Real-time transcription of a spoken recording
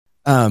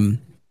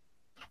Um,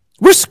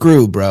 we're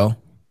screwed, bro.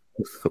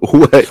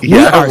 What? We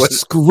are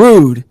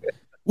screwed.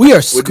 We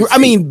are screwed. I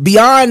mean,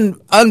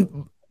 beyond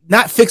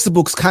not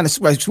fixable kind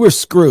of. We're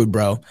screwed,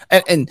 bro.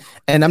 And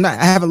I'm not.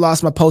 I haven't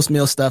lost my post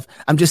meal stuff.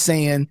 I'm just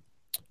saying,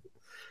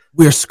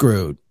 we're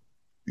screwed.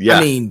 Yeah.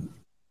 I mean,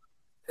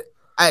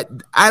 I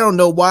don't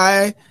know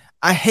why.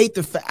 I hate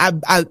the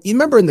fact. You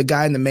remember in the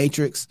guy in the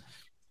Matrix,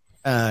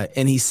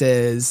 and he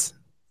says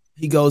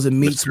he goes and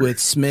meets with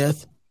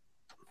Smith.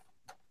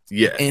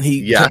 Yeah. And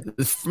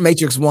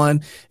Matrix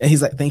 1, and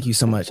he's like, "Thank you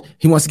so much."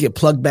 He wants to get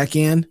plugged back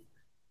in.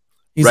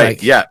 He's right.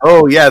 Like, yeah.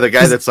 Oh, yeah. The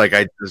guy that's like,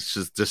 this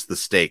is just the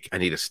steak. I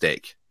need a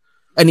steak.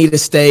 I need a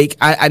steak.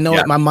 I know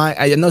in my mind.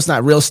 I know it's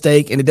not real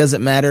steak, and it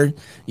doesn't matter.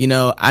 You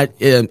know,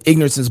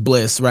 ignorance is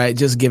bliss, right?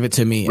 Just give it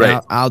to me.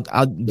 Right. I'll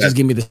just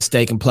give me the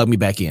steak and plug me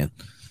back in.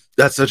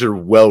 That's such a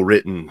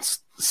well-written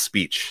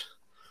speech.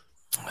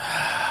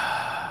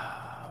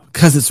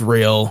 Because it's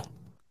real.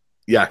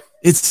 Yeah.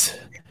 It's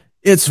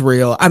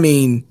real. I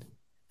mean,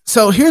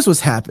 so here's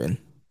what's happened.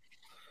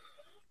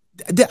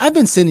 I've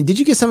been sending. Did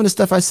you get some of the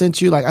stuff I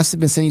sent you? Like, I've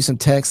been sending you some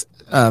texts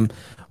from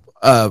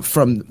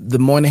the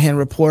Moynihan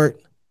report.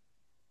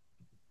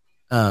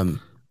 I don't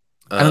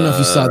know if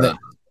you saw that.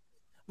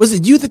 Was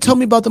it you that told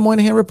me about the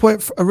Moynihan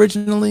report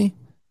originally?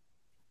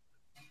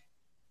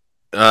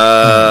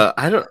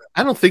 I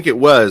don't think it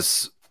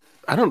was.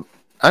 I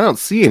don't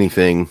see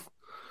anything.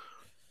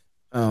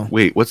 Oh,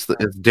 wait, is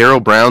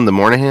Daryl Brown the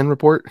Moynihan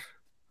report?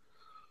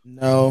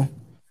 No.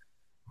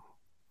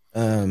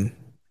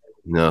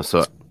 No.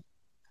 So.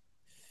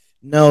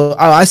 No.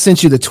 Oh, I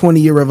sent you the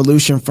 20-year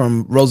revolution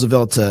from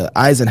Roosevelt to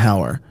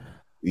Eisenhower.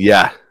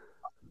 Yeah.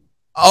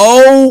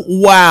 Oh,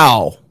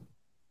 wow.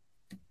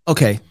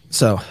 Okay.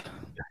 So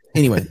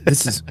anyway,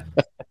 this is.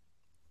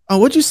 Oh,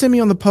 what'd you send me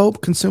on the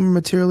Pope, consumer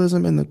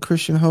materialism, and the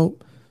Christian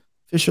hope?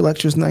 Fisher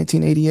Lectures,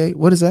 1988.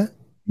 What is that?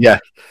 Yeah,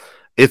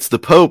 it's the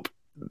Pope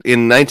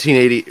in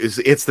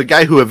 1980. It's the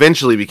guy who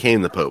eventually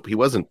became the Pope. He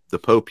wasn't the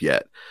Pope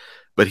yet,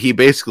 but he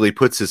basically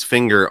puts his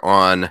finger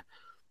on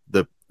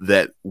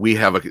that we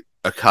have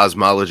a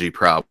cosmology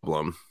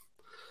problem,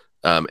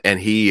 and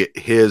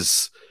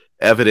his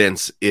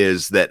evidence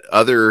is that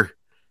other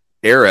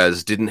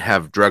eras didn't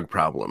have drug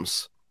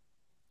problems.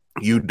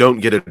 You don't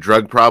get a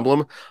drug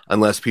problem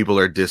unless people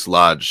are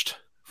dislodged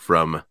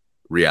from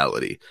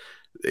reality.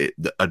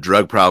 A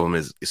drug problem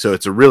is, so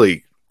it's a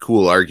really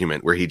cool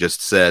argument where he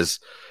just says,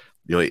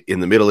 you know,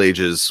 in the Middle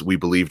Ages, we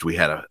believed we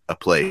had a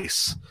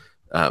place.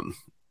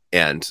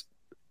 And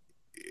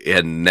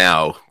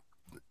now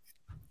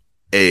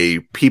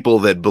people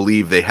that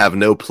believe they have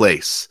no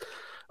place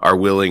are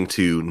willing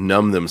to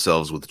numb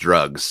themselves with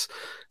drugs.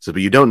 So,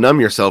 but you don't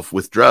numb yourself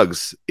with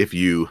drugs if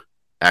you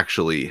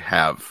actually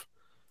have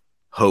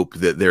hope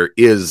that there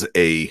is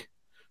a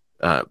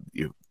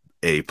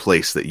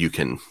place that you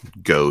can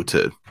go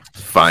to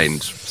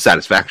find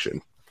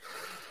satisfaction.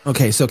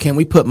 Okay, so can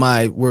we put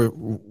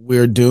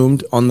we're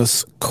doomed on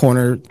this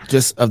corner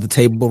just of the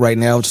table right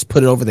now? Just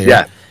put it over there.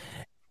 Yeah.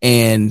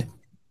 And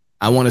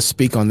I want to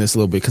speak on this a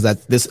little bit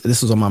because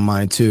this was on my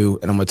mind too,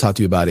 and I'm going to talk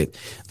to you about it.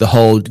 The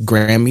whole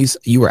Grammys.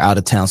 You were out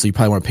of town, so you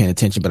probably weren't paying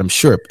attention, but I'm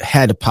sure it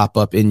had to pop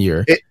up in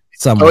your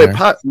somewhere.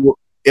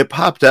 It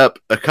popped up.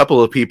 A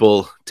couple of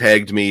people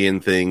tagged me in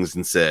things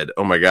and said,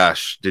 "Oh my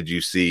gosh, did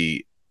you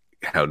see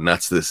how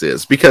nuts this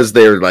is?" Because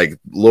they're like,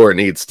 Laura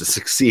needs to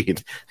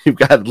succeed. You've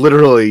got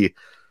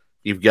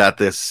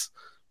this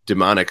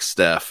demonic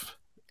stuff,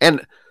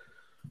 and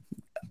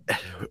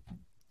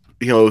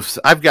you know,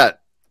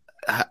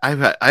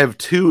 I have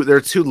two.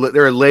 There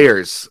are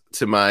layers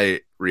to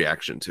my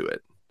reaction to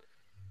it.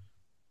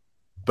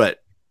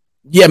 But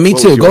yeah, me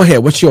too. Go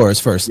ahead. What's yours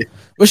first? Yeah.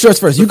 What's yours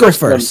first? You go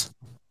first.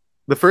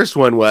 The first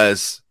one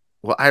was,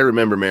 well, I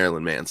remember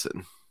Marilyn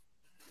Manson,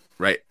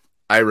 right?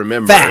 I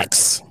remember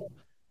facts.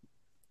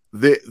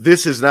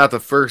 This is not the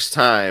first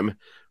time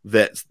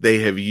that they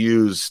have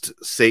used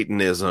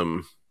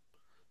Satanism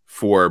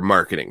for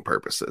marketing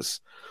purposes.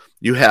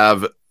 You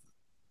have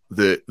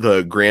the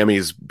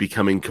Grammys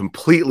becoming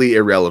completely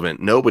irrelevant.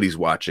 Nobody's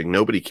watching.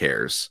 Nobody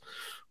cares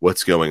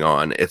what's going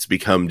on. It's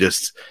become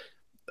just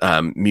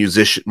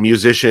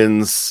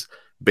musicians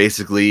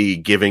basically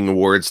giving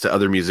awards to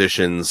other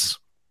musicians.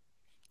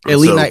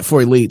 Elite night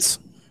for elites.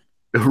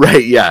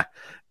 Right, yeah.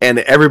 And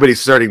everybody's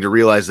starting to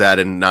realize that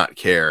and not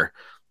care.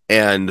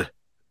 And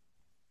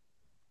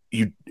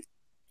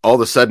all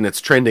of a sudden it's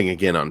trending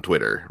again on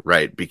Twitter,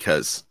 right?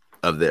 Because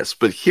of this.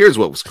 But here's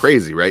what was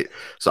crazy, right?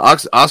 So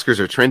Oscars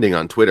are trending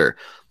on Twitter.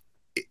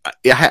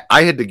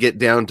 I had to get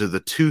down to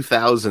the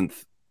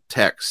 2000th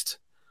text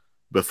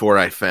before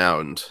I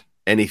found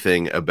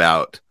anything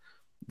about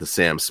the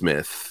Sam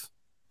Smith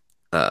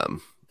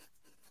and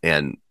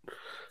you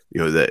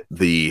know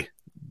the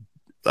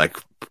like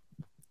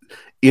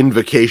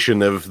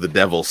invocation of the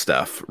devil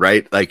stuff,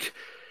 right? Like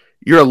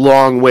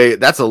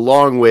that's a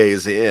long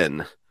ways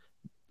in.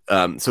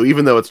 So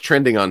even though it's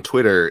trending on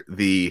Twitter,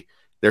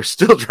 they're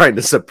still trying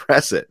to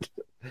suppress it.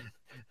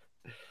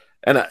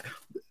 And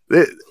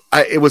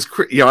it was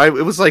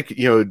like,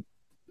 you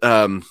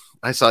know,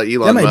 I saw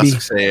Elon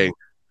Musk saying,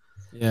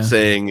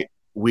 saying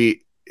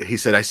he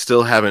said, I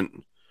still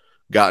haven't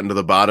gotten to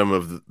the bottom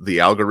of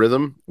the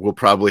algorithm. We'll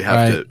probably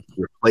have to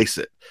replace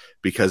it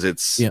because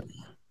it's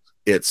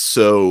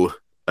so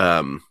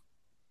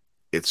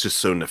it's just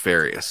so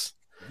nefarious.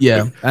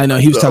 Yeah, I know.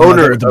 He was talking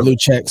about the blue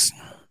checks.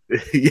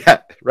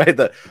 Yeah, right.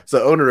 The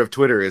owner of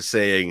Twitter is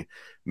saying,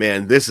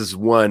 man, this is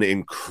one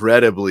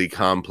incredibly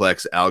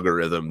complex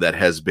algorithm that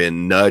has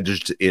been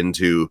nudged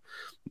into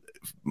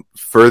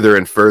further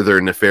and further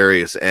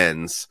nefarious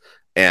ends.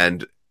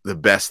 And the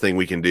best thing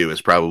we can do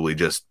is probably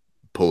just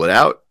pull it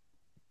out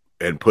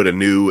and put a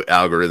new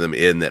algorithm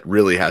in that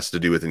really has to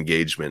do with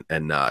engagement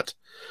and not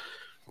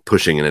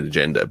pushing an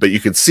agenda. But you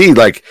can see,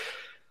 like,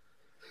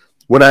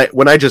 when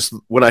I just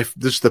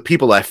the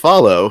people I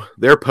follow,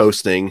 they're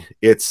posting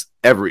it's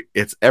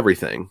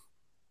everything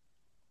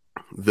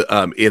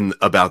in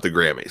about the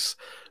Grammys.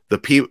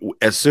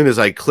 As soon as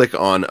I click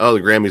on, oh,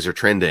 the Grammys are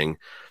trending,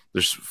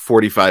 there's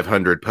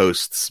 4,500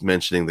 posts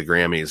mentioning the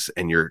Grammys,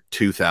 and you're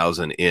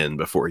 2,000 in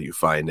before you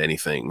find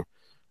anything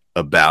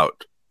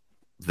about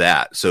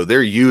that. So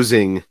they're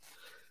using.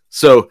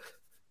 So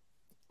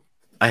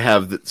I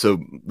have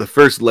the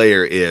first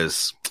layer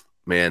is,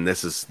 man,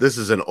 this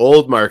is an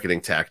old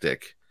marketing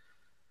tactic,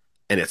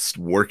 and it's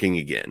working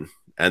again.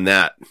 And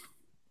that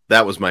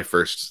was my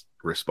first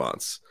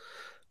response.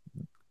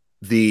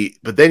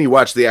 But then you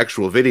watch the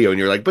actual video and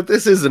you're like, but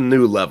this is a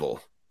new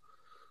level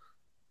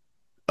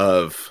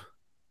of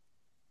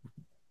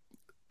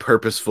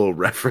purposeful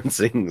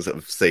referencings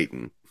of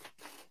Satan.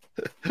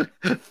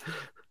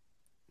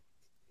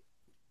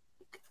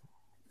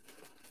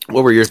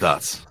 What were your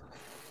thoughts?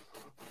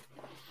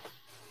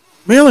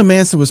 Marilyn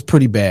Manson was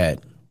pretty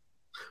bad.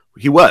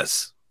 He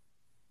was.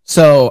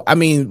 So, I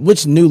mean,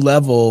 which new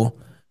level?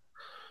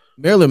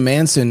 Marilyn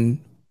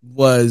Manson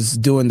was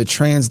doing the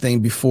trans thing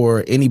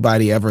before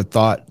anybody ever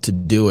thought to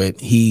do it.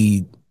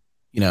 He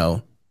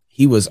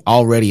was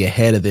already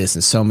ahead of this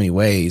in so many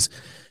ways.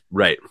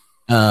 Right.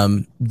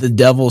 The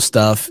devil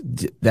stuff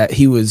that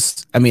he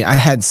was, I mean,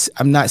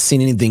 I'm not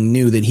seeing anything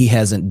new that he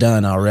hasn't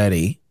done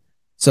already.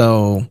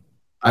 So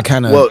I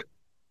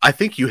I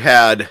think you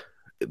had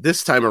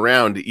this time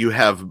around, you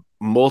have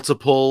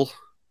multiple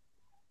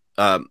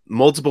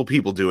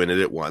people doing it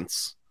at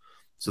once.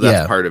 So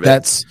that's part of it.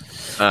 That's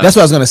what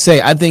I was going to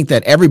say. I think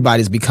that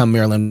everybody's become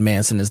Marilyn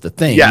Manson is the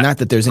thing. Yeah, not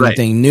that there's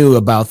anything new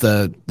about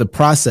the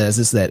process.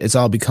 It's that it's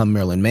all become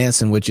Marilyn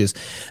Manson, which is,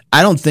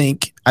 I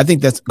think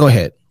that's, go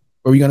ahead.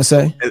 What were you going to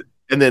say?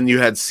 And then you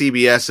had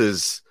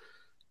CBS's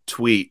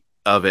tweet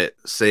of it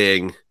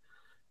saying,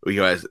 you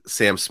guys,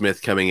 Sam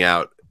Smith coming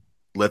out,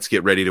 let's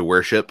get ready to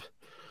worship.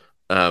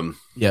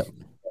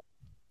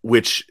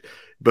 Which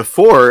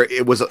before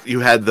it was,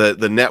 you had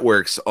the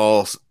networks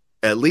all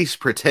at least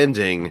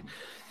pretending,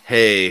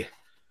 hey,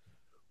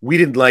 we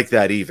didn't like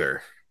that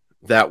either.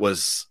 That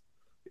was,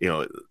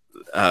 you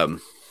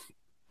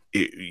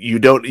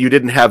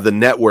didn't have the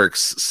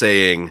networks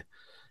saying,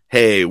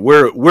 hey,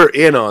 we're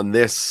in on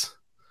this.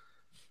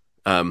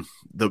 And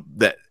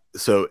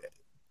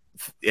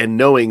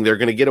knowing they're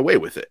going to get away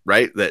with it,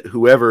 right? That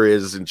whoever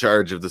is in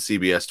charge of the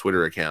CBS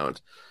Twitter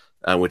account,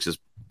 which is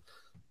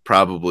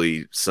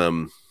probably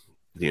some,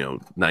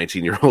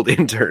 19-year-old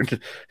intern,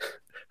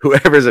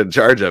 whoever's in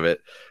charge of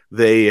it,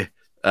 they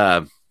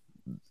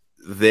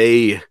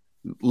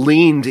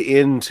leaned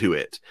into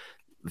it.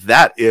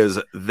 That is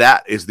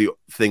the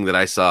thing that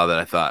I saw that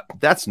I thought,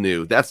 that's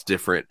new, that's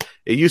different.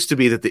 It used to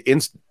be that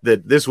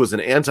that this was an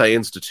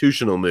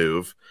anti-institutional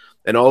move,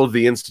 and all of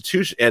the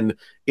institution and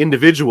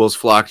individuals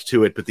flocked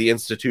to it, but the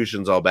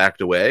institutions all backed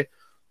away.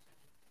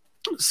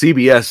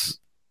 CBS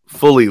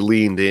fully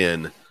leaned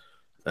in.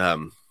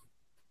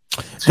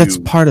 That's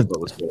part of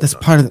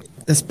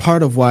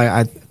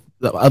why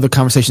the other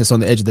conversations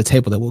on the edge of the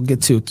table that we'll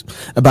get to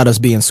about us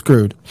being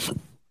screwed,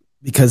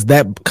 because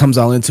that comes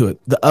all into it.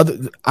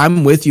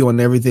 I'm with you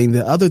on everything.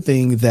 The other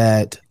thing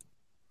that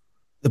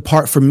the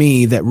part for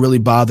me that really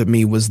bothered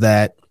me was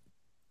that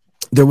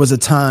there was a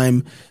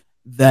time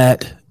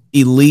that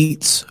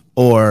elites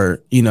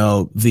or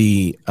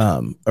the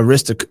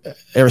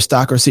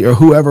aristocracy or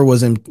whoever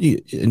was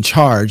in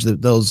charge,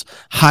 those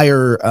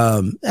higher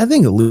I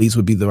think elites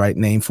would be the right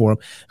name for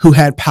them, who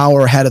had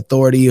power, had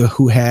authority, or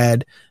who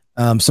had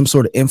some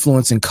sort of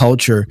influence in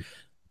culture,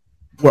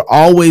 were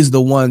always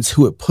the ones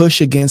who would push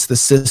against the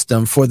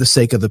system for the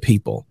sake of the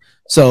people.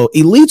 So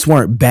elites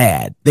weren't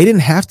bad. They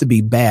didn't have to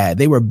be bad.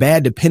 They were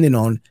bad depending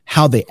on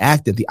how they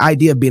acted. The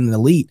idea of being an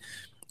elite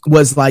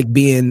was like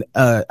being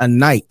a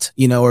knight,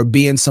 or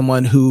being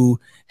someone who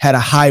had a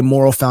high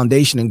moral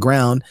foundation and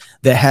ground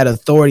that had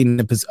authority in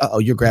the position. Oh,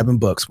 you're grabbing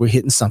books. We're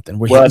hitting something.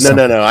 No.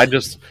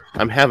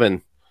 I'm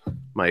having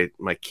my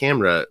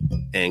camera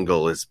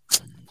angle is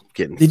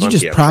getting. Did you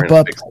just prop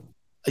up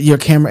your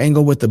camera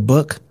angle with the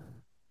book?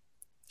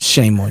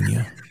 Shame on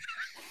you.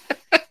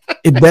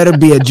 It better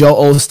be a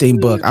Joel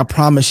Osteen book. I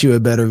promise you,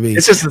 it better be.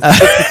 It's just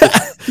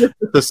the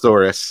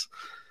thesaurus.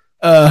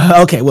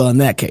 Okay, well, in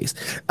that case,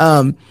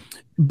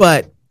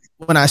 but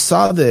when I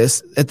saw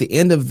this at the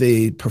end of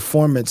the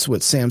performance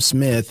with Sam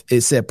Smith,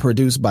 it said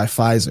produced by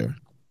Pfizer.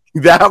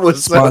 That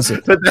was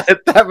sponsored. But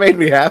that made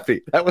me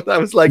happy. I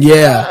was like,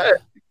 yeah,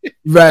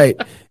 right.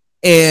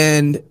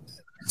 And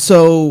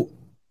so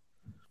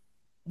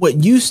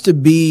what used to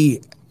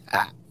be,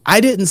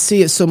 I didn't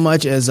see it so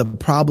much as a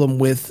problem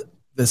with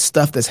the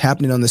stuff that's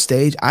happening on the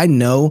stage. I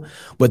know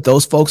what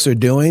those folks are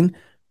doing.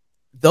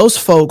 Those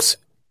folks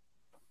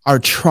are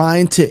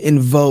trying to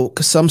invoke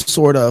some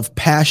sort of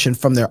passion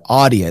from their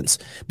audience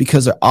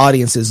because their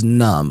audience is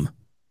numb.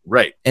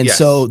 Right. And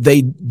so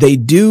they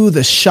do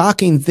the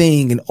shocking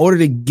thing in order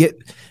to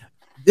get,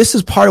 this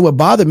is part of what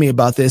bothered me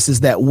about this,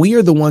 is that we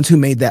are the ones who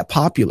made that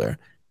popular.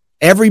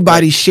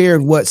 Everybody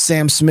shared what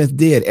Sam Smith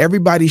did.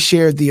 Everybody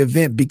shared the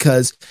event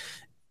because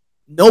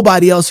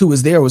nobody else who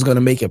was there was going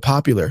to make it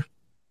popular.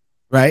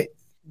 Right.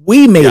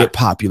 We made it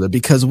popular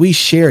because we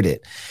shared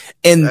it.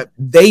 And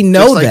they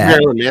know like that.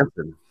 Marilyn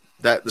Manson.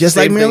 Just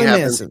like Marilyn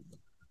Manson.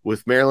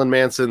 With Marilyn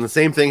Manson, the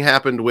same thing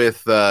happened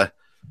with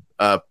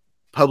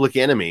Public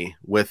Enemy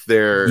with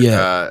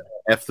their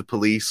F the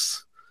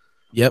Police.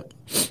 Yep.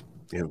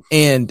 Yeah.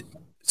 And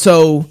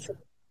so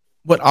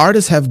what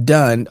artists have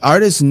done,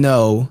 artists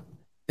know,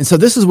 and so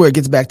this is where it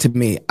gets back to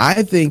me.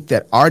 I think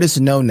that artists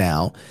know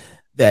now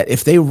that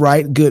if they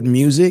write good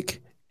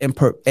music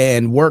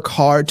and work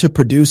hard to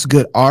produce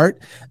good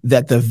art,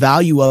 that the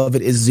value of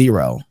it is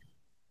zero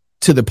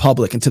to the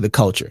public and to the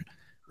culture,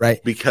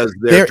 right? Because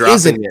they're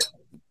dropping it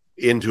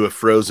into a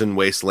frozen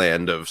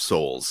wasteland of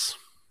souls.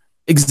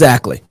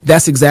 Exactly.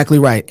 That's exactly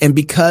right. And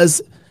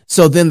because,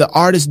 so then the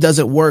artist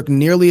doesn't work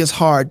nearly as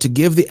hard to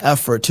give the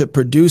effort to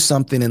produce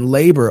something and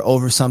labor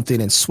over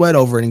something and sweat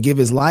over it and give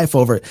his life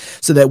over it,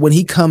 so that when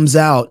he comes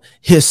out,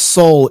 his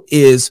soul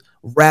is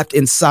wrapped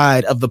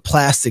inside of the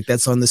plastic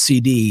that's on the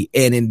CD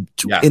and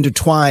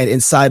intertwined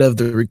inside of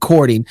the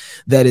recording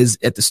that is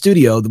at the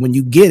studio. When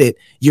you get it,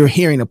 you're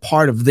hearing a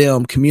part of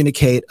them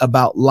communicate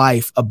about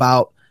life,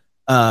 about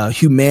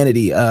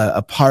humanity,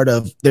 a part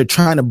of, they're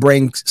trying to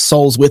bring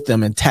souls with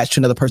them and attach to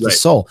another person's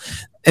soul.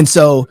 And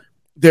so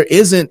there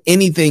isn't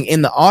anything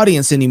in the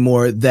audience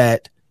anymore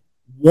that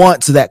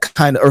wants that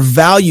kind of, or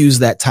values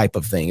that type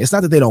of thing. It's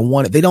not that they don't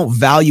want it. They don't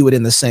value it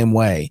in the same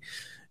way.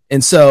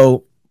 And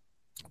so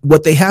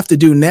what they have to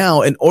do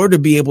now in order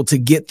to be able to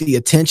get the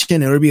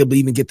attention, in order to be able to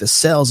even get the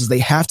sales, is they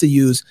have to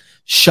use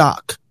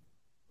shock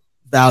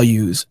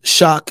values,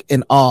 shock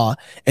and awe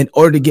in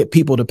order to get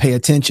people to pay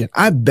attention.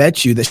 I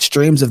bet you the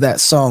streams of that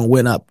song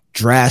went up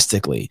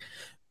drastically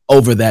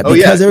over that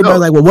because everybody's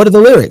like, well, what are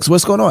the lyrics?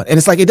 What's going on? And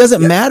it's like, it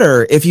doesn't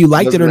matter if you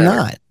liked it or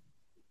not.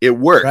 It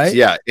worked. Right?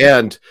 Yeah.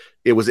 And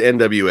it was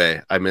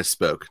NWA. I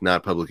misspoke,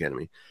 not Public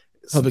Enemy.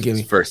 Public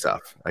Enemy. First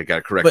off, I got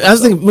to correct. But I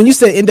was thinking when you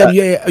said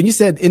NWA, you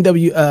said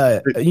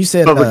you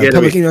said Public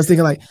Enemy. I was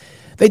thinking like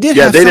they did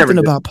have something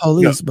about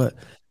police, but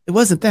it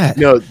wasn't that.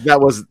 No,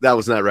 that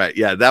was not right.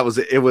 Yeah,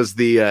 it was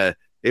the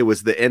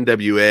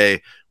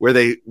NWA where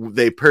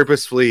they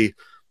purposefully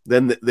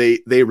then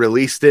they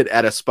released it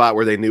at a spot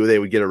where they knew they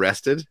would get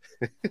arrested.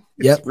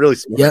 Yep. Really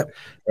smart. Yep.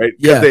 Right.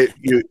 Yeah.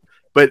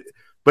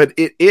 But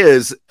it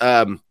is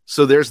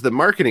so there's the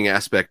marketing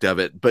aspect of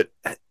it, but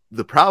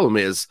the problem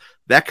is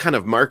that kind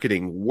of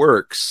marketing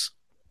works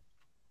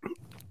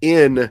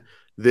in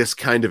this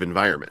kind of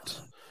environment.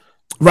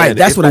 Right. And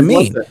that's what I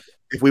mean.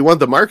 If we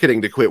want the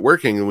marketing to quit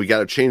working, then we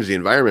got to change the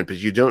environment, but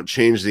you don't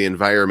change the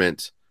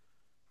environment.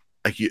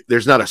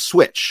 There's not a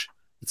switch.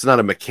 It's not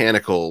a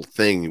mechanical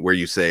thing where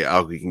you say,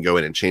 oh, we can go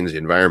in and change the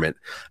environment.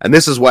 And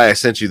this is why I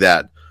sent you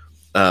that.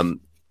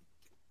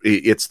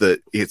 It's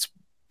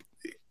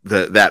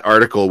that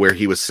article where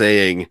he was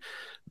saying,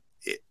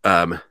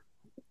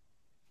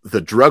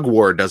 the drug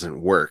war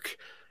doesn't work.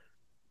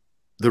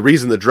 The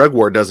reason the drug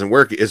war doesn't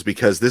work is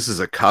because this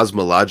is a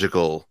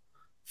cosmological,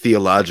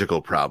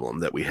 theological problem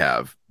that we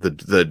have.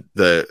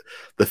 The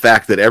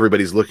fact that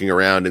everybody's looking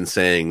around and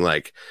saying,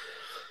 like,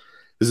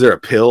 is there a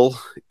pill?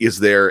 Is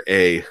there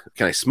can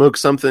I smoke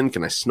something?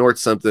 Can I snort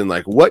something?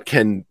 Like, what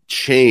can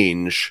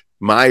change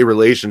my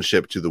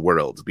relationship to the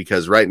world?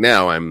 Because right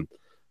now I'm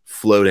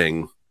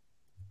floating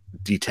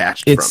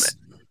detached from it.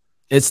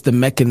 It's the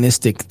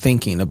mechanistic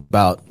thinking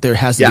about there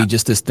has to be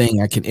just this thing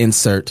I can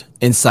insert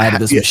inside of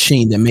this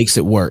machine that makes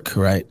it work,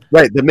 right?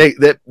 Right.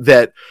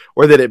 That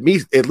it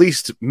at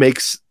least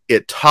makes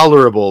it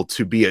tolerable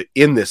to be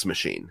in this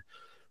machine,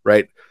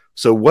 right?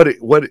 So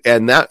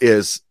and that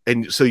is,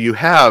 and so you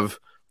have,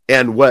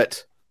 and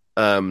what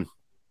the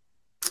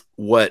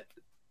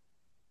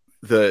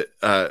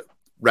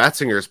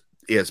Ratzinger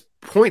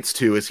points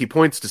to is he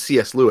points to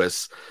C.S.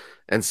 Lewis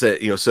and said,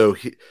 so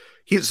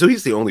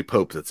he's the only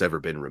pope that's ever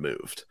been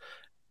removed.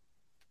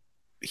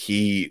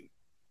 He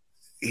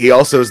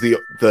also is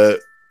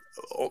the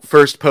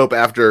first pope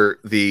after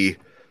the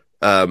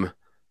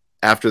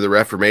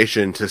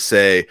Reformation to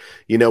say,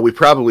 we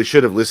probably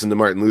should have listened to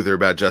Martin Luther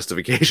about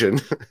justification.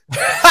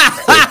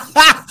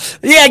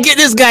 Yeah, get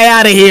this guy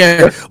out of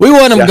here. We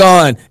want him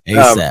gone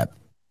ASAP.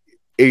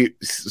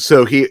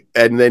 So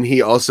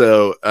he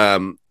also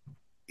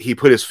he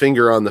put his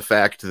finger on the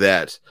fact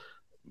that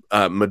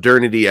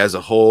modernity as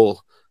a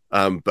whole,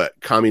 but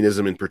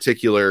communism in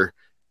particular,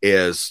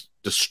 is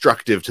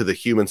destructive to the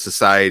human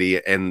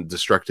society and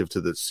destructive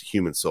to the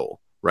human soul,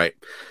 right?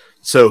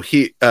 So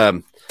he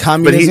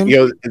communism.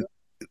 But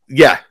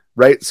yeah,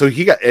 right. So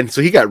he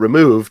got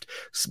removed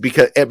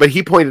but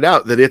he pointed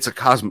out that it's a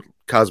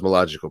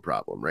cosmological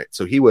problem, right?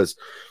 So he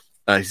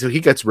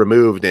gets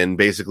removed, and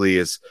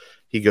basically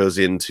he goes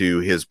into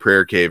his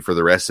prayer cave for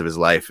the rest of his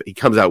life. He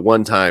comes out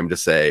one time to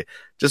say,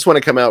 just want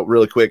to come out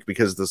really quick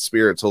because the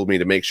Spirit told me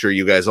to make sure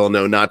you guys all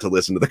know not to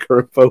listen to the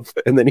current pope,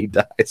 and then he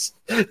dies.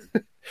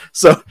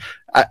 So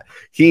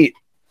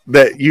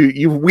there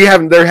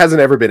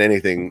hasn't ever been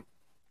anything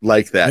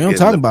like that. We don't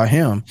talk about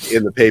him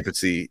in the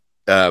papacy,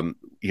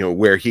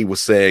 where he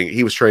was saying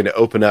he was trying to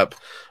open up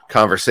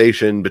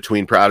conversation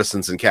between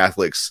Protestants and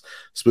Catholics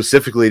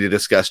specifically to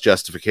discuss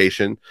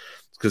justification,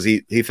 because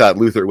he thought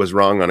Luther was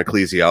wrong on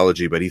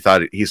ecclesiology, but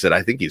he said,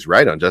 I think he's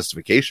right on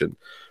justification.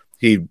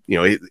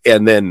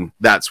 And then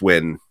that's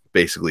when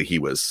basically he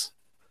was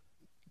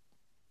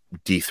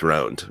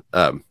dethroned.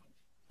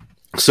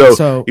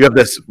 So you have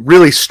this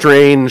really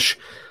strange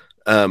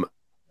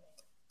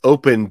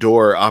open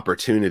door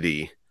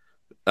opportunity,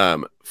 I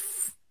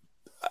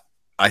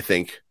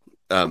think,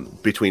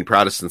 between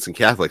Protestants and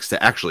Catholics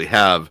to actually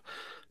have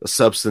a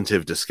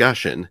substantive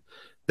discussion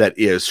that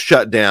is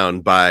shut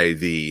down by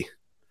the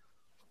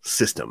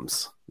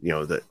systems,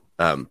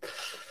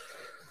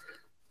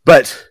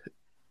 but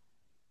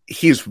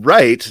he's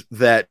right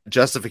that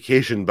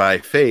justification by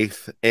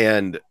faith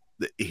and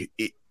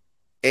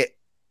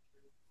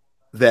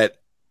that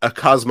a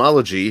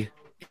cosmology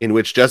in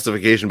which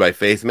justification by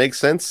faith makes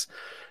sense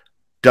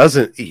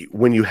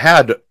when you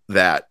had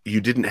that,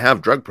 you didn't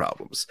have drug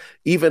problems,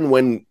 even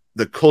when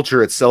the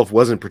culture itself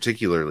wasn't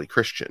particularly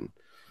Christian,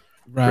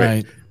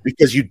 right?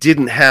 Because you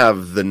didn't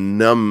have the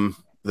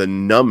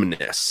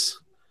numbness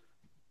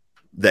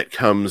that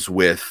comes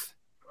with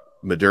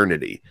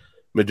modernity.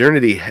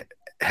 Modernity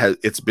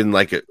it's been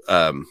like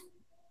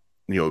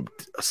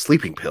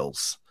sleeping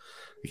pills.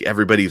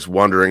 Everybody's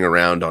wandering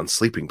around on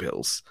sleeping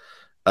pills.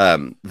 I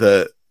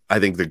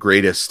think the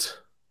greatest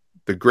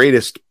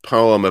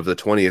poem of the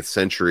 20th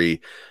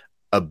century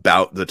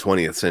about the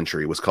 20th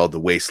century was called The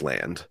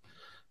Wasteland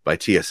by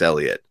T.S.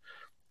 Eliot.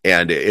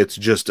 And it's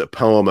just a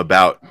poem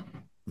about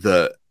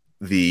the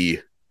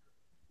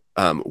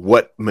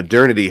what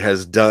modernity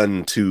has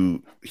done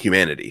to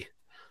humanity,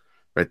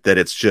 right? That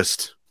it's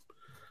just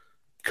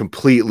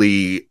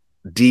completely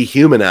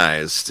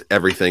dehumanized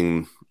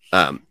everything.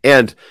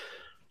 And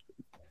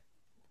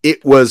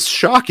it was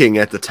shocking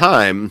at the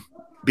time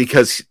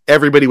because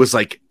everybody was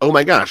like, oh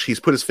my gosh, he's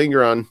put his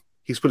finger on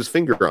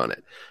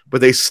it.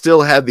 But they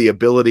still had the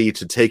ability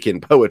to take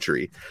in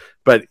poetry.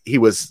 But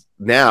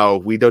now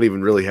we don't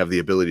even really have the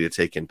ability to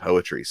take in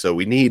poetry. So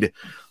we need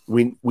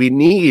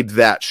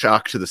that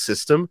shock to the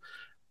system,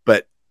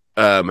 but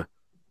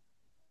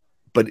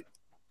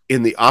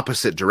in the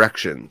opposite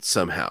direction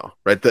somehow,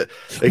 right?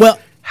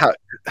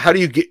 How do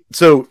you get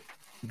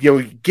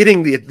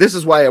getting this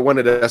is why I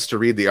wanted us to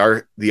read the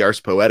Ars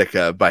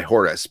Poetica by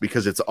Horace,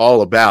 because it's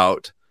all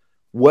about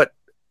what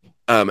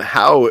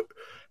how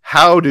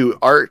do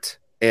art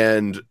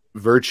and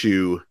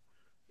virtue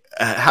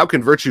how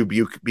can virtue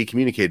be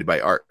communicated by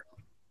art?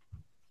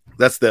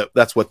 That's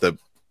what the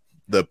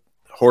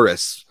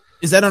Horace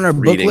is that on our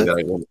book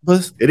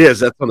list? It is.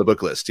 That's on the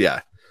book list.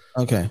 Yeah.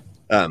 Okay.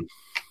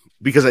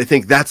 Because I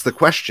think that's the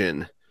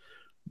question.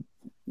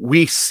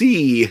 We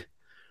see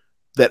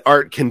that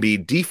art can be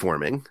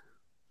deforming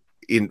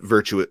in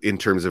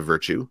terms of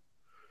virtue,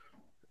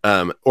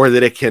 or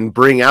that it can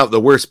bring out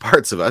the worst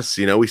parts of us.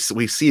 We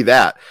see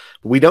that,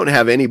 but we don't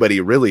have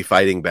anybody really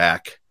fighting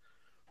back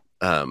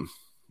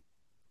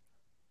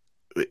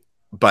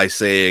by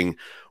saying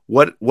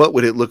what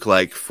would it look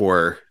like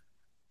for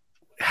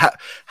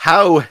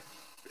how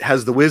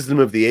has the wisdom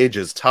of the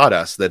ages taught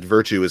us that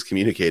virtue is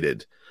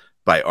communicated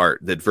by art,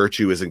 that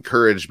virtue is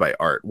encouraged by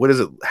art? What is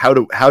it? How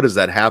does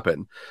that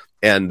happen?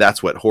 And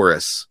that's what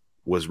Horace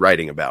was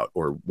writing about,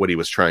 or what he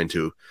was trying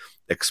to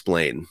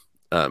explain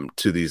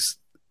to this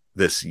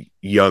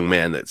young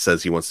man that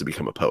says he wants to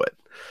become a poet.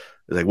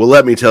 It's like, well,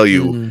 let me tell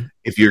you,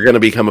 if you're going to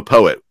become a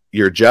poet,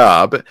 your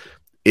job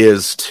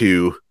is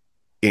to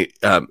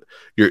a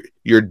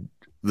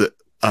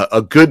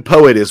good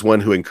poet is one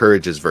who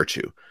encourages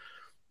virtue.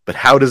 But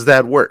how does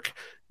that work?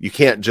 You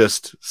can't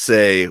just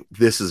say,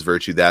 this is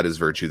virtue, that is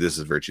virtue, this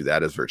is virtue,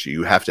 that is virtue.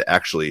 You have to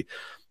actually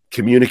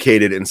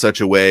communicate it in such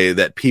a way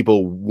that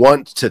people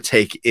want to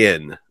take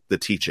in the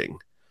teaching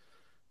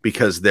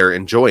because they're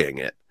enjoying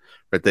it.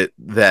 Right?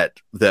 That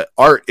the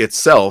art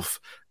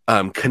itself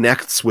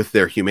connects with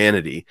their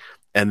humanity,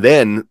 and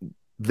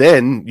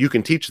then you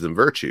can teach them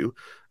virtue.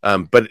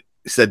 But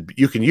said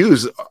you can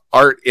use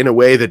art in a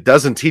way that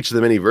doesn't teach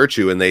them any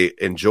virtue and they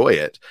enjoy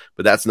it,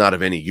 but that's not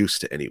of any use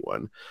to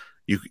anyone.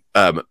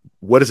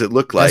 What does it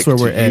look like? That's where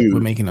we're at.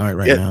 We're making art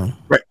right now.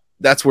 Right.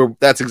 That's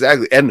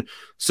exactly. And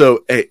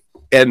so,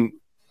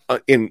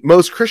 in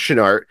most Christian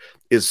art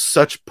is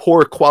such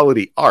poor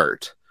quality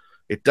art.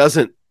 It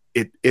doesn't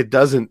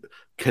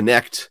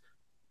connect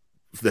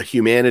the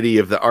humanity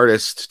of the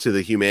artist to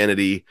the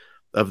humanity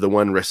of the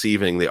one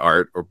receiving the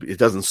art, or it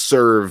doesn't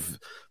serve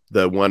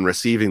the one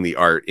receiving the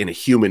art in a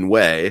human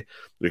way,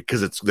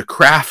 because the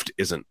craft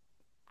isn't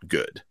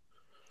good.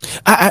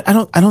 I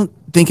don't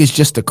think it's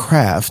just the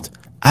craft.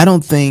 I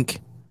don't think,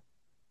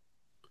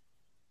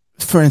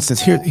 for instance,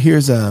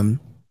 here's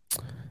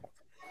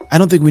I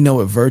don't think we know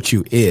what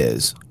virtue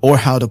is or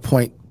how to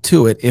point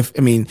to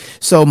it.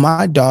 So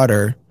my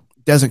daughter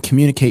doesn't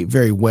communicate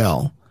very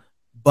well,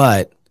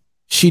 but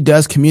she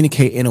does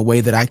communicate in a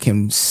way that I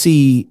can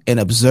see and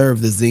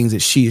observe the things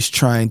that she is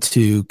trying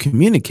to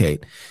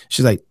communicate.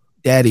 She's like,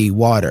 "Daddy,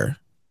 water."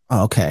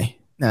 Oh, okay.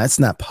 Now it's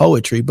not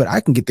poetry, but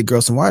I can get the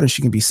girl some water.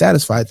 She can be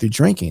satisfied through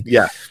drinking.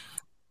 Yeah.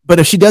 But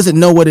if she doesn't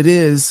know what it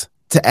is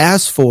to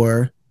ask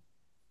for,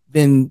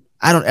 then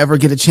I don't ever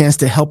get a chance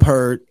to help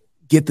her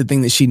get the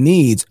thing that she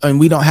needs. And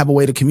we don't have a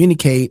way to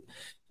communicate.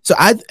 So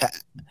I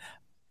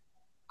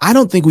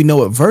don't think we know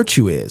what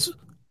virtue is.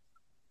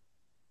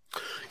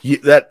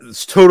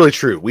 That's totally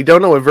true. We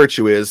don't know what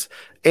virtue is,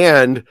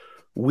 and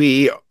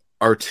we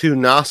are too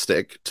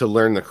Gnostic to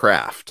learn the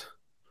craft,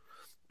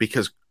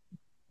 because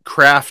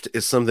craft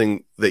is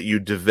something that you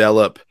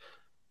develop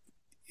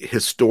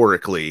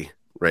historically,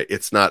 right?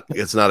 It's not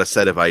a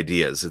set of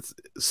ideas.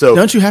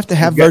 Don't you have to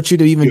have virtue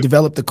to even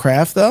develop the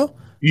craft, though?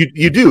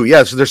 You do,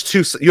 yeah. So there's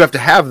two. You have to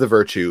have the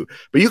virtue,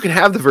 but you can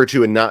have the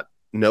virtue and not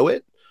know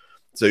it.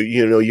 So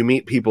you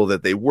meet people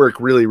that they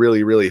work really,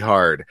 really, really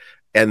hard,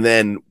 and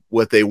then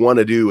what they want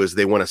to do is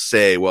they want to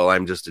say, "Well,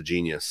 I'm just a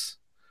genius,"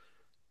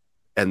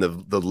 and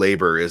the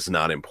labor is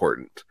not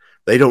important.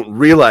 They don't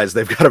realize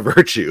they've got a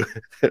virtue,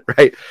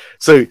 right?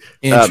 So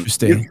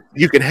interesting.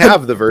 You can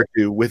have the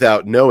virtue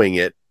without knowing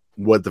it.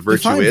 What the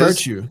virtue is?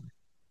 Virtue.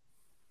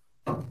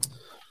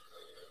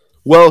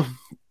 Well,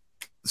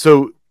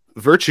 so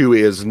virtue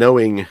is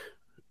knowing,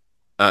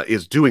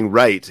 is doing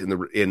right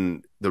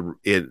in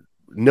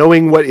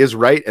knowing what is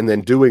right and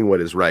then doing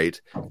what is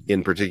right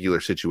in particular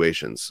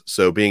situations.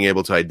 So being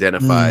able to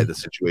identify the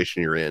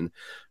situation you're in,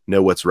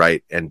 know what's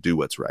right, and do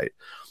what's right.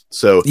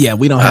 So yeah,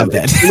 we don't have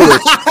that.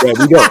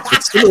 We don't.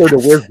 It's similar to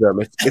wisdom.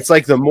 It's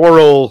like the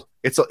moral.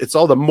 It's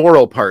all the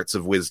moral parts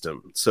of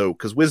wisdom. So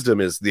because wisdom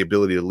is the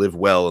ability to live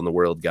well in the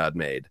world God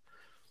made.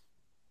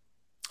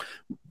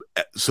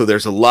 So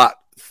there's a lot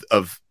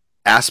of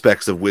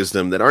aspects of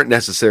wisdom that aren't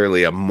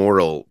necessarily a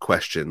moral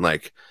question,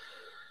 like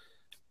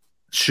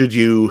should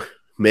you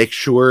make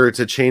sure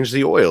to change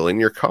the oil in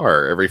your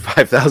car every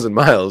 5,000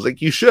 miles?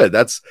 Like you should.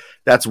 That's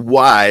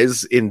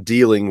wise in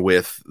dealing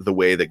with the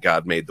way that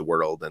God made the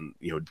world, and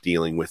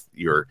dealing with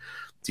your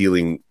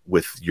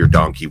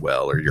donkey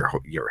well, or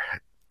your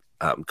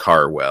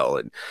car well,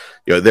 and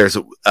there's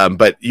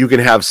but you can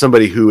have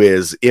somebody who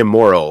is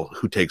immoral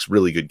who takes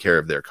really good care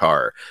of their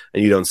car,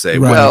 and you don't say,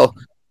 right, well,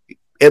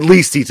 at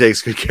least he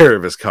takes good care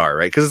of his car,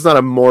 right? Because it's not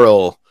a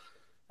moral.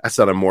 That's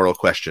not a moral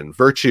question.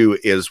 Virtue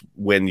is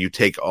when you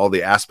take all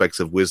the aspects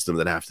of wisdom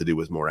that have to do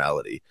with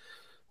morality,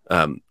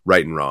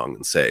 right and wrong,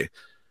 and say,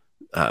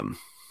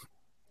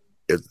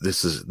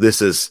 this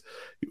is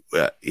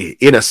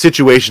in a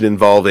situation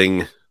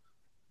involving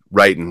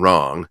right and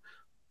wrong,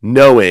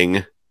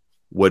 knowing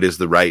what is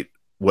right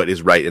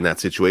in that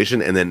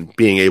situation, and then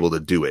being able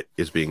to do it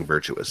is being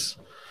virtuous.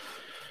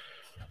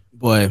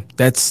 Boy,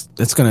 that's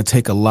going to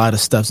take a lot of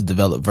stuff to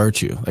develop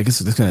virtue. Like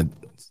it's going to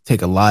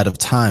take a lot of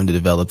time to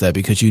develop that,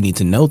 because you need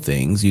to know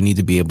things. You need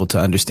to be able to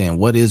understand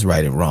what is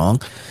right and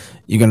wrong.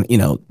 You're going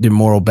to, the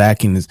moral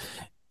backing is,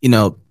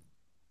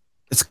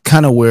 it's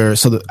kind of where,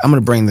 I'm going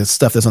to bring the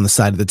stuff that's on the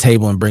side of the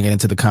table and bring it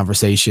into the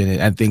conversation.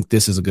 And I think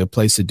this is a good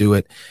place to do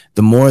it.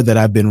 The more that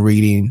I've been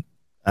reading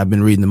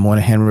the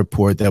Moynihan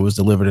report that was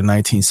delivered in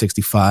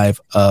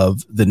 1965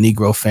 of the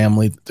Negro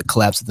family, the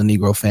collapse of the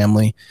Negro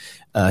family.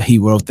 He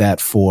wrote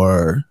that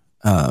for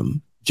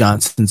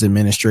Johnson's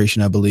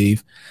administration, I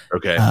believe.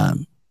 Okay.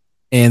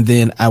 And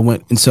then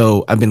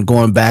I've been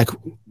going back.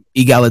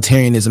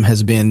 Egalitarianism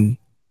has been,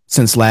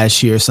 since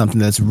last year, something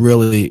that's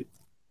really,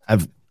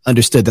 I've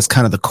understood that's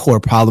kind of the core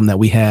problem that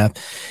we have.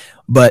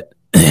 But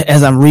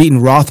as I'm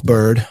reading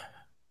Rothbard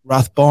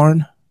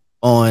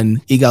on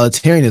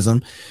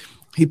egalitarianism,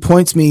 he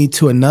points me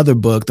to another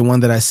book, the one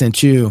that I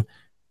sent you,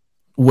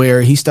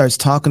 where he starts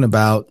talking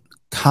about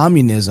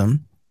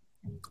communism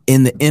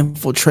and the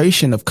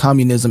infiltration of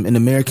communism in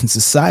American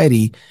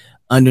society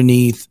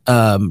underneath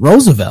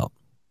Roosevelt.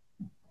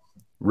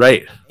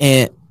 Right.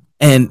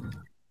 And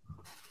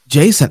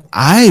Jason,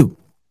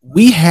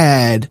 we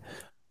had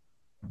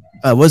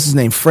what's his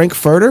name? Frank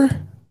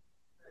Furter,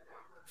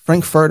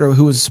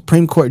 who was a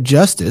Supreme Court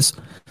justice,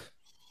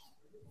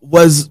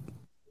 was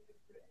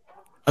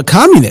a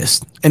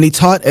communist, and he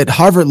taught at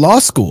Harvard Law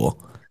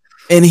School,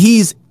 and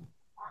he's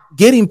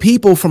getting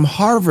people from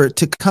Harvard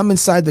to come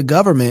inside the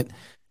government.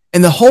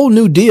 And the whole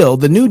New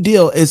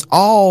Deal is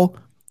all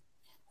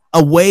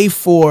a way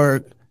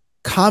for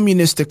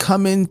communists to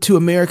come into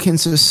American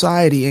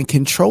society and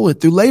control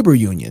it through labor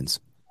unions.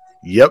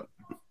 Yep.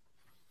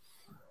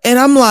 And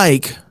I'm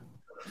like,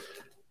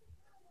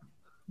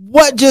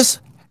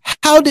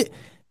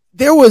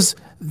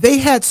 they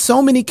had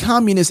so many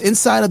communists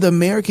inside of the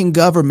American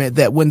government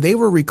that when they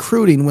were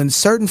recruiting, when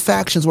certain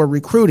factions were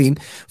recruiting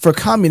for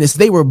communists,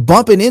 they were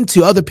bumping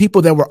into other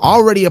people that were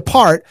already a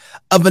part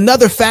of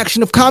another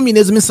faction of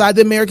communism inside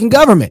the American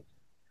government.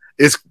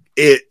 It's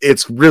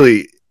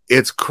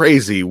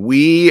crazy.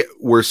 We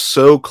were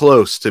so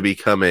close to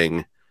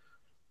becoming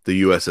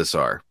the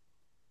USSR.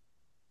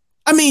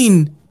 I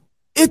mean,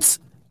 it's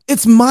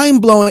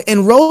mind blowing.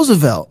 And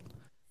Roosevelt,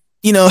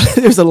 you know,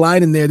 there's a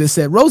line in there that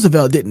said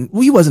Roosevelt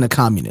he wasn't a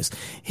communist.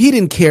 He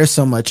didn't care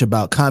so much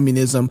about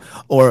communism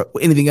or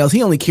anything else.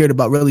 He only cared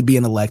about really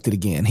being elected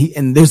again.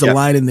 And there's a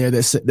line in there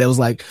that was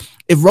like,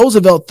 if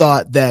Roosevelt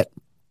thought that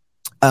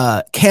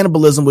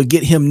cannibalism would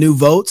get him new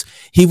votes,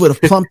 he would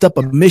have plumped up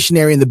a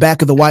missionary in the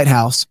back of the White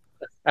House.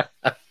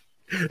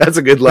 That's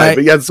a good line, right?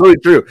 But yeah, it's totally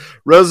true.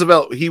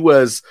 Roosevelt, he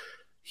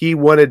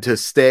wanted to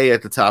stay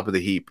at the top of the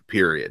heap,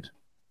 period.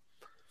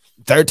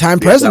 Third time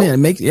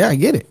president. I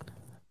get it.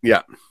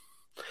 Yeah.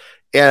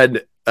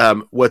 And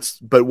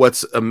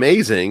what's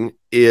amazing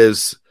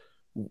is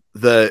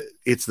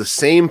it's the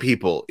same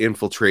people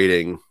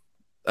infiltrating.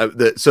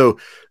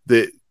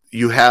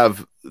 You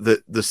have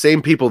the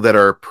same people that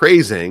are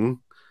praising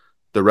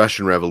the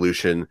Russian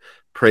Revolution,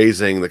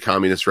 praising the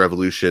Communist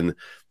Revolution.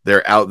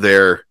 They're out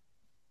there,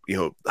 you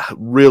know,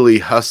 really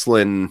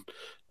hustling,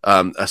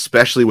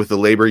 especially with the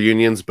labor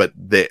unions. But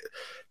they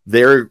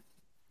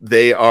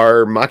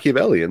are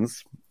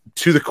Machiavellians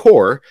to the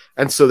core,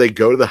 and so they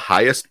go to the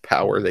highest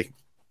power they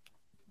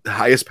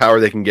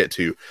can get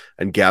to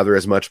and gather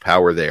as much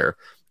power there.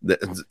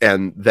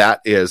 And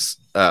that is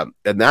and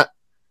that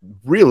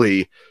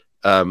really,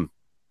 I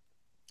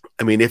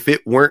mean, if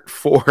it weren't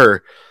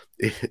for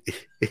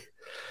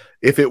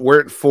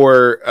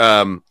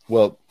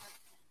what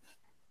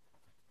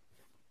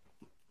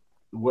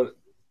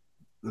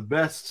the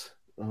best,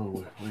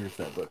 where's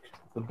that book?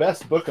 The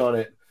best book on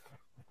it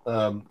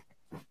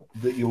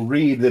that you'll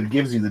read that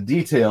gives you the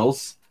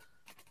details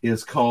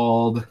is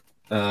called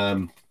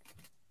are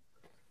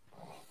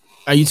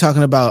you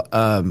talking about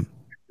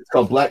it's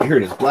called here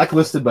it is,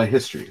 Blacklisted by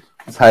History.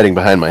 It's hiding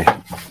behind my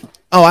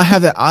I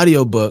have that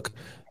audio book.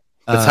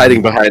 It's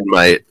hiding behind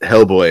my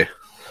Hellboy.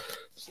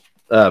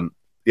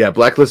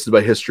 Blacklisted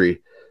by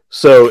History.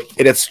 So,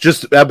 and it's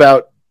just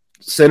about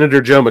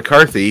Senator Joe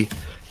McCarthy.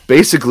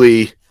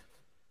 Basically,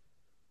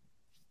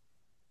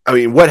 I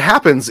mean, what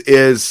happens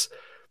is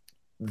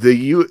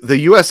the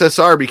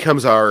USSR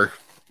becomes our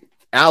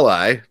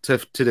ally to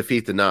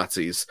defeat the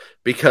Nazis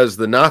because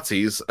the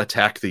Nazis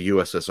attack the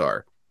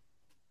USSR.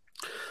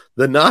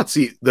 The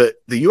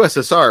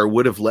USSR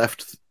would have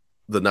left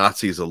the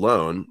Nazis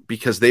alone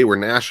because they were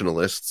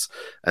nationalists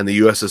and the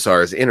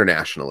USSR is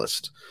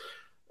internationalist.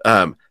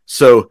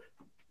 So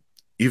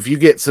if you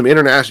get some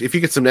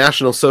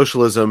National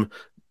Socialism,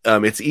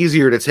 it's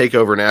easier to take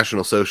over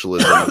National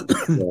Socialism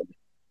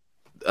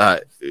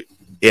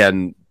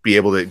and be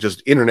able to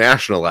just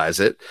internationalize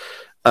it.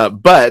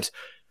 But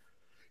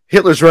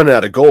Hitler's running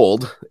out of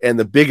gold, and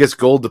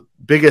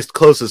the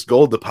closest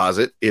gold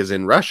deposit is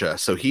in Russia.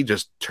 So he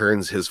just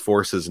turns his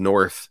forces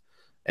north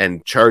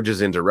and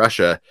charges into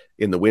Russia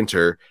in the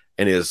winter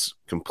and is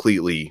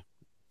completely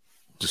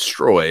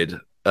destroyed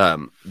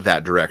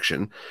that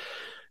direction.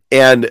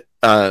 And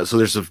so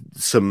there's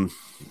the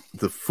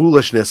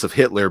foolishness of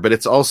Hitler, but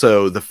it's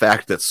also the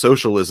fact that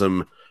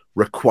socialism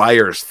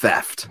requires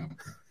theft.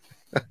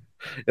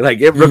 And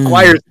it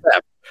requires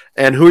theft.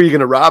 And who are you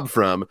going to rob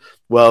from?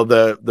 Well,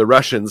 the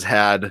Russians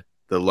had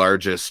the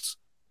largest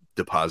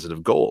deposit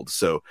of gold,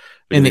 so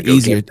and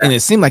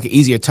it seemed like an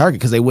easier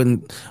target because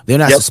they're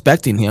not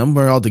suspecting him.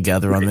 We're all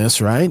together on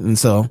this, right? And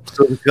so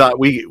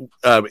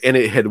and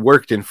it had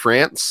worked in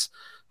France.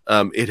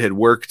 It had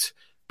worked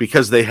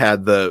because they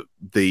had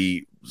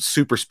the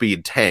super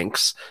speed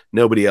tanks.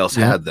 Nobody else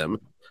had them.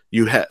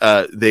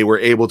 They were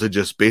able to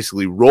just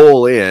basically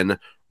roll in,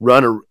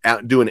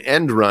 do an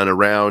end run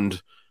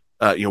around.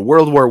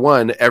 World War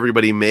I,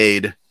 everybody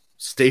made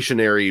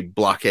stationary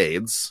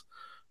blockades,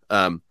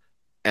 and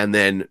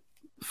then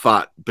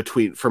fought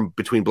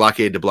between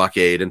blockade to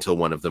blockade until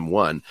one of them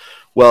won.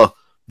 Well,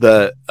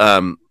 the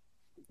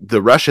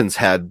Russians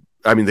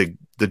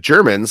the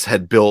Germans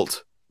had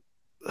built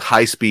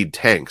high speed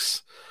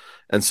tanks,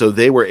 and so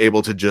they were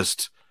able to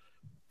just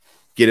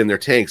get in their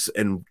tanks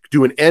and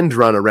do an end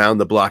run around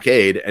the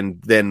blockade,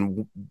 and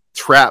then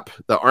trap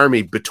the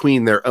army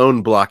between their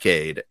own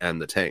blockade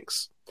and the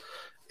tanks.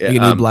 You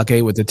need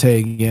blockade with the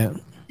tank,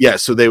 yeah.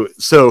 So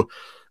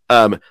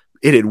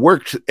it had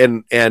worked,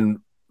 and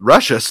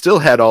Russia still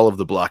had all of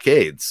the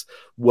blockades.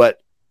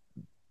 What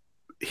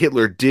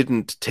Hitler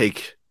didn't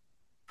take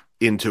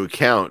into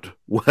account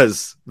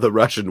was the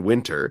Russian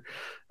winter,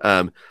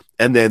 and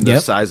then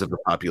the size of the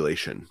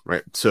population,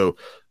 right? So,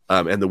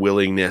 and the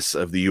willingness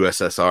of the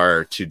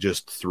USSR to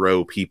just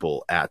throw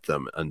people at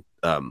them, and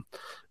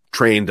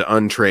trained,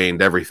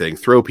 untrained, everything,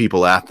 throw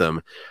people at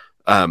them.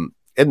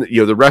 And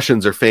the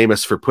Russians are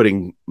famous for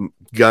putting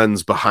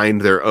guns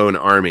behind their own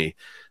army.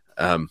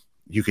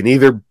 You can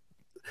either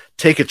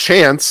take a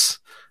chance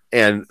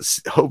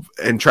hope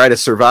and try to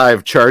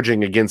survive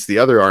charging against the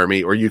other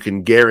army, or you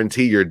can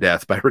guarantee your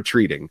death by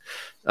retreating.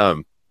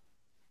 But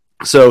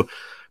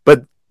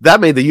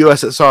that made the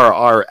USSR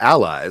our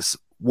allies.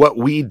 What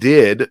we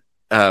did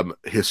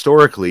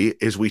historically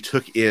is we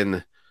took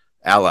in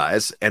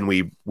allies, and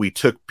we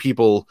took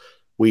people.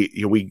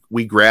 We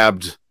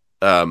grabbed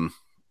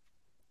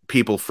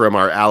people from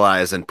our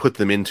allies and put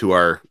them into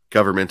our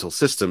governmental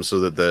system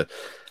so that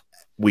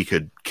we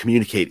could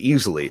communicate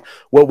easily.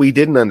 What we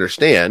didn't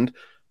understand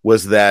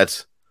was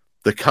that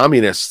the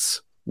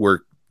communists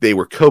were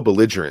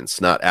co-belligerents,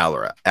 not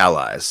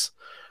allies.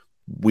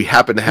 We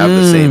happen to have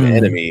the same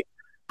enemy,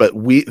 but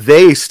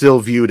they still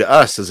viewed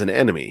us as an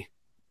enemy.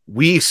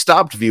 We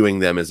stopped viewing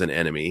them as an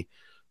enemy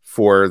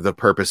for the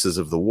purposes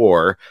of the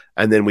war,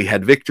 and then we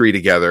had victory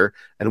together,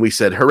 and we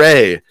said,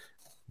 "Hooray!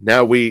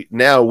 Now we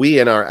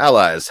and our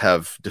allies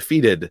have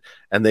defeated."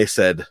 And they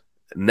said,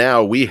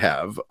 "Now we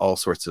have all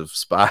sorts of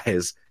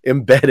spies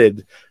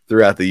embedded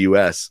throughout the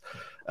U.S."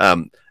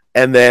 And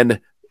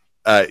then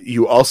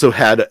you also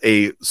had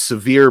a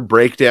severe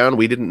breakdown.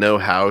 We didn't know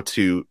how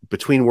to,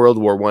 between World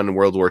War I and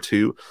World War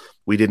II,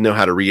 we didn't know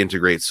how to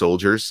reintegrate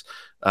soldiers.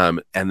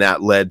 And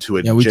that led to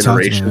a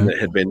generation that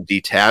had been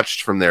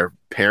detached from their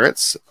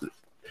parents.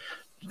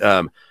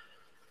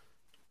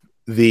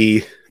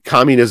 The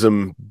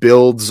communism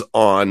builds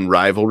on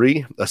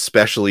rivalry,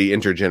 especially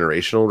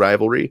intergenerational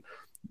rivalry.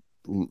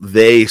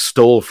 They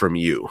stole from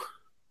you.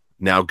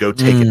 Now go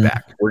take it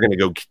back. We're gonna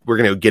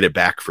go get it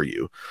back for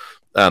you.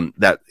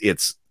 That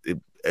it's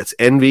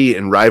envy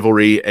and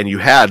rivalry, and you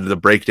had the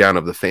breakdown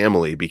of the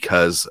family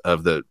because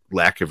of the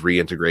lack of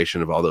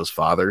reintegration of all those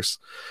fathers.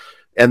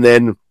 And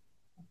then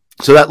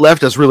so that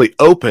left us really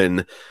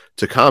open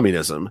to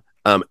communism.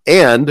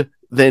 And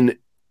then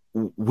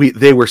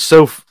they were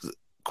so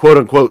quote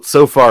unquote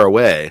so far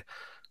away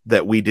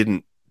that we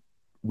didn't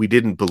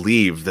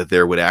believe that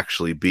there would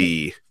actually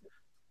be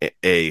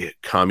a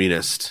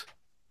communist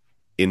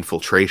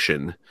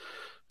infiltration,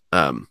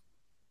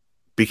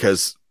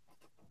 because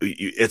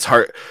it's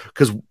hard,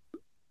 because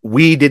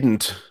we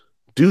didn't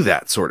do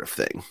that sort of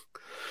thing,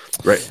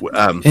 right?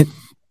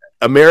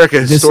 America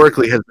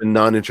historically has been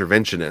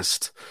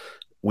non-interventionist.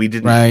 We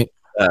didn't, right?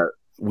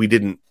 We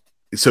didn't.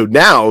 So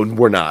now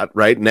we're not,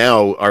 right?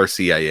 Now our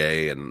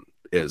CIA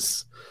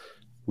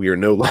we are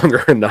no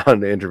longer a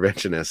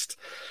non-interventionist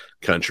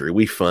country.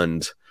 We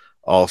fund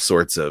all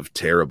sorts of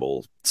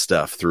terrible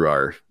stuff through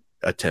our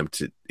attempt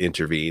to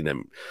intervene.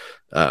 And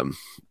I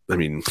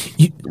mean,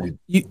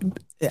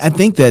 I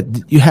think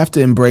that you have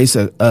to embrace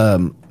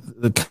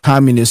the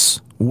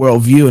communist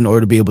worldview in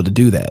order to be able to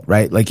do that,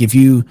 right? Like if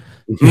you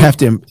have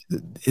to.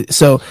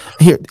 So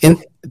here,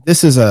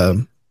 this is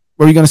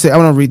what are you going to say? I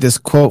want to read this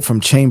quote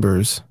from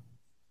Chambers.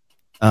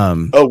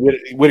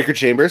 Whittaker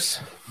Chambers.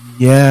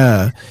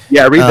 Yeah.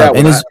 Read that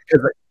one,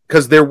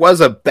 because there was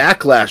a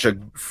backlash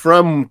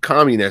from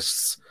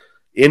communists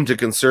into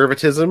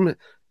conservatism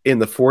in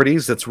the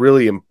 40s. That's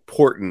really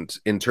important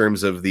in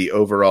terms of the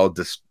overall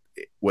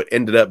what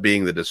ended up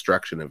being the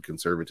destruction of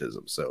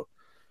conservatism. So,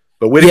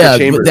 but Whittaker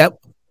Chambers.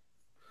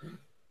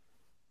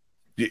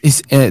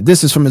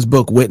 This is from his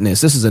book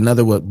Witness. This is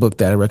another book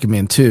that I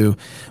recommend too.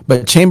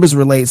 But Chambers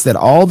relates that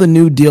all the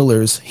New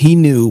Dealers he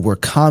knew were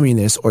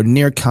communists or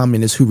near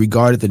communists who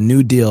regarded the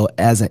New Deal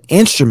as an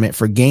instrument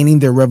for gaining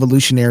their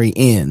revolutionary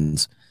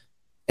ends,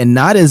 and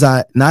not as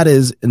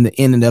in the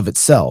end and of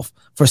itself.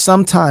 For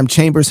some time,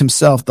 Chambers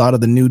himself thought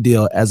of the New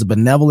Deal as a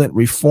benevolent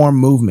reform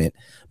movement,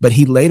 but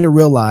he later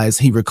realized,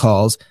 he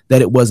recalls,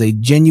 that it was a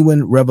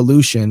genuine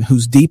revolution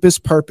whose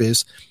deepest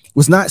purpose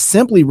was not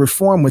simply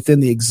reform within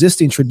the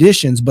existing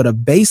traditions, but a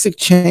basic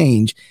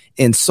change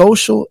in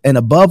social and,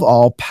 above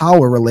all,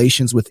 power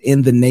relations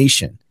within the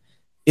nation.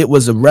 It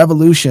was a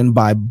revolution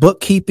by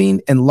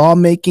bookkeeping and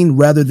lawmaking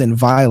rather than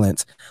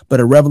violence, but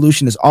a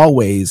revolution is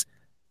always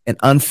an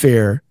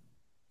affair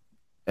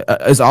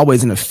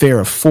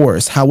of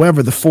force.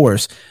 However, the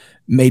force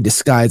may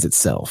disguise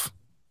itself.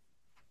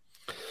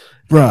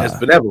 As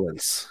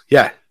benevolence.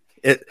 Yeah.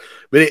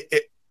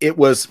 It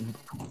was,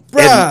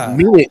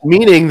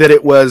 meaning that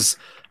it was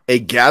a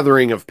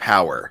gathering of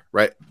power,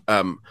 right?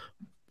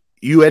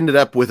 You ended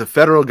up with a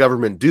federal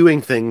government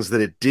doing things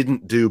that it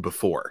didn't do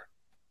before,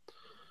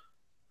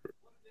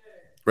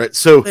 right?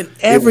 So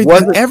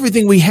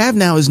everything we have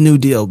now is New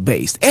Deal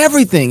based.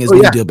 Everything is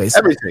New Deal based.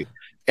 Everything,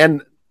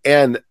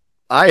 and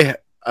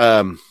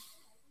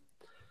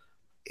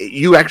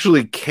you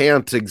actually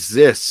can't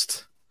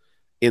exist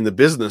in the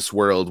business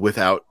world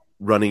without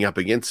running up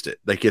against it.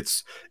 Like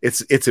it's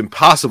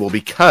impossible,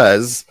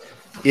 because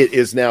it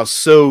is now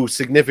so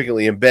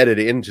significantly embedded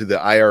into the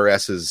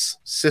IRS's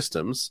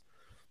systems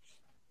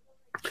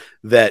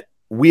that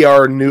we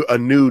are a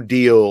New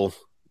Deal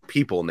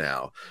people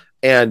now.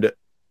 And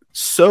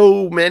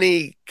so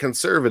many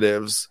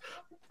conservatives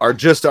are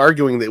just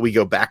arguing that we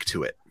go back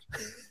to it.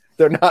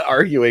 They're not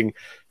arguing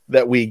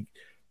that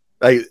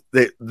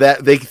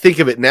they think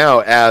of it now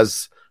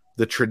as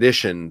the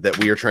tradition that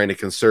we are trying to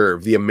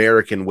conserve, the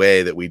American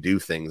way that we do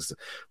things.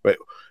 But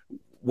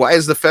why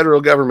is the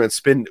federal government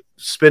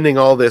spending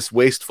all this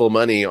wasteful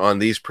money on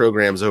these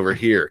programs over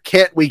here?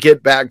 Can't we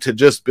get back to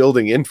just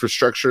building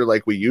infrastructure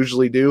like we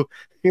usually do?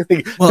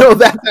 No,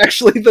 that's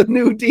actually the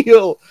New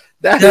Deal.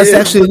 That's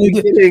actually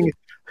the beginning.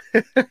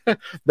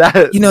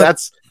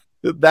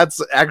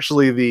 That's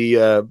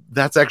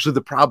actually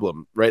the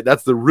problem, right?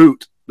 That's the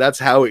root. That's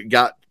how it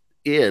got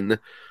in.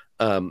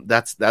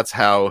 That's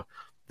how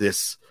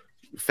this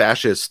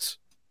fascist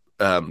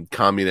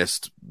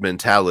communist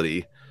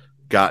mentality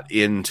got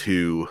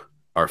into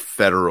our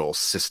federal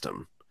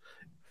system.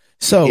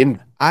 So into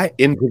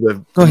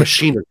the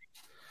machinery.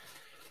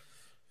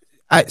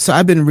 So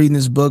I've been reading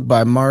this book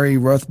by Murray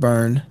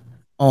Rothbard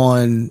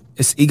on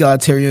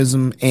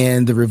egalitarianism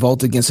and the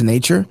revolt against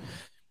nature.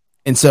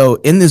 And so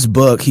in this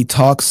book, he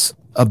talks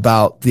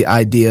about the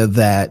idea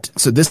that,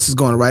 so this is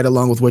going right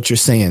along with what you're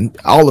saying.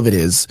 All of it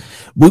is,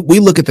 we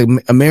look at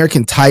the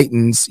American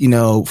titans,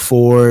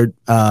 Ford,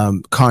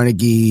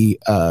 Carnegie,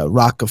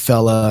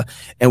 Rockefeller,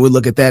 and we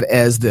look at that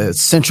as the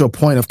central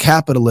point of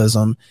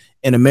capitalism.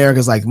 And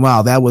America's like,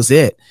 wow, that was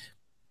it.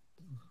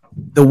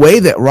 The way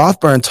that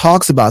Rothbard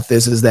talks about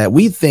this is that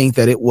we think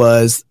that it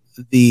was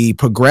the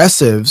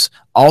progressives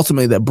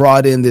ultimately that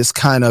brought in this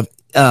kind of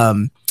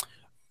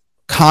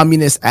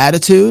communist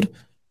attitude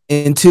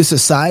into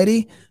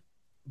society,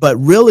 but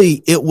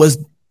really it was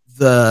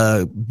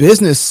the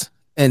business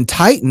and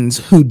titans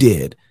who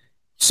did.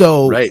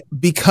 So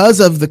because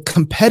of the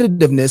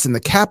competitiveness and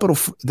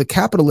the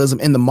capitalism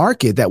in the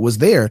market that was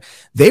there,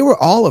 they were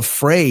all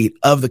afraid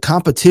of the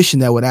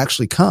competition that would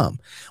actually come,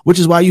 which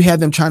is why you had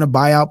them trying to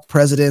buy out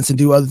presidents and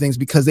do other things,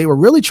 because they were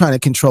really trying to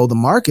control the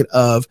market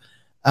of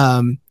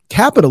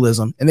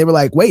capitalism. And they were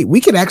like, wait, we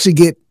can actually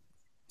get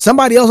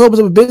somebody else opens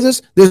up a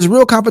business. There's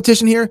real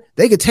competition here.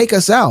 They could take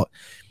us out.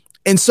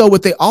 And so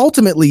what they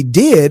ultimately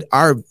did,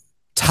 our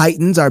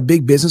titans, our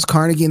big business,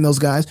 Carnegie and those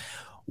guys,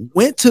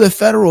 went to the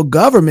federal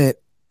government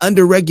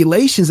under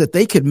regulations that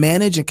they could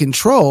manage and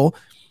control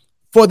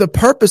for the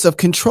purpose of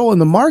controlling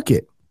the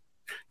market.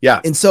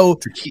 Yeah. And so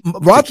to keep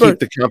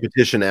the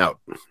competition out.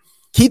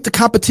 Keep the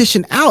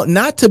competition out,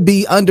 not to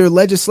be under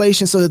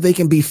legislation so that they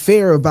can be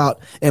fair about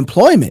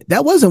employment.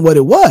 That wasn't what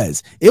it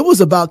was. It was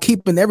about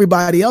keeping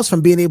everybody else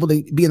from being able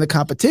to be in the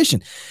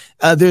competition.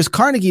 There's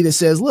Carnegie that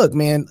says, look,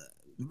 man,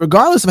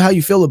 regardless of how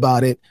you feel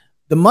about it,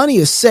 the money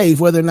is safe,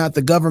 whether or not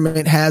the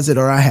government has it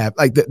or I have.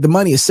 Like the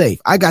money is safe.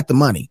 I got the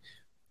money.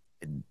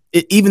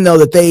 Even though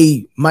that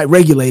they might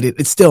regulate it,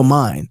 it's still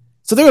mine.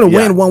 So they're going to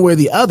win one way or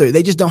the other.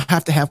 They just don't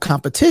have to have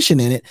competition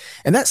in it.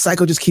 And that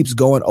cycle just keeps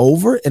going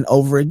over and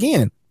over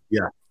again.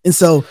 Yeah. And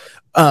so,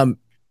 and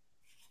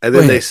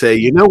then they say,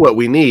 you know what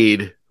we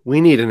need? We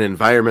need an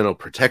environmental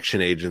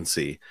protection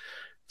agency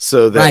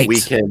so that we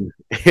can,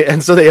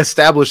 and so they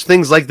establish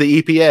things like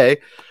the EPA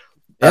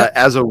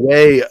as a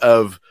way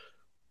of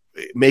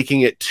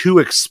making it too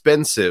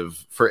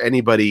expensive for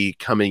anybody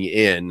coming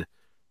in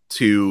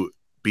to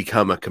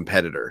become a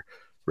competitor,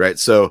 right?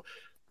 So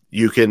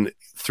you can,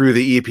 through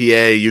the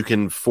EPA, you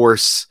can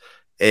force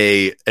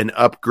an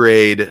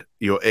upgrade,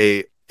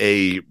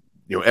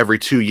 every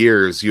 2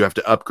 years you have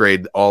to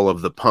upgrade all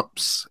of the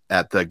pumps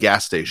at the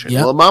gas station.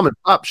 Well, a mom and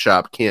pop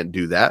shop can't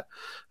do that.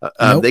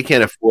 They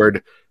can't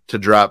afford to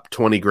drop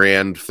 20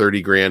 grand,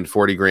 30 grand,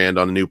 40 grand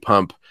on a new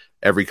pump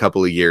every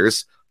couple of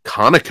years.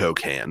 Conoco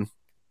can,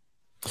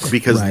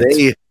 because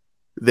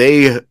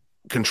they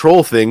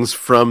control things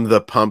from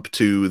the pump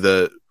from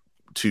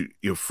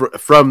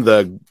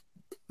the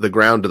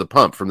ground to the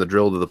pump, from the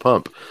drill to the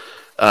pump.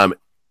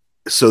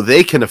 So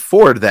they can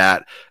afford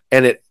that,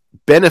 and it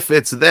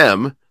benefits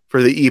them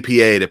for the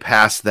EPA to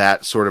pass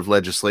that sort of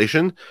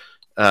legislation,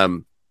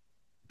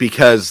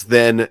 because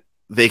then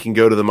they can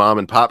go to the mom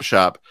and pop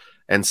shop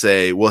and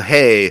say, well,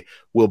 hey,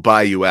 we'll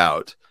buy you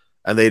out.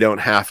 And they don't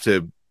have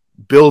to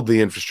build the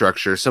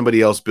infrastructure.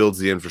 Somebody else builds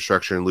the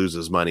infrastructure and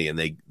loses money, and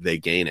they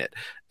gain it.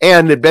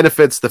 And it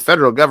benefits the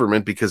federal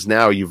government, because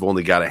now you've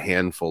only got a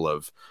handful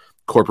of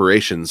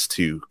corporations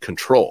to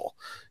control.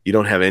 You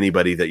don't have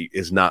anybody that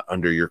is not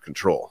under your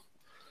control.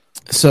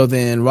 So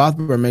then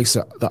Rothbard makes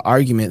the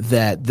argument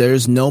that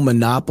there's no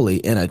monopoly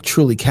in a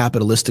truly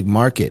capitalistic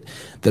market.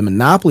 The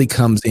monopoly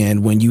comes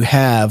in when you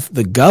have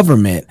the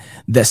government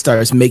that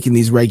starts making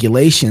these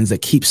regulations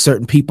that keep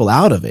certain people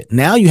out of it.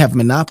 Now you have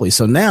monopoly.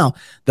 So now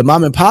the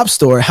mom and pop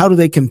store, how do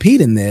they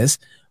compete in this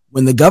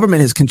when the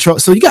government is control?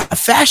 So you got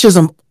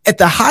fascism at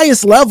the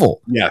highest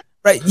level. Yeah.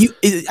 Right.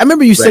 I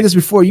remember you said this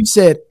before. You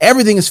said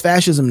everything is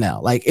fascism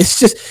now. Like it's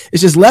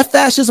just left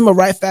fascism or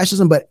right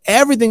fascism, but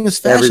everything is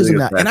fascism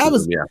now. And I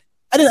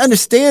didn't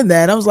understand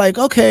that. I was like,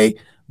 okay,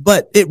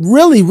 but it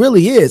really,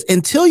 really is,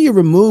 until you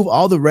remove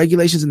all the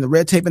regulations and the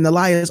red tape and the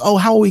lie is,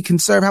 how we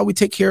conserve, how we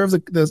take care of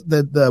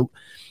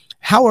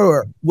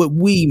would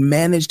we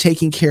manage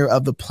taking care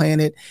of the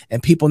planet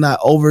and people not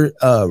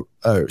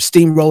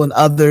steamrolling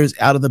others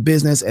out of the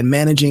business, and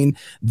managing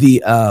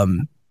the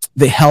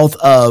health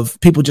of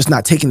people just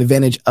not taking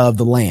advantage of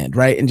the land,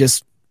 right? And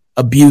just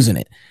abusing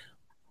it.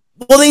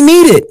 Well, they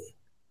need it.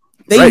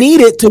 They need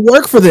it to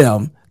work for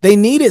them. They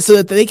need it so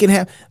that they can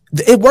have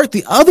it work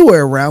the other way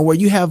around, where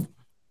you have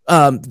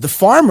the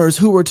farmers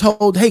who were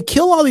told, "Hey,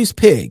 kill all these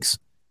pigs.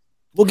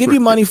 We'll give you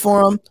money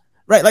for them."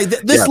 Right? Like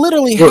this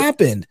literally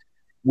happened.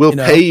 We'll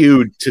pay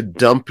you to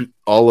dump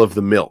all of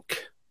the milk.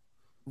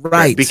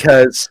 Right.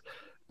 Because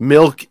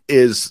milk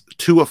is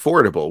too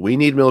affordable. We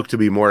need milk to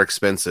be more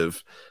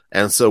expensive.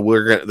 And so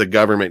the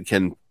government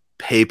can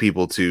pay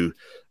people to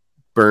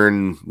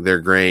burn their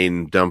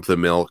grain, dump the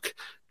milk,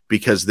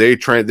 because they're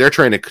trying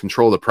to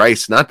control the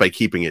price, not by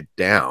keeping it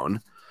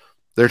down.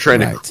 They're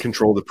trying to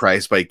control the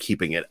price by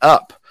keeping it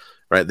up.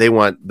 Right? They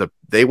want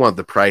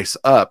the price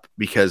up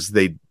because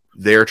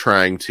they're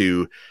trying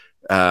to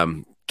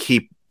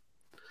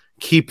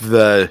keep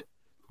the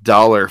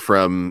dollar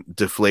from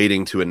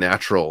deflating to a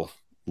natural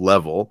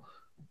level,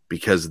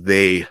 because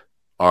their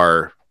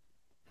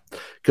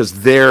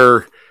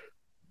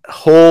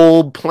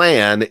whole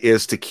plan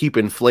is to keep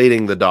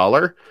inflating the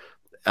dollar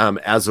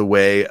as a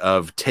way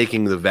of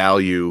taking the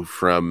value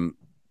from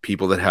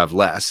people that have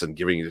less and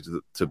giving it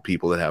to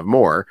people that have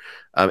more,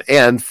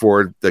 and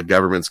for the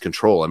government's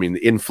control. I mean,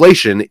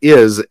 inflation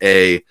is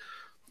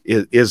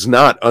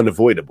not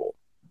unavoidable.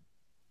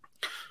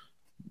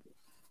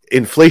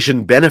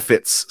 Inflation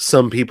benefits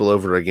some people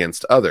over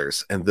against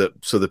others, and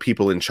so the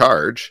people in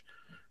charge,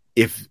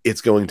 if it's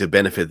going to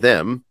benefit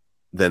them,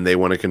 then they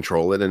want to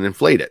control it and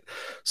inflate it.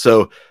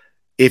 So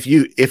if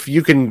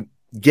you can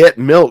get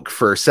milk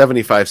for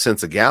 75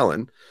 cents a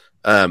gallon,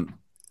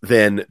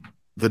 then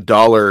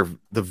the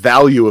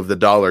value of the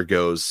dollar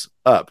goes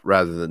up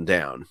rather than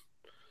down,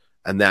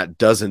 and that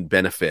doesn't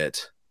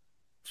benefit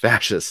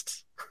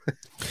fascists.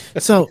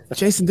 So,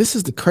 Jason, this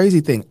is the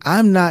crazy thing.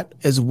 I'm not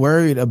as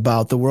worried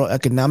about the World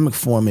Economic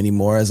Forum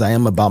anymore as I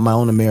am about my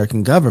own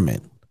American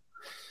government.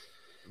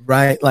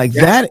 Right? Like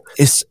that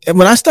is,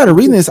 when I started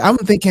reading this, I'm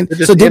thinking,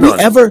 so did we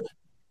ever,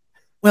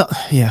 well,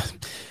 yeah,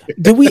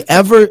 did we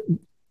ever,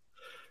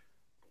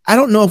 I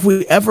don't know if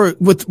we ever,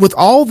 with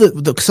all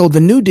so the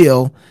New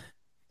Deal,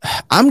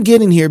 I'm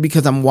getting here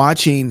because I'm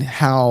watching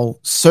how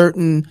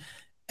certain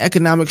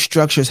economic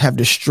structures have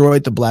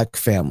destroyed the black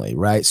family,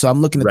 right? So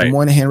I'm looking at the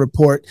Moynihan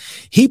report.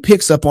 He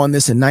picks up on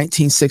this in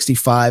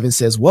 1965 and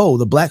says, whoa,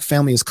 the black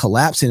family is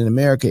collapsing in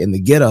America in the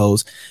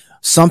ghettos.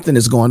 Something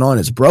is going on.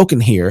 It's broken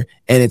here,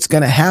 and it's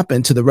going to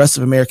happen to the rest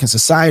of American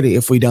society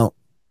if we don't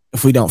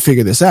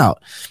figure this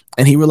out.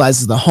 And he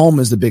realizes the home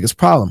is the biggest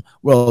problem.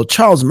 Well,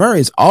 Charles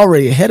Murray is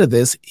already ahead of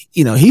this.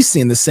 You know, he's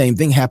seeing the same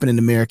thing happen in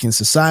American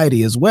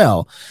society as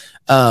well.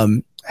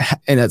 And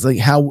it's like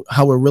how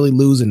we're really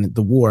losing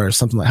the war, or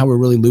something like how we're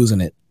really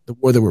losing it, the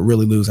war that we're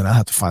really losing. I'll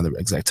have to find the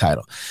exact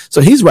title.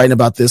 So he's writing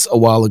about this a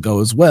while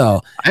ago as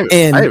well. I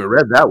haven't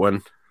read that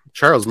one.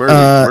 Charles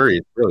Murray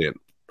is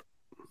brilliant.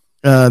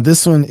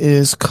 This one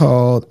is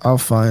called, I'll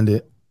find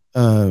it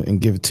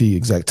and give it to you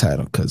exact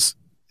title because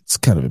it's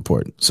kind of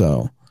important.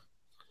 So,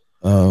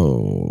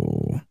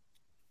 I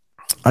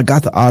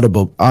got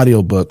the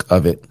audio book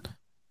of it.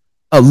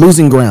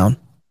 Losing Ground.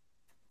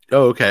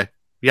 Oh, okay.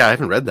 Yeah, I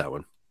haven't read that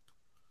one.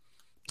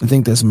 I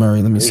think that's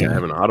Murray. Let me see. I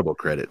have an Audible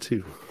credit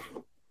too.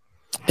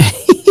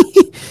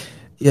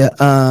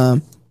 Yeah.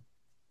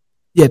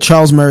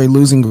 Charles Murray,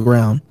 Losing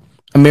Ground,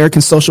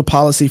 American Social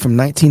Policy from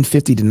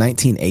 1950 to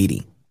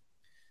 1980.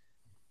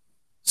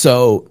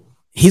 So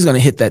he's going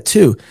to hit that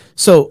too.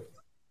 So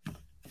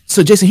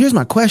Jason, here's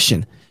my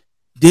question.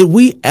 Did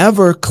we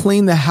ever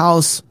clean the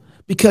house?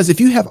 Because if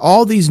you have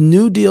all these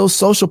New Deal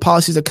social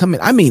policies that come in,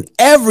 I mean,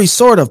 every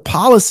sort of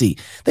policy,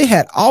 they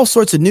had all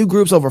sorts of new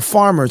groups over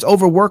farmers,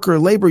 over worker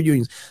labor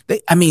unions.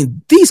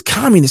 These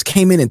communists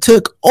came in and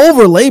took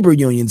over labor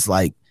unions.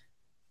 Like,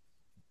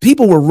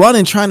 people were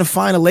running, trying to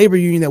find a labor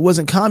union that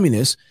wasn't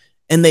communist,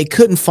 and they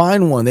couldn't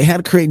find one. They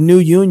had to create new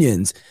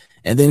unions.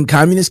 And then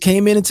communists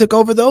came in and took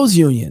over those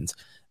unions.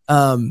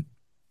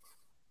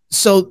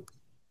 So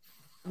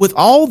with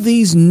all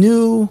these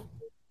new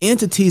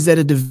entities that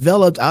had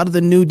developed out of the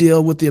New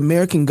Deal with the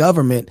American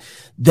government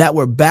that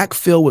were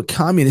backfilled with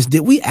communists, did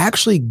we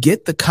actually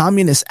get the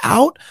communists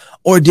out,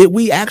 or did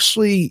we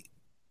actually,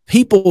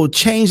 people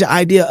change the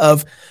idea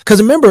of, because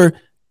remember,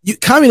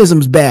 communism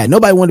is bad.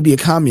 Nobody wanted to be a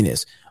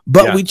communist,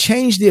 but we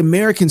changed the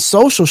American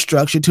social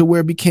structure to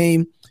where it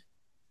became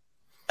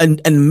an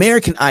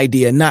American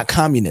idea, not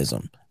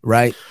communism,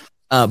 right?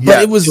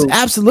 But it was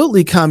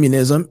absolutely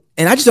communism,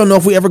 and I just don't know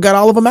if we ever got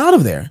all of them out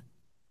of there.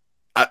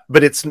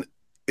 But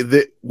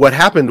what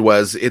happened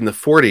was, in the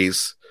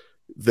 40s,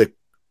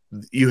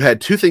 you had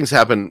two things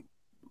happen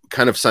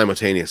kind of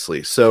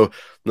simultaneously. So in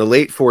the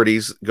late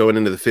 40s, going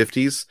into the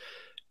 50s,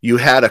 you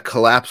had a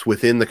collapse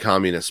within the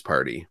Communist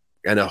Party,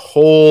 and a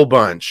whole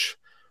bunch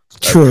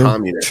of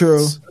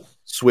communists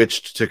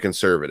switched to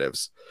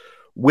conservatives.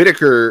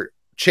 Whittaker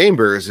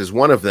Chambers is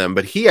one of them,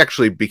 but he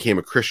actually became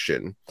a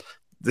Christian.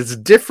 There's a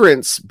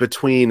difference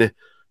between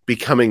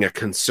becoming a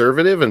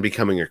conservative and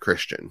becoming a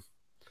Christian.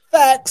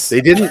 Facts.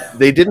 They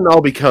didn't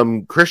all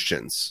become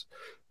Christians,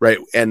 right?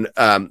 And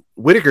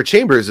Whittaker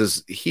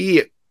Chambers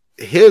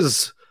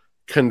his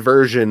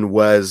conversion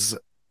was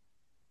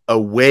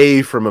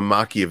away from a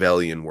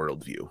Machiavellian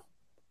worldview,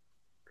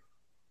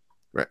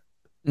 right?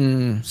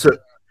 So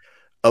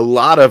a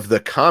lot of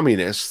the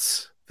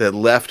communists that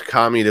left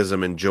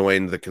communism and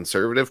joined the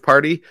Conservative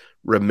Party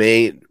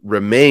remained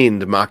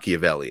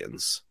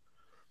Machiavellians,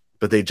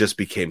 but they just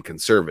became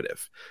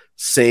conservative.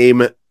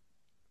 Same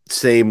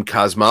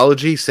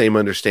cosmology, same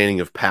understanding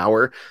of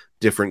power,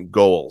 different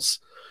goals.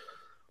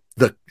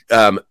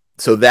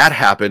 So that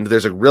happened.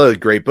 There's a really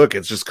great book.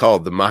 It's just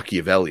called The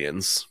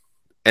Machiavellians,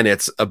 and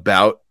it's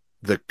about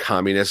the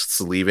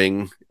communists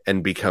leaving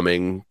and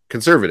becoming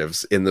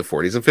conservatives in the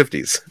 40s and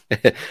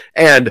 50s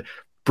and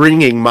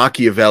bringing a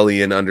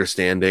Machiavellian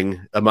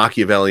understanding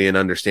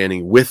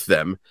with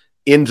them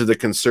into the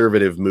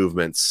conservative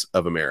movements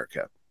of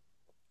America.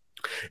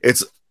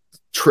 It's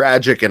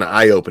tragic and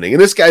eye-opening.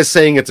 And this guy's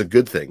saying it's a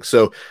good thing.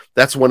 So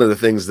that's one of the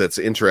things that's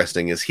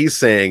interesting is he's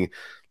saying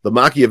the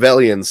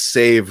Machiavellians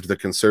saved the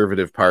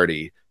Conservative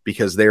Party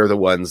because they're the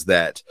ones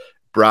that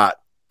brought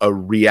a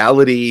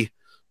reality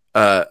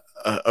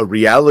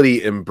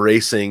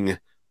embracing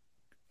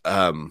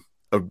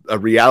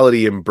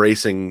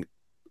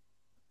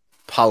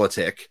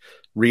politic.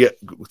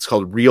 It's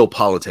called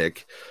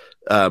realpolitik.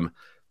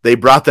 They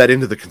brought that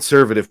into the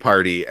Conservative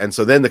Party, and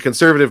so then the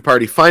Conservative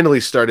Party finally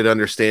started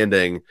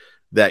understanding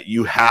that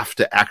you have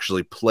to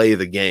actually play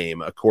the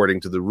game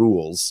according to the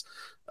rules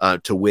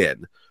to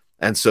win.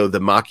 And so the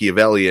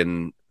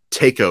Machiavellian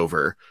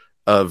takeover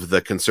of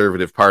the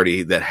Conservative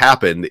Party that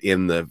happened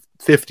in the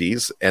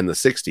 50s and the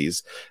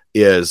 60s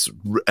is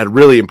a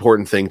really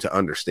important thing to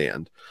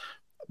understand.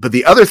 But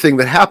the other thing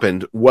that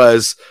happened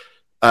was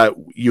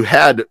you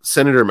had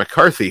Senator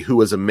McCarthy, who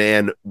was a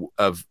man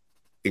of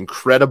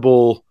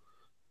incredible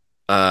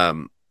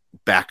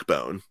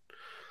backbone.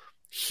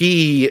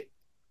 He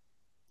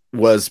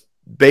was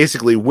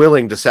basically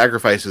willing to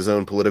sacrifice his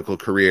own political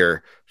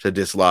career to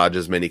dislodge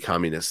as many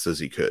communists as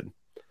he could.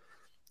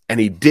 And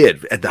he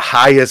did. At the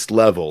highest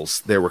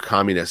levels, there were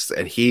communists,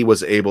 and he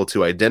was able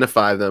to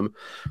identify them.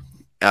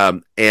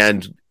 And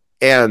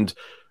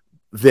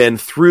then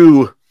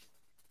through,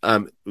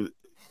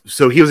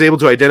 so he was able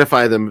to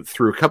identify them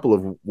through a couple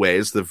of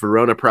ways. The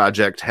Verona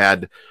Project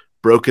had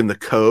broken the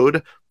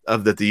code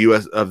of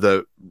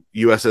the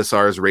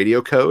USSR's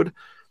radio code.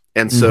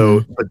 And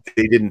so, but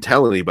they didn't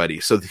tell anybody.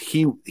 So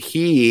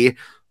he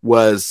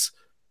was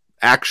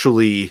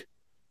actually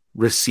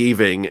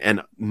receiving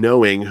and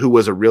knowing who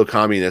was a real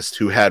communist,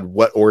 who had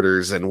what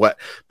orders and what,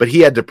 but he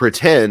had to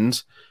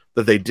pretend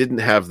that they didn't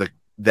have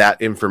that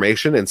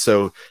information. And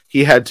so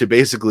he had to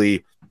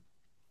basically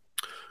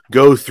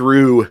go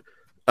through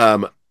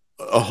a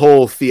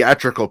whole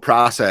theatrical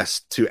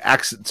process to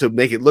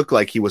make it look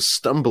like he was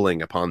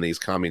stumbling upon these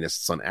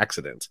communists on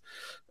accident.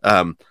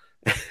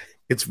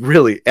 It's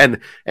really, and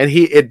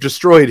it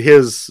destroyed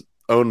his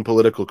own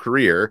political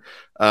career,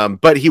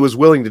 but he was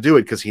willing to do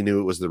it because he knew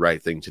it was the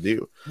right thing to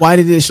do. Why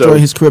did it destroy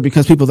his career?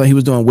 Because people thought he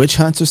was doing witch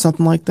hunts or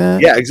something like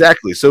that? Yeah,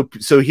 exactly. So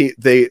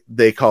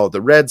they call it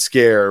the Red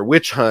Scare,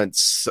 witch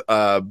hunts,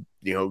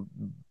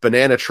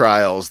 banana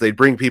trials. They'd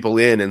bring people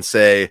in and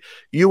say,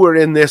 you were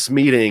in this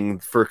meeting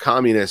for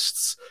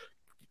communists.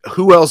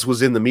 Who else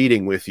was in the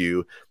meeting with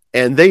you?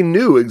 And they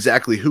knew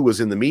exactly who was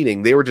in the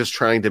meeting. They were just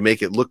trying to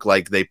make it look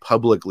like they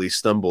publicly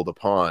stumbled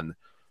upon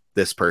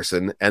this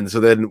person. And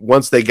so then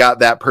once they got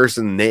that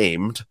person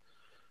named,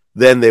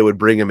 then they would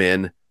bring him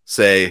in,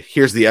 say,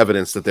 here's the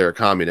evidence that they're a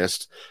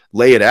communist,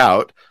 lay it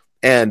out.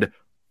 And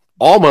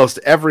almost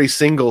every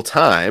single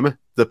time,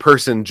 the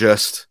person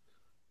just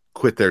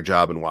quit their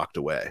job and walked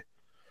away.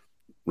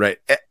 Right.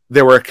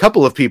 There were a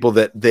couple of people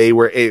that they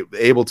were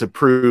able to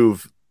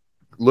prove,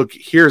 look,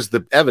 here's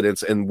the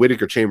evidence, and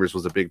Whittaker Chambers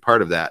was a big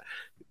part of that.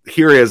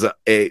 Here is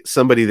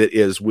somebody that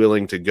is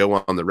willing to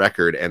go on the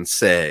record and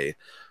say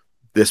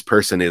this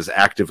person is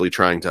actively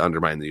trying to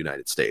undermine the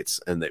United States,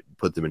 and they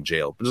put them in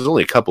jail. But there's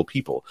only a couple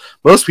people.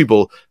 Most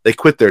people, they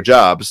quit their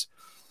jobs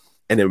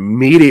and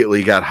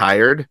immediately got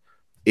hired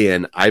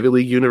in Ivy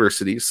League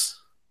universities.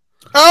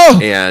 Oh,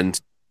 and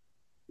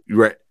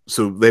right,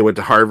 so they went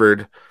to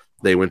Harvard,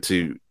 they went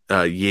to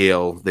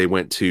Yale, they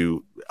went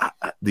to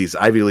these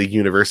Ivy League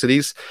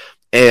universities.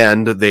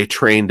 And they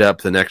trained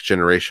up the next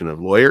generation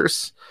of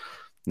lawyers.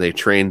 They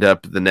trained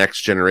up the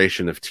next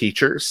generation of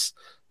teachers.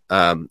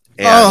 And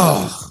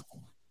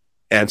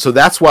so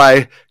that's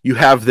why you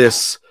have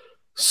this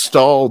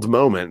stalled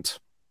moment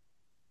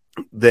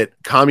that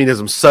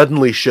communism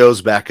suddenly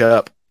shows back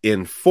up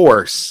in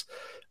force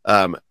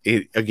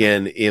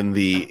again in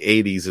the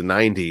 80s and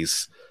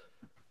 90s.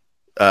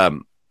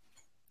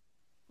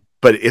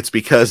 But it's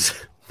because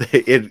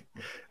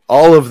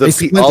all of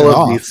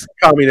these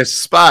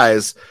communist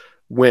spies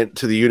went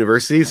to the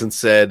universities and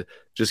said,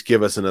 just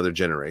give us another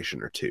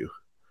generation or two.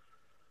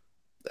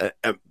 But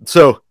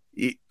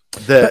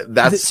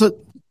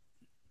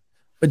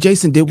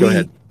Jason,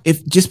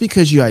 if just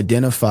because you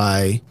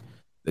identify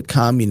the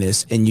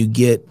communists and you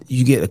get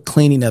a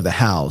cleaning of the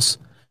house,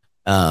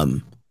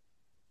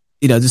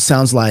 this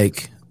sounds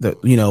like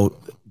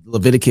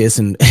Leviticus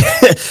and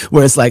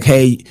where it's like,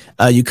 hey,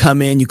 you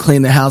come in, you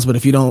clean the house, but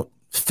if you don't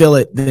fill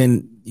it,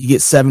 then you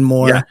get 7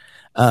 more.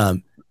 Yeah.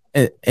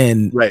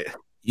 And right.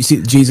 You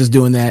see Jesus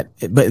doing that,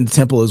 but in the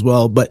temple as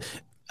well. But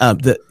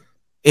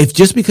if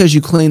just because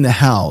you clean the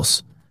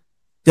house,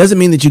 doesn't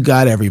mean that you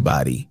got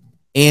everybody.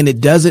 And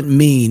it doesn't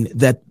mean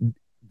that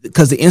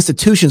because the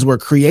institutions were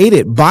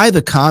created by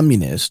the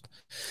communists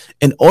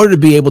in order to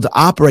be able to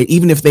operate,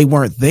 even if they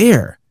weren't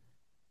there.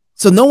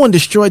 So no one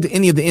destroyed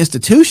any of the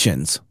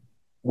institutions.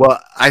 Well,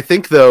 I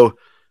think though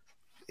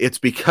it's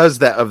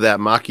because of that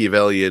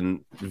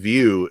Machiavellian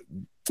view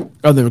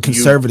of the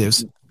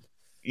conservatives.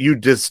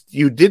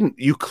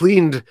 You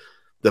cleaned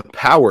the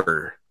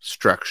power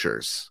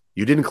structures.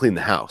 You didn't clean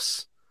the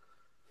house.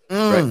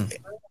 Right.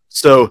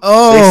 So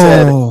they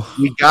said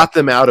we got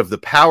them out of the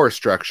power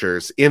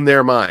structures in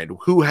their mind.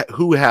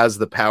 Who has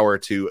the power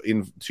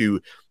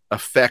to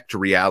affect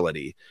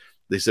reality?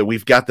 They said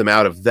we've got them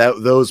out of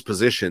those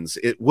positions.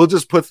 We'll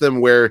just put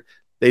them where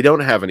they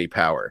don't have any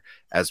power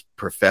as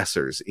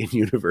professors in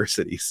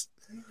universities,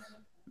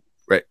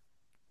 right?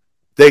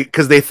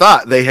 Because they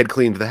thought they had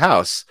cleaned the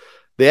house.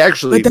 They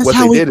actually what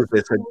they did is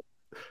they said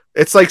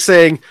it's like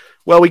saying,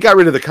 well, we got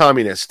rid of the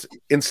communist.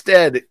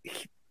 Instead,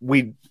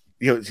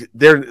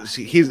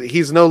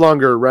 he's no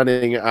longer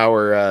running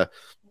our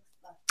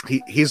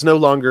he's no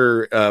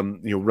longer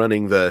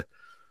running the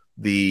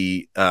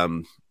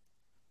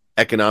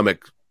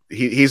economic.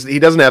 He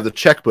doesn't have the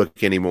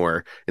checkbook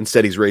anymore.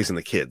 Instead, he's raising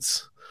the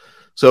kids.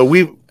 So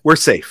we're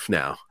safe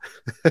now.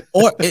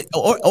 or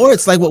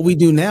it's like what we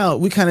do now.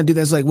 We kind of do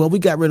that. It's like, well, we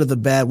got rid of the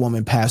bad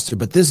woman pastor,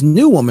 but this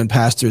new woman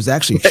pastor is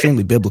actually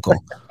extremely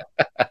biblical.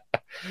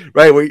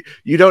 Right.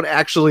 You don't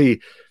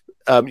actually,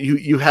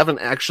 you haven't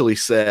actually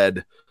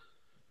said,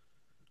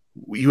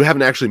 you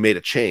haven't actually made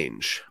a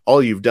change.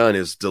 All you've done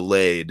is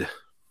delayed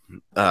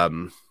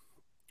the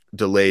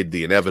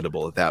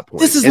inevitable at that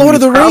point. This is Lord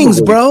of the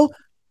Rings, bro.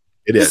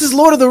 This is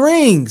Lord of the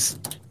Rings.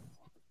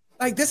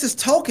 Like, this is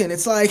Tolkien.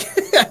 It's like,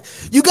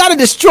 you got to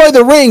destroy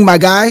the ring, my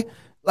guy.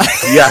 Like,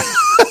 yeah.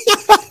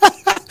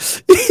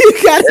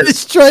 You got to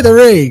destroy the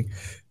ring.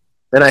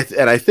 And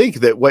I think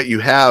that what you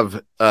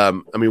have,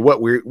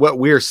 what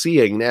we're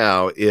seeing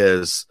now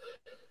is,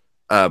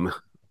 if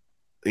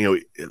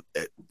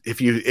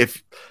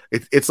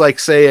it's like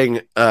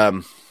saying,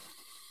 oh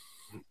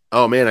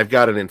man, I've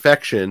got an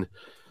infection.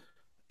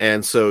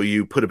 And so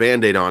you put a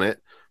Band-Aid on it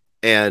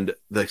and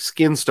the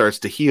skin starts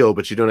to heal,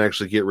 but you don't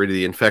actually get rid of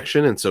the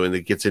infection. And so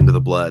it gets into the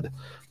blood.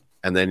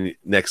 And then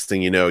next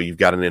thing you know, you've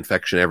got an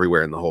infection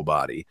everywhere in the whole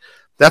body.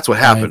 That's what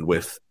happened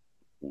with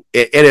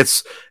it. And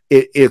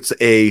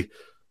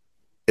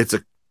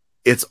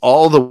it's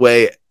all the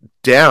way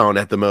down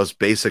at the most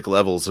basic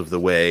levels of the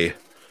way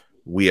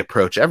we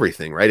approach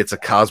everything, right? It's a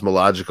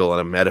cosmological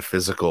and a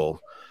metaphysical,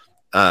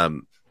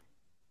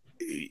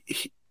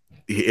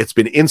 it's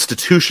been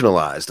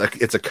institutionalized.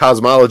 It's a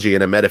cosmology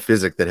and a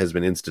metaphysic that has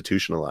been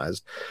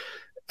institutionalized,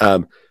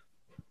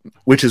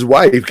 which is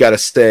why you've got to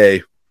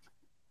say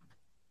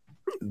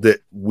that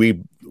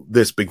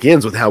this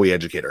begins with how we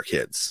educate our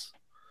kids.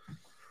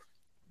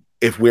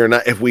 If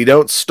we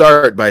don't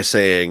start by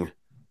saying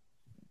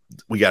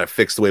we got to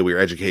fix the way we're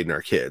educating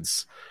our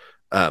kids,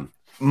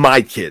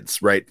 my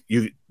kids, right?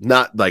 You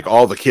not like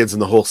all the kids in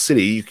the whole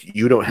city.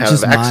 You don't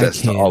have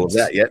access to all of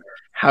that yet.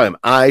 How am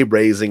I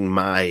raising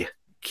my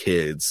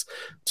kids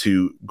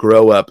to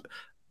grow up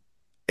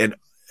and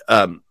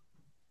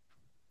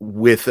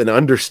with an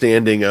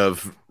understanding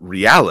of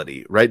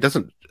reality, right?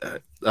 Doesn't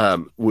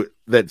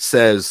that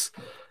says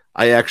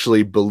I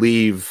actually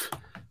believe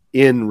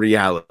in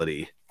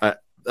reality. I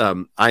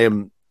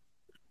am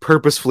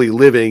purposefully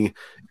living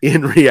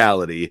in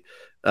reality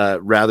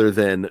rather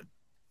than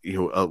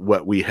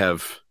what we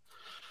have,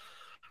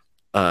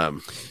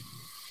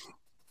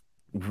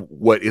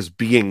 what is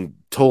being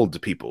told to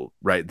people,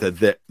 right?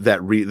 That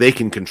they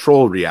can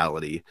control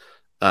reality,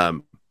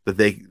 that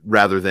they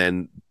rather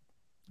than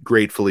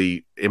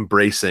gratefully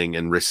embracing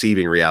and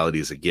receiving reality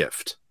as a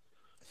gift.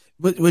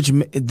 Which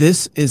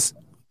this is,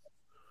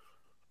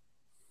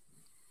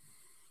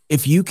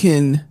 if you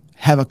can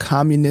have a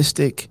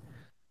communistic,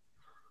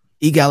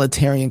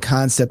 egalitarian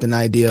concept and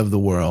idea of the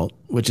world,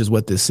 which is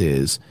what this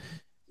is,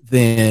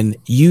 then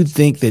you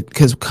think that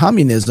because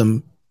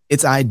communism,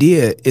 its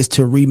idea is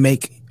to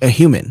remake a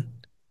human.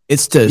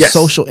 It's to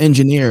social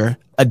engineer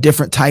a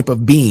different type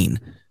of being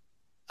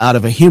out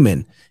of a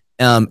human.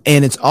 And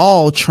it's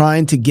all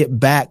trying to get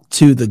back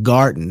to the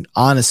garden,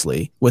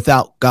 honestly,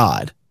 without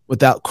God,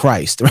 without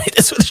Christ, right?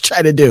 That's what they're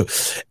trying to do.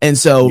 And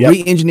so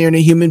re-engineering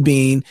a human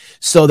being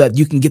so that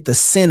you can get the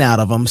sin out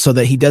of him so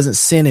that he doesn't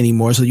sin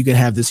anymore. So you can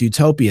have this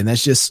utopia. And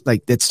that's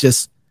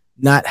just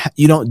not,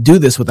 you don't do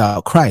this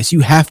without Christ.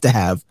 You have to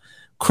have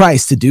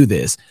Christ to do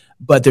this,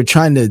 but they're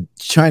trying to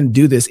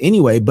do this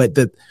anyway. But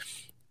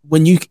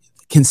when you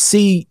can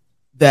see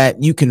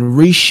that you can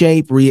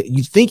reshape,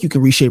 you think you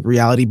can reshape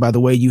reality by the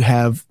way you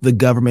have the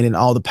government and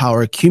all the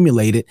power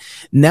accumulated.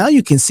 Now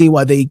you can see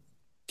why they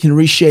can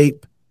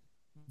reshape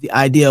the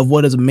idea of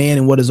what is a man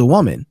and what is a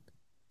woman.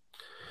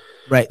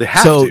 Right.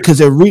 So, because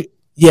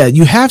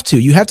you have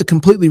to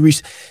completely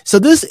so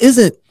this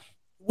isn't,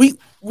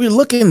 we're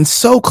looking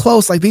so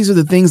close, like these are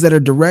the things that are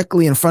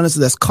directly in front of us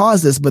that's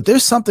caused this, but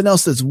there's something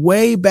else that's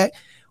way back,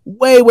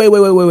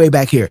 way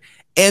back here.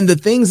 And the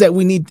things that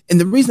we need, and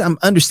the reason I'm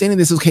understanding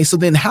this is, okay, so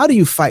then how do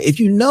you fight? If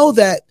you know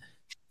that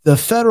the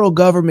federal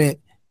government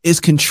is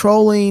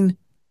controlling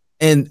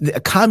and the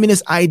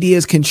communist idea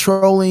is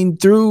controlling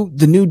through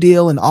the New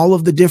Deal and all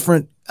of the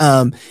different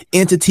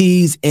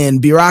entities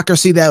and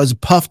bureaucracy that was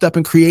puffed up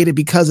and created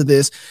because of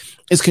this,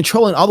 is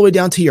controlling all the way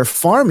down to your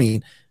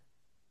farming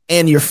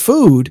and your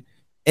food,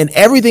 and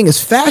everything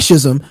is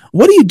fascism.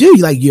 What do?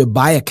 You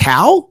buy a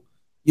cow?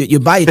 You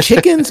buy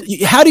chickens?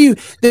 How do you?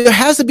 There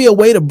has to be a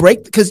way to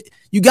break, because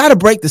you got to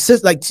break the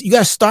system. Like, you got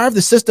to starve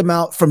the system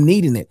out from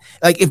needing it.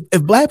 Like,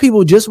 if black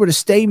people just were to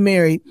stay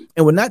married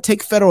and would not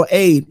take federal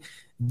aid,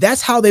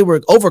 that's how they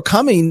were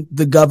overcoming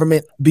the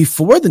government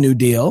before the New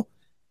Deal.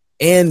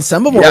 And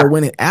some of them are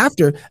winning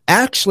after.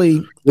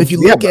 Actually, if you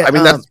look at,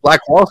 that's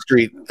Black Wall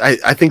Street.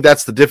 I think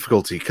that's the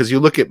difficulty, because you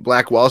look at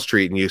Black Wall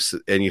Street and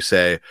you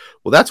say,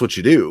 well, that's what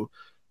you do.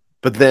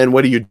 But then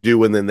what do you do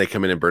when then they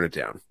come in and burn it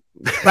down?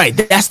 Right.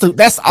 That's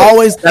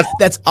always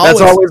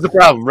the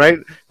problem, right?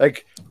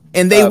 Like,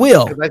 and they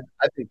will.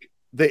 I think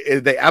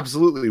they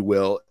absolutely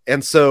will.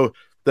 And so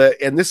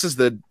this is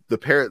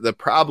the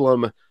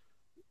problem.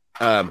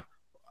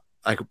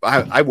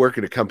 I work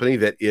at a company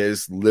that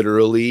is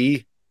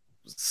literally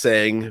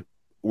saying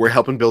we're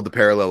helping build the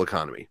parallel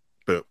economy.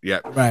 But yeah,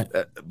 right.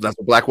 That's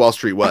what Black Wall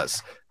Street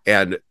was,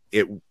 and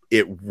it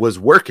was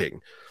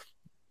working.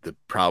 The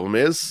problem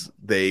is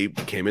they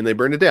came in, they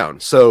burned it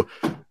down. So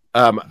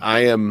I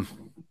am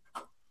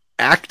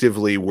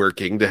actively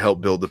working to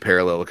help build the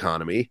parallel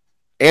economy,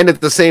 and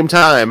at the same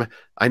time,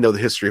 I know the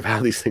history of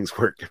how these things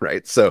work,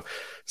 right? So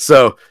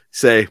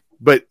say,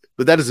 but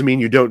that doesn't mean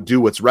you don't do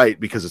what's right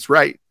because it's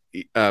right.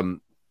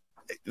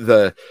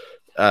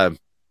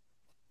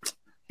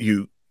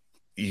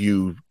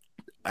 You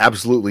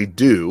absolutely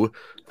do,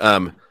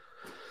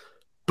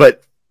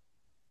 but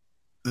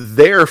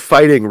they're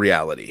fighting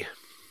reality,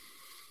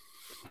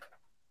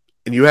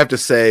 and you have to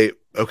say,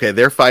 okay,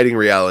 they're fighting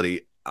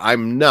reality.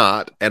 I'm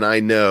not, and I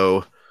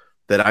know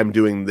that I'm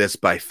doing this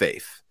by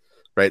faith,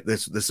 right?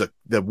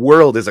 The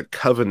world is a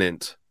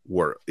covenant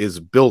world, is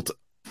built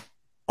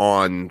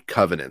on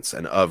covenants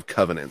and of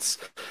covenants.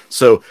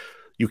 So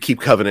you keep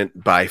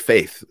covenant by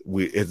faith.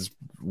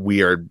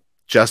 We are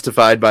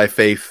justified by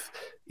faith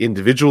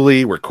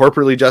individually. We're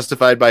corporately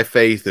justified by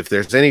faith. If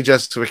there's any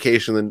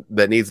justification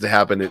that needs to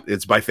happen,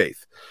 it's by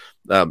faith.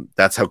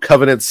 That's how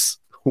covenants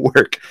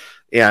work.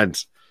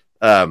 And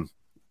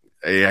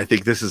I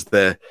think this is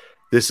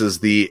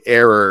the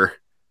error.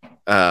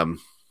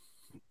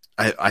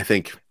 I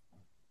think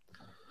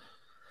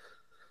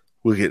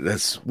we'll get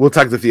this. We'll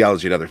talk the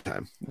theology another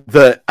time.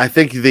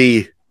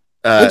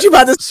 What you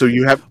about to? So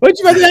you have what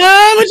you about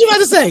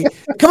to say?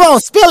 Come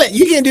on, spill it.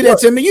 You can't do that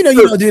to me. You know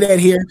you don't do that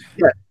here.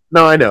 Yeah.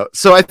 No, I know.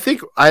 So I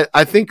think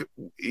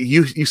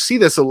you see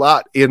this a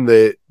lot in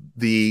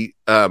the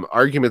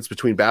arguments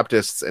between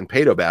Baptists and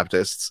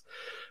Paedo-Baptists,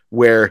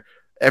 where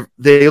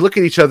they look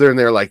at each other and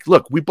they're like,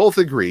 "Look, we both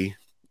agree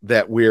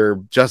that we're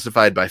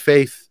justified by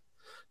faith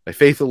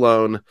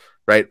alone,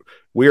 right?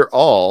 We're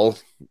all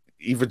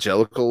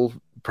evangelical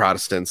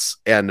Protestants,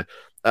 and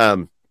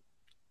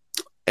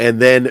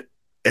then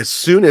as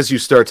soon as you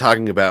start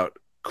talking about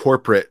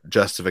corporate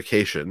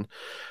justification,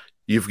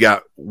 you've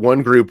got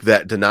one group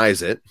that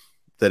denies it,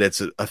 that it's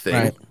a thing,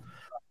 right.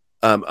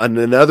 And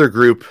another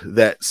group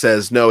that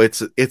says no,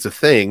 it's a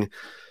thing,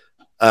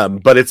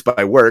 but it's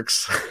by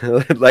works.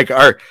 Like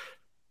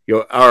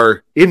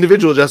our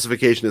individual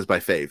justification is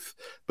by faith,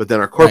 but then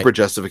our corporate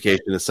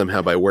justification is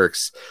somehow by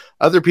works.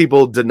 Other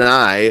people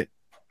deny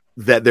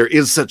that there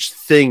is such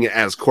thing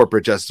as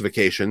corporate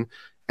justification,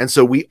 and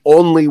so we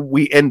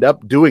end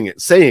up doing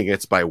it, saying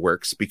it's by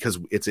works because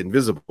it's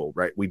invisible,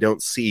 right? We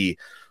don't see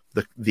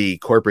the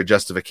corporate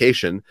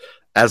justification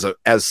as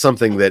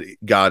something that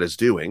God is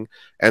doing,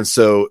 and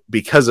so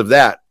because of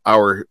that,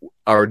 our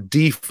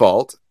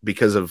default,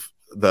 because of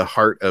the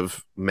heart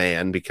of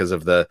man, because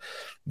of the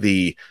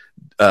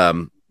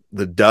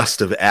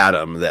dust of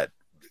Adam that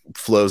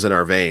flows in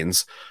our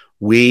veins,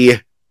 we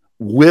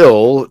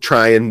will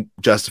try and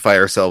justify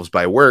ourselves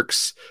by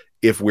works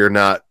if we're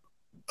not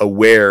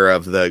aware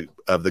of the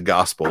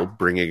gospel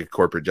bringing a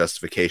corporate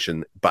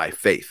justification by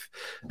faith.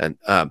 And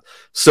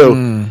is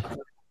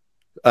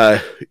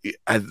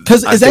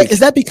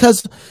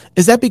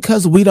that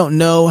because we don't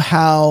know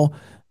how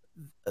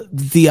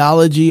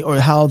theology or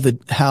how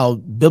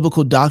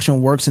biblical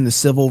doctrine works in the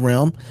civil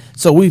realm?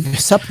 So we've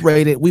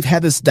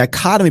had this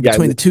dichotomy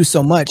between the two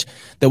so much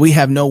that we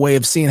have no way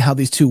of seeing how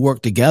these two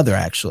work together,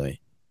 actually.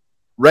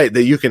 Right.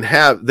 That you can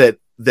have that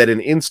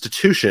an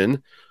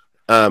institution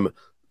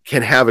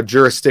can have a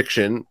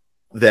jurisdiction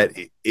that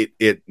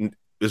it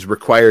is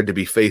required to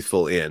be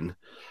faithful in,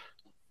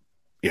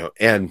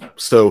 and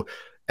so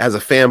as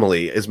a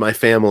family,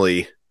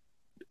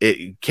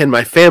 can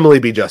my family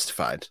be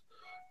justified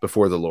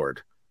before the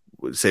Lord?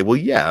 Say, well,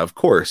 yeah, of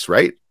course,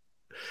 right?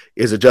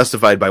 Is it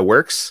justified by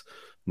works?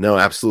 No,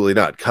 absolutely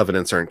not.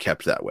 Covenants aren't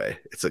kept that way.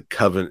 It's a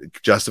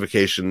covenant.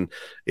 Justification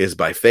is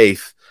by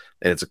faith,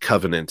 and it's a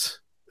covenant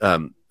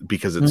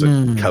because it's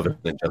a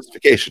covenant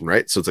justification,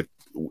 right? So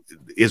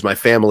is my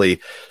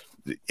family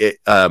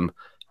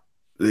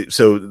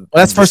So well,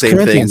 that's First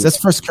Corinthians.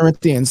 That's 1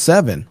 Corinthians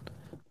 7,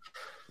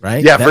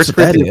 right? Yeah, that's First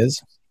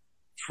Corinthians.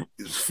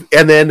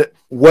 And then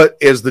what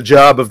is the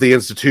job of the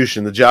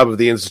institution? The job of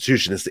the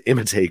institution is to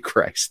imitate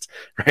Christ,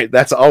 right?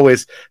 That's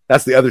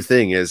the other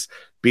thing is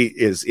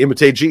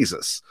imitate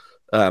Jesus.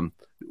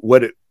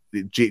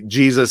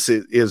 Jesus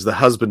is the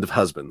husband of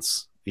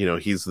husbands. You know,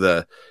 he's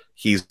the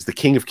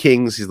King of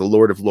Kings. He's the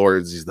Lord of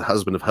Lords. He's the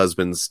husband of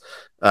husbands.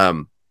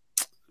 And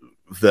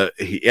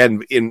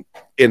in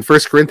 1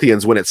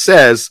 Corinthians, when it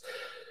says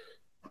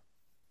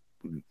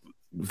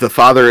the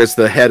father is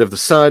the head of the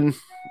son,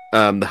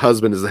 the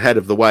husband is the head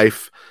of the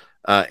wife,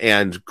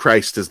 and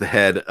Christ is the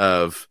head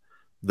of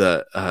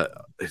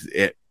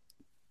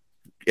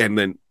and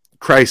then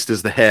Christ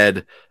is the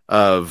head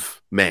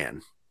of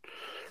man,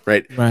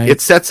 right?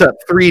 It sets up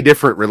 3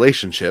 different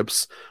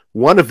relationships.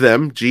 One of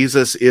them,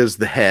 Jesus is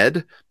the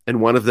head, and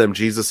one of them,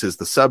 Jesus is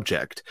the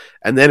subject.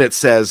 And then it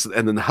says,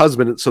 and then the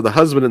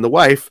husband and the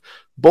wife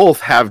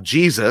both have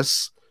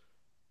Jesus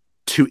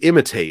to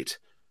imitate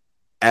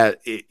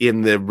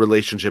in the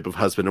relationship of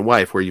husband and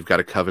wife, where you've got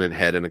a covenant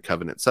head and a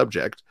covenant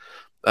subject.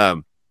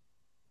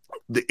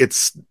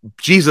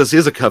 Jesus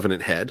is a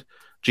covenant head.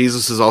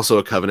 Jesus is also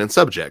a covenant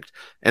subject.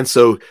 And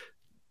so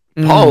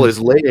Paul is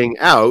laying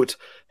out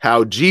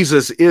how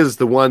Jesus is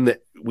the one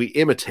that we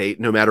imitate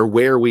no matter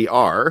where we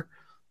are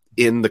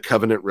in the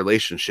covenant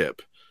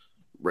relationship,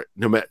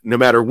 no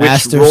matter which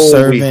master, role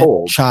servant, we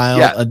hold.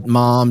 Child,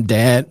 mom,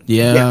 dad.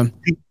 Yeah.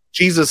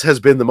 Jesus has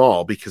been them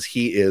all because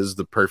he is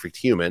the perfect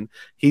human.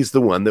 He's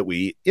the one that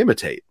we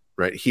imitate,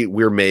 right?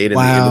 We're made in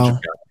the image of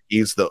God.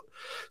 He's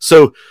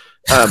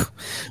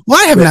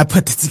why haven't I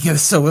put this together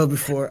so well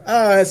before?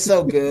 Oh, it's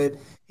so good.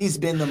 He's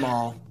been them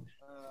all.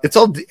 It's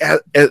all but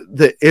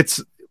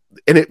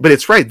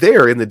it's right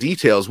there in the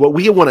details. What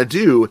we want to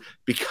do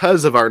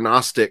because of our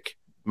Gnostic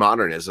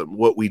modernism,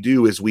 what we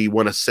do is we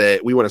want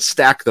to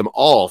stack them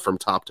all from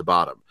top to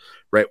bottom,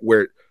 right?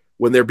 Where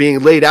when they're being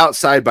laid out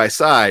side by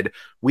side,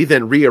 we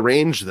then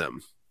rearrange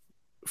them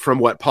from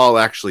what Paul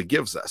actually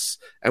gives us.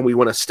 And we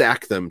want to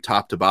stack them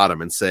top to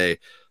bottom and say,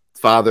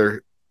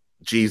 Father,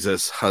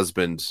 Jesus,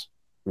 husband,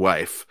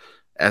 wife,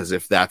 as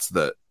if that's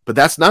but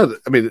that's not,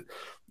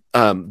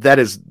 that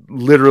is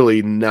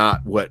literally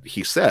not what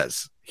he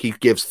says. He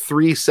gives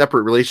 3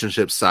 separate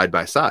relationships side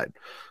by side.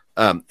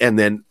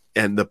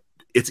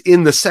 It's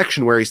in the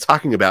section where he's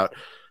talking about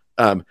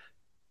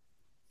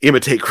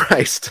imitate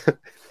Christ.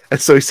 And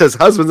so he says,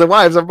 husbands and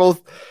wives are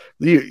both,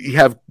 you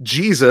have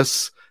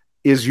Jesus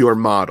is your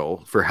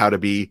model for how to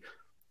be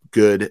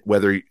good,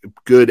 whether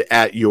good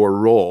at your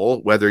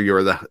role, whether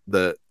you're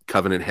the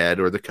covenant head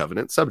or the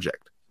covenant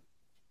subject.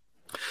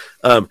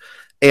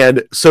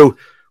 And so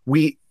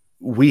we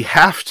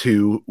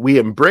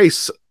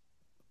embrace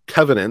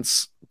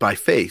covenants by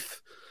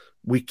faith.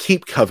 We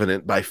keep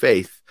covenant by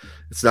faith.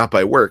 It's not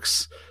by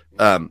works.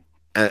 And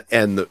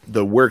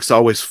the works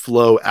always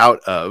flow out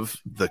of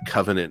the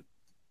covenant.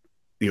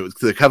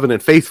 The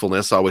covenant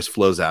faithfulness always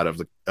flows out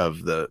of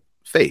the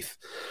faith.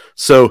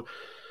 So,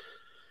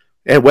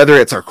 and whether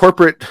it's our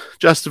corporate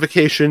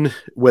justification,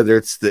 whether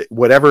it's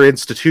whatever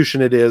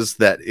institution it is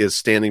that is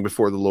standing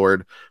before the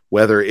Lord,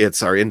 whether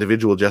it's our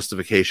individual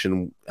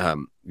justification,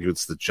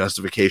 it's the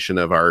justification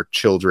of our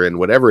children,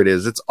 whatever it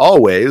is, it's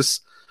always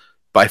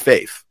by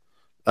faith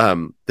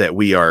that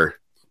we are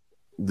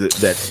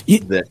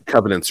that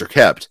covenants are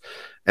kept.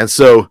 And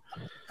so,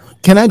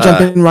 can I jump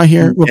in right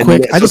here real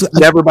quick? It's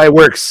never by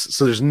works,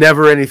 so there's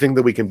never anything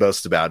that we can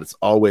boast about. It's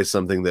always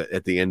something that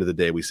at the end of the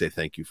day we say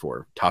thank you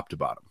for, top to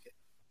bottom.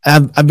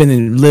 I've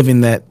been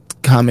living that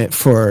comment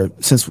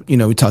since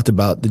we talked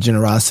about the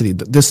generosity.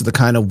 This is the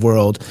kind of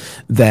world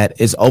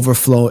that is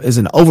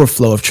an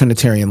overflow of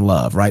Trinitarian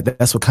love, right?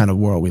 That's what kind of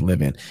world we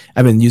live in.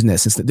 I've been using that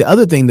since. The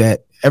other thing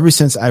that ever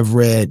since I've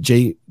read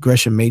J.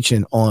 Gresham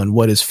Machen on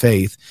what is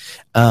faith,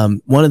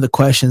 one of the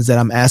questions that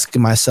I'm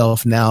asking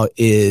myself now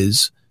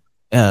is,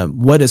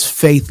 what does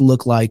faith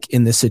look like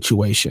in this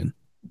situation?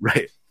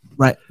 Right.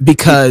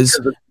 Because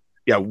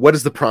what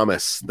is the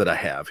promise that I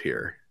have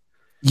here?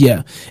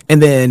 Yeah.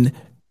 And then,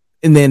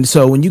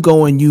 so when you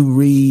go and you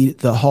read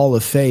the Hall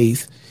of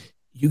Faith,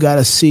 you got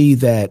to see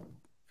that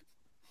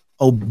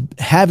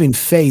having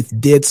faith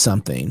did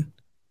something.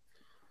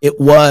 It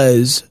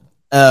was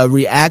a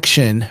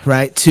reaction,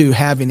 right, to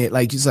having it.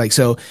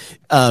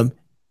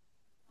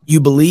 You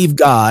believe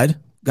God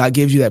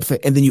gives you that faith,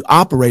 and then you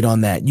operate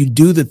on that. You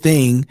do the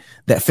thing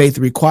that faith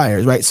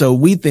requires, right? So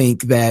we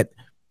think that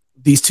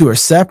these two are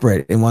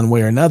separate in one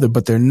way or another,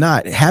 but they're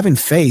not. Having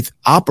faith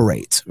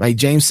operates, right?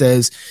 James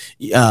says,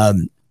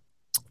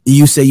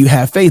 you say you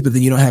have faith, but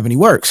then you don't have any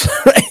works,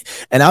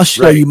 right? And I'll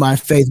show you my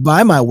faith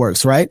by my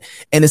works, right?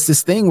 And it's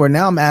this thing where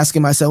now I'm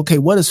asking myself, okay,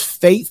 what does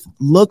faith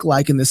look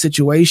like in the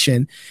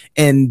situation?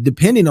 And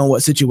depending on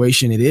what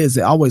situation it is,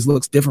 it always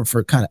looks different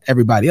for kind of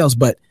everybody else,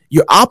 but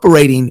you're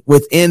operating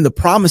within the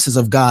promises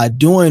of God,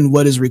 doing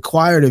what is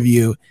required of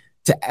you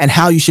and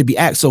how you should be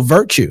act. So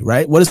virtue,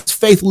 right? What does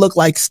faith look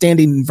like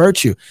standing in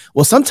virtue?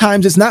 Well,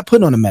 sometimes it's not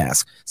putting on a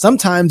mask.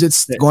 Sometimes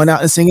it's going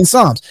out and singing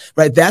psalms,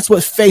 right? That's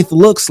what faith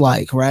looks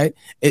like, right?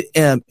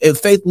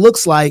 Faith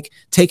looks like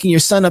taking your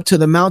son up to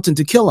the mountain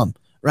to kill him,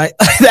 right?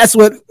 That's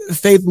what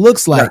faith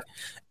looks like.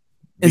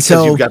 Yeah. And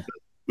so you've got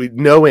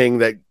knowing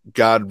that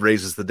God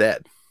raises the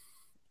dead.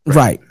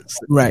 Right.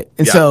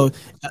 And so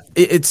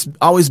it's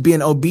always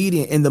being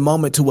obedient in the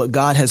moment to what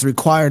God has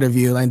required of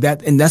you. And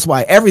that's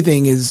why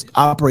everything is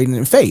operating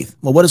in faith.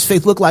 Well, what does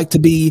faith look like to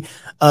be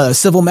a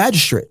civil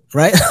magistrate?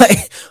 Right.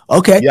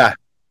 Okay. Yeah.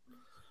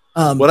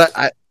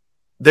 I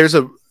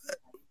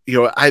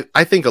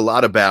think a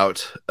lot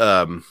about,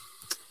 the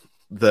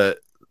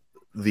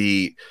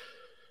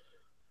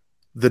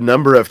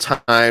number of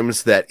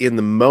times that in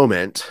the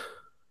moment,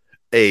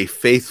 a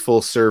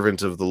faithful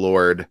servant of the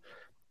Lord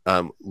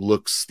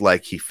looks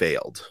like he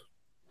failed,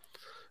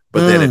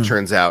 but then it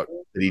turns out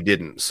that he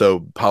didn't.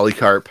 So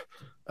Polycarp,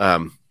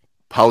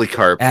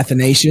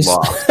 Athanasius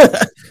lost.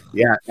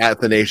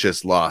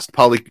 Athanasius lost.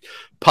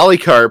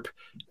 Polycarp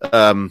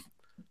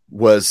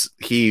was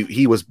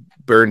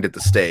burned at the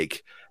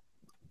stake.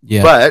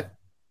 Yeah, but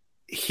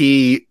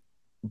he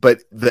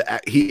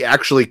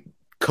actually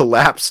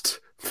collapsed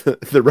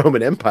the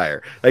Roman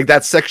Empire. Like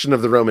that section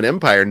of the Roman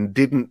Empire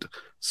didn't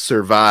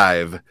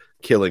survive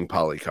killing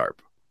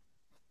Polycarp.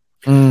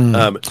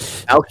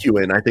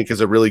 Alcuin, I think,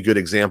 is a really good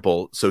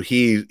example. So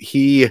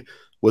he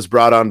was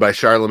brought on by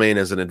Charlemagne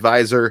as an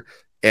advisor,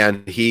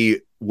 and he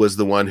was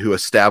the one who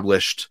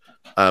established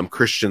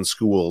Christian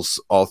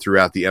schools all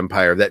throughout the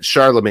empire that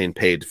Charlemagne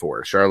paid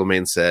for.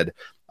 Charlemagne said,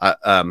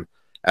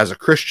 as a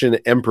Christian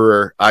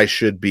emperor, I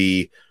should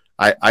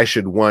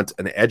want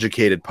an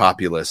educated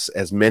populace,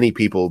 as many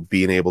people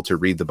being able to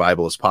read the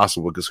Bible as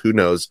possible, because who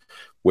knows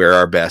where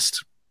our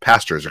best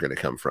pastors are going to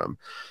come from.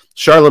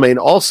 Charlemagne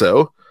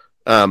also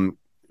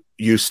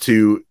used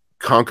to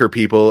conquer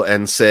people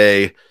and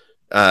say,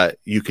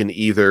 you can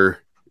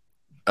either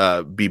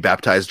be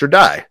baptized or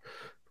die,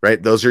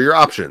 right? Those are your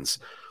options.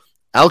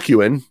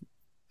 Alcuin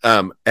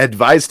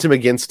advised him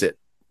against it,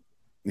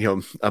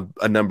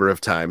 a number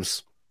of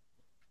times,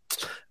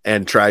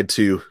 and tried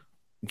to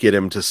get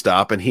him to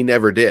stop, and he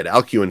never did.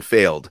 Alcuin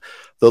failed.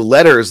 The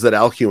letters that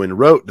Alcuin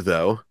wrote,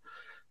 though,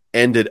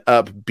 ended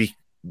up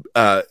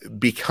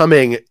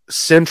becoming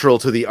central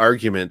to the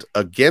argument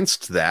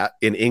against that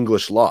in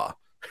English law.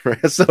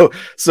 Right? So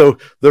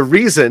the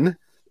reason,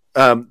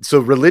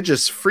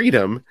 religious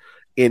freedom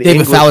in David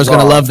English Fowler's law,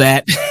 going to love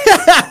that.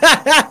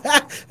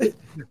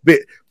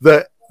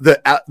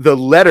 the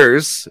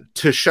letters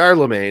to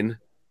Charlemagne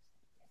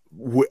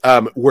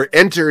were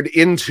entered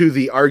into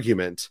the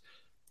argument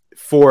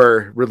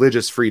for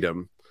religious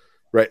freedom,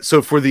 right?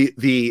 So for the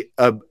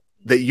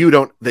that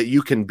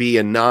you can be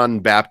a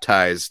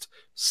non-baptized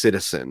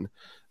citizen,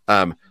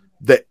 that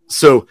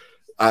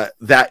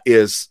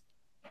is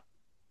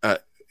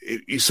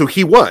so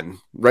he won,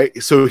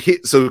 right? So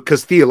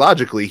because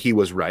theologically he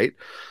was right,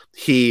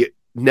 he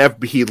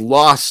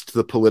lost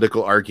the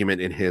political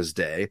argument in his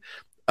day,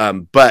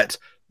 but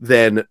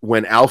then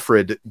when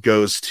Alfred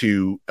goes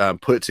to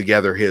put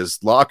together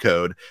his law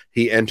code,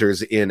 he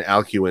enters in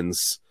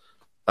Alcuin's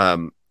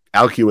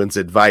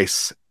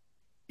advice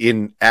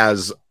in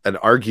as an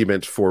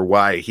argument for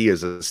why he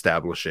is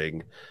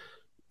establishing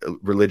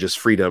religious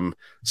freedom.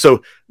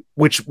 So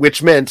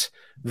which meant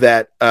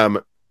that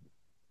when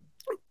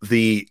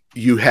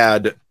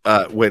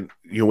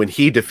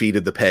he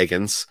defeated the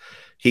pagans,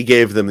 he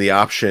gave them the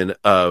option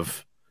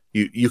of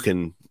you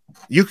can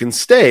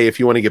stay if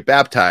you want to get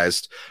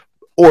baptized,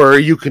 or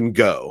you can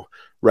go,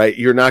 right?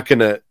 You're not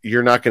gonna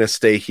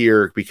stay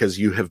here because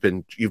you've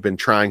been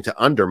trying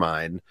to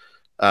undermine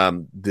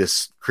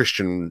this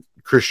Christian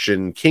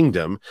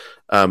kingdom,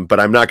 but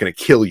I'm not going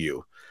to kill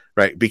you,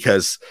 right?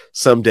 Because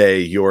someday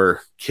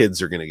your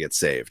kids are going to get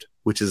saved,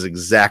 which is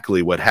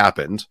exactly what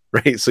happened,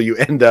 right? So you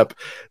end up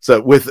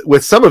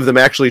with some of them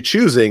actually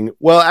choosing,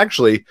 well,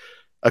 actually,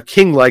 a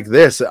king like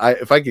this,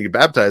 if I could get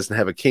baptized and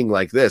have a king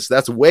like this,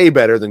 that's way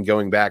better than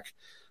going back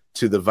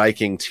to the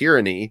Viking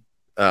tyranny.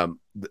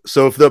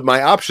 So if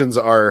my options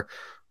are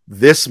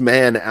this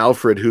man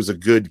Alfred, who's a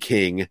good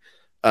king,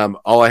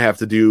 all I have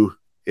to do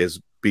is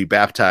be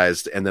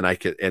baptized, and then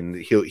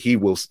he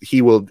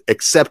will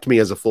accept me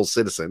as a full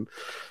citizen.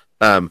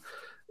 So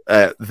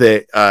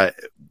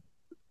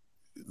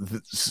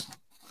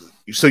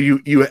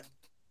you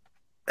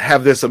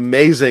have this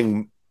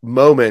amazing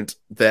moment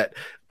that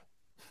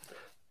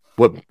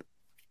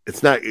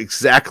it's not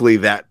exactly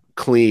that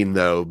clean,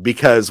 though,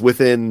 because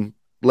within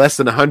less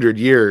than 100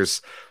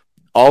 years,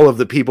 all of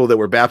the people that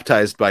were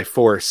baptized by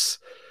force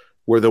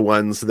were the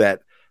ones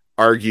that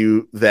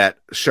argue that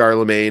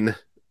Charlemagne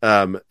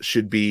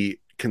should be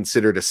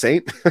considered a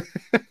saint.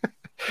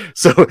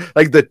 So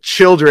like the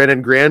children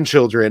and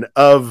grandchildren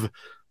of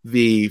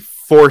the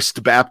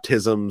forced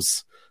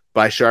baptisms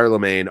by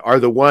Charlemagne are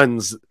the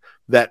ones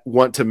that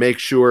want to make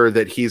sure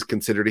that he's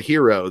considered a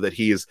hero, that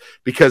he is,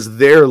 because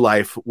their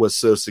life was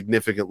so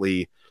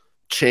significantly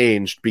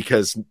changed,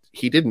 because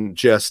he didn't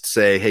just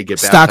say, hey,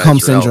 get baptized. Stockholm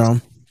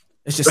syndrome.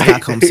 It's just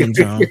Stockholm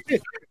syndrome.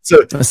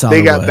 So That's all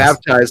they it got was.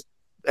 baptized,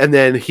 and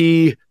then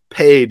he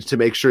paid to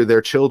make sure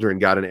their children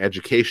got an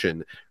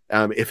education.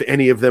 If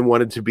any of them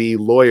wanted to be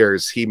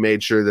lawyers, he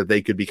made sure that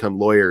they could become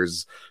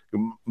lawyers.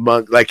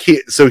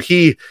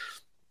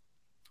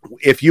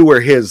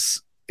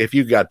 If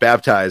you got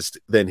baptized,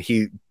 then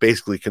he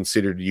basically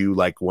considered you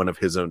like one of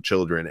his own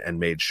children and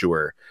made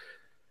sure.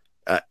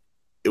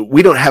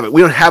 We don't have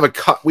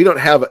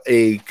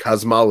a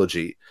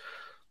cosmology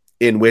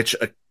in which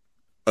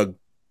a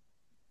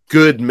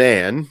good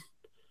man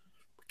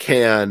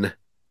can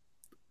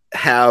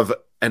have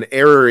an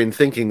error in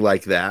thinking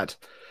like that,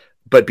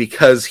 but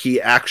because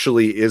he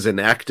actually is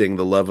enacting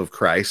the love of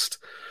Christ,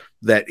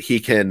 that he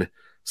can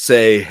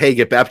say, hey,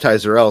 get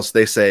baptized or else.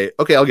 They say,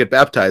 okay, I'll get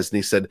baptized. And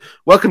he said,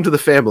 welcome to the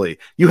family.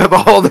 You have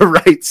all the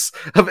rights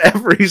of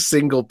every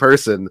single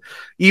person,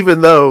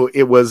 even though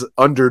it was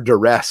under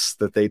duress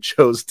that they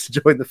chose to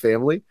join the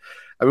family.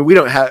 I mean, we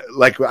don't have,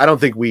 like, I don't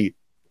think we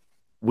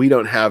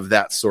don't have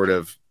that sort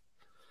of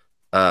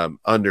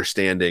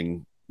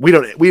understanding. We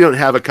don't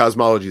have a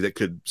cosmology that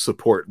could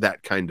support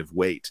that kind of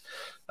weight,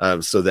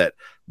 so that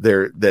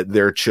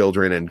their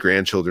children and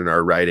grandchildren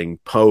are writing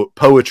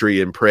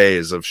poetry in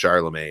praise of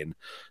Charlemagne.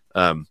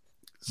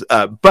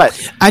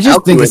 But I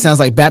just think it sounds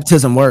like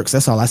baptism works.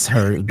 That's all I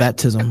heard.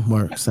 Baptism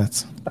works.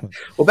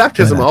 Well,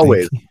 baptism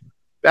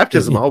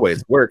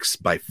always works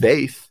by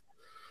faith.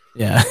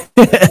 Yeah.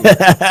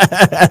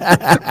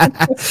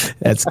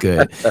 That's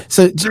good.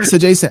 So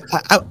Jason,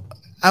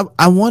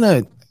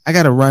 I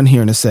got to run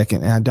here in a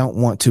second, and I don't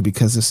want to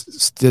because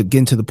it's still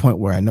getting to the point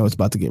where I know it's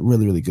about to get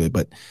really, really good.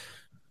 But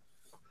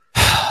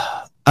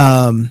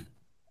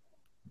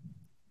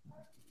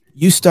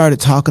you started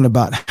talking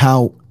about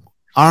how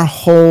our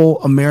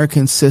whole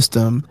American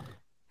system,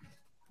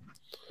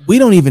 we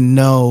don't even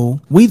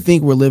know. We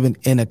think we're living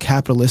in a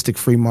capitalistic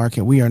free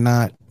market. We are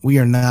not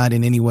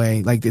in any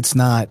way. Like, it's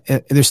not.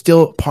 There's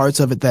still parts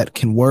of it that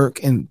can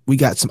work, and we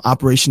got some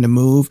operation to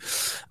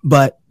move.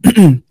 But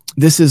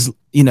this is,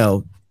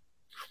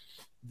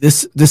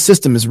 this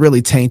system is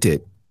really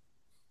tainted.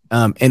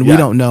 And we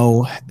don't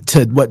know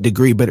to what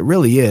degree, but it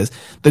really is.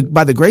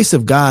 By the grace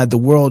of God, the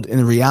world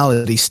in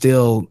reality is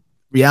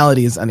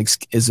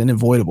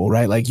unavoidable,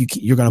 right? Like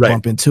you're going to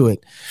bump into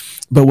it.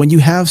 But when you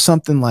have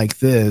something like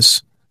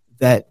this,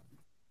 that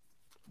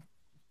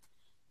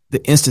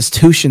the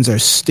institutions are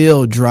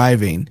still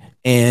driving,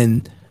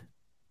 and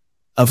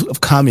of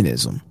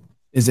communism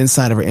is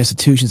inside of our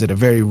institutions at a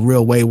very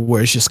real way,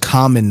 where it's just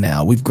common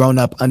now. We've grown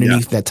up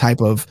underneath that type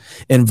of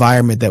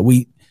environment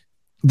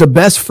the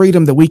best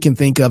freedom that we can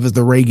think of is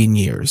the Reagan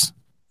years,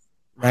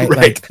 right?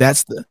 Like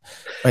that's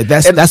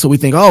what we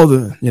think.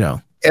 And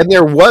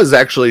there was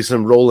actually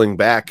some rolling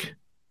back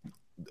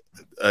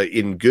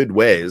in good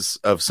ways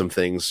of some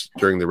things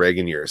during the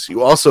Reagan years.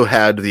 You also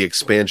had the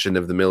expansion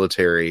of the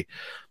military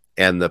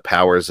and the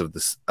powers of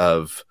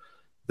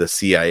the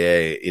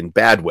CIA in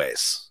bad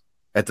ways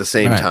at the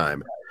same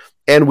time.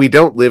 And we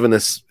don't live in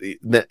this,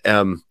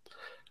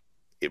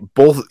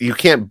 both. You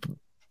can't,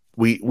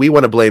 we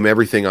want to blame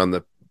everything on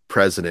the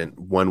president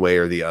one way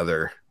or the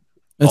other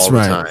all the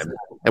time.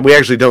 And we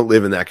actually don't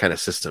live in that kind of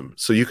system.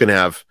 So you can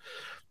have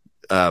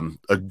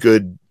a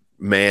good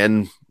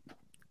man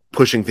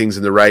pushing things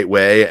in the right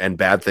way and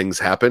bad things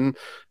happen.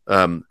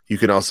 You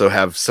can also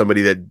have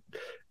somebody that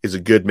is a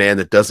good man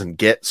that doesn't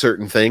get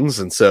certain things.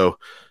 And so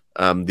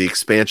the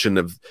expansion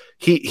of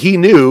he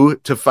knew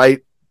to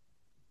fight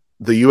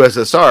the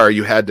USSR,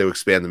 you had to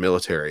expand the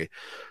military.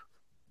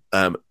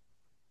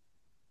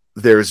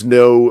 There's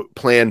no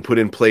plan put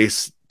in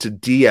place to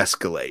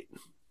de-escalate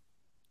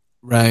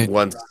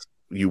once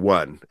you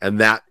won, and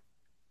that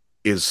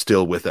is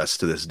still with us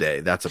to this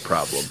day. That's a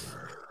problem.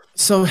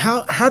 So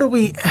how do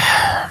we get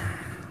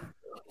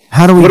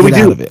out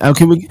of it?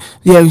 Okay,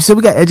 so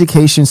we got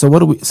education. So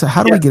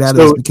how do we get out of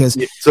this? Because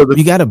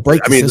you got to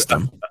break the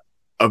system.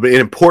 An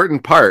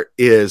important part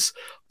is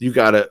you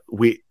got to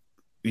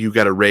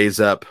raise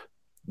up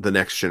the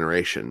next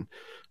generation.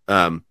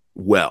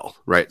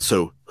 Right.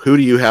 So who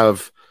do you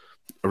have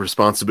a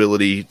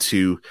responsibility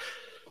to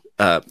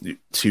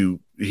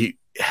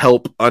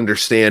help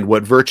understand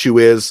what virtue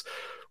is,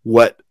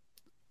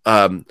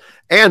 and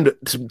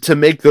to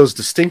make those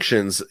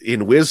distinctions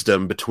in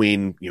wisdom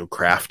between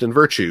craft and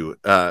virtue.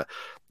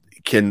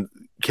 Can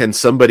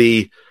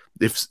somebody,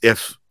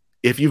 if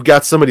you've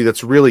got somebody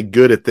that's really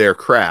good at their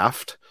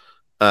craft,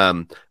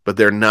 but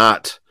they're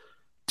not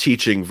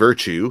teaching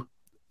virtue,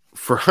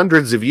 for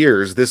hundreds of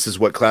years, this is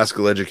what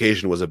classical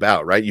education was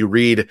about, right? You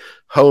read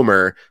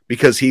Homer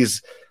because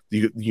he's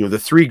the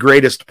three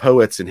greatest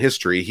poets in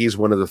history. He's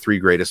one of the three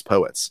greatest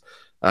poets.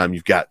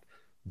 You've got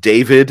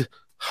David,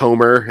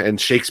 Homer,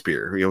 and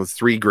Shakespeare,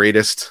 three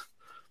greatest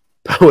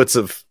poets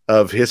of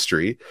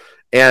history.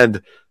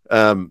 And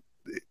I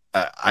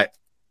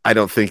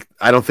don't think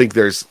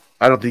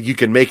you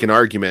can make an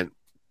argument.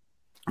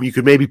 You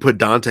could maybe put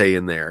Dante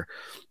in there.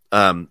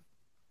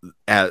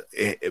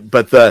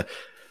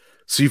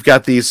 So you've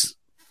got these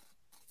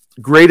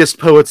greatest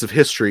poets of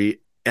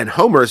history, and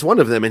Homer is one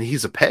of them, and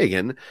he's a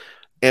pagan.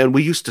 And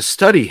we used to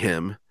study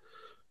him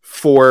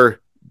for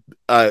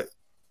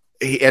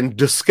and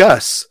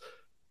discuss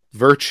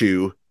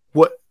virtue.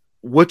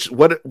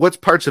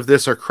 What parts of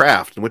this are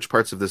craft and which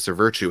parts of this are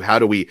virtue? How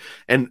do we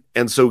and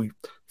so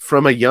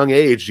from a young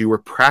age you were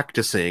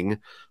practicing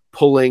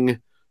pulling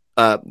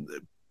apart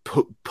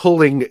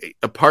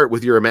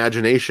with your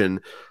imagination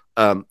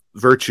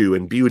virtue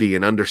and beauty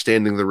and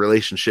understanding the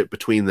relationship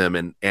between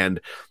them, and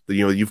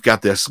you've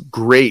got this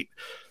great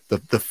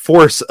the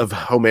force of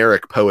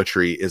Homeric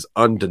poetry is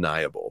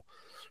undeniable,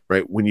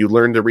 right? When you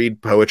learn to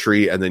read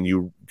poetry and then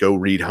you go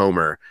read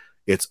Homer,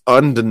 it's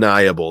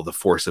undeniable the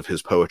force of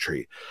his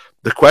poetry.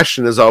 The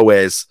question is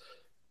always,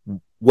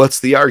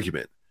 what's the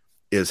argument?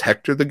 Is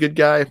Hector the good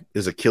guy?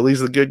 Is Achilles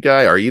the good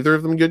guy? Are either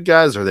of them good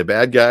guys? Are they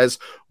bad guys?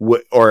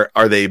 Or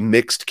are they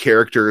mixed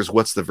characters?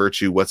 What's the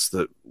virtue? What's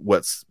the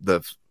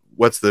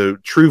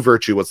true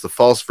virtue? What's the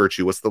false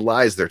virtue? What's the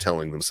lies they're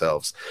telling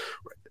themselves?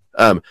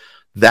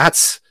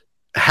 That's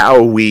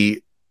how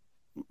we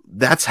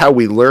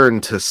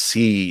learn to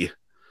see,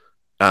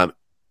 to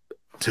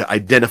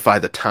identify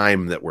the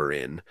time that we're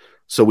in,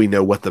 so we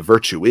know what the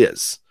virtue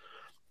is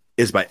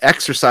by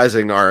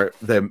exercising our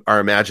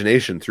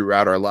imagination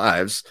throughout our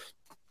lives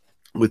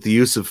with the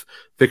use of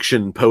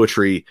fiction,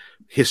 poetry,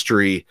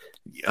 history,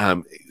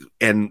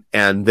 and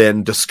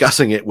then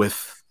discussing it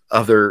with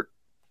other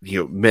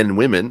men and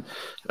women,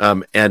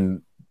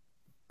 and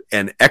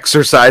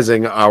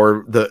exercising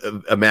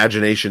the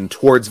imagination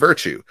towards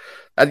virtue.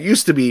 That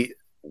used to be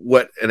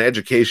what an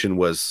education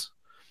was,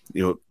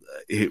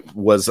 it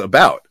was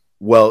about.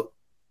 Well,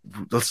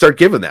 let's start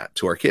giving that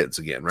to our kids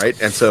again, right?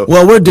 And so,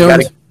 well, we're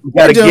doing. We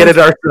got to get it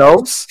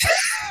ourselves.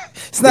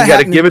 It's not. We got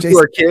to give it to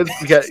our kids.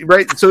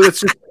 Right. So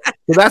it's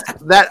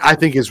just that I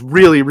think is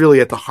really,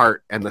 really at the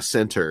heart and the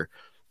center.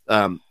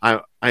 I've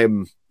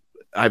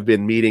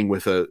been meeting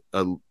with a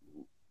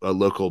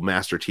local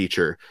master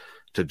teacher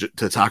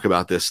to talk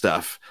about this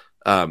stuff,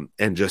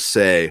 and just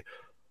say,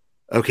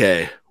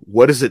 okay,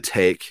 what does it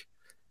take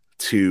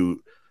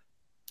to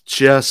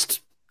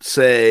just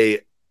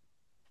say,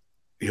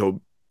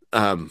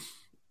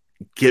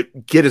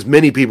 get as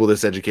many people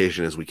this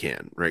education as we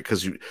can, right?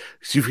 Because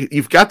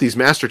you've got these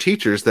master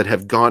teachers that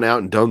have gone out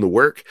and done the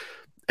work,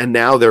 and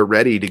now they're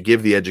ready to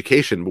give the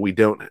education, but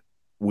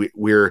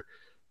we're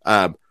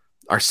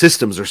our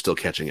systems are still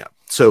catching up.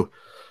 So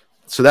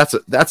that's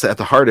at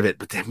the heart of it.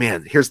 But then,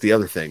 man, here's the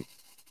other thing.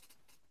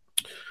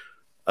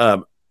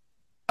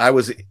 I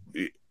was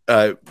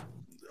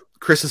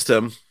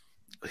Chrysostom.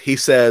 He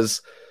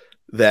says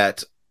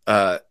that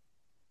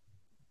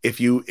if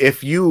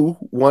you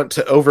want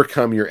to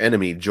overcome your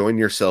enemy, join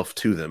yourself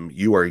to them.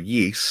 You are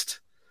yeast.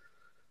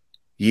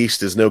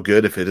 Yeast is no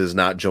good if it is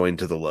not joined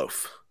to the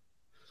loaf.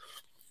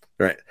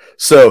 Right.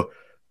 So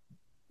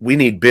we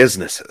need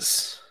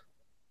businesses.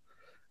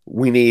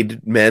 We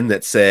need men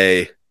that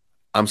say,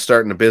 I'm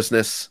starting a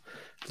business.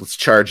 Let's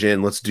charge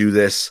in. Let's do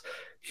this.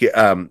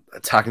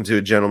 Talking to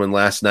a gentleman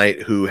last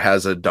night who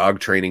has a dog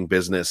training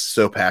business,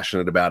 so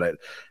passionate about it.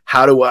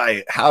 How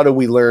do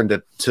we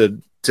learn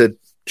to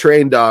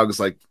train dogs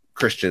like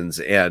Christians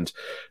and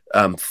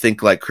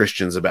think like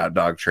Christians about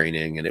dog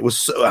training? And it was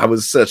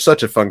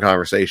such a fun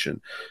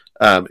conversation.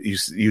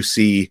 You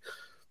see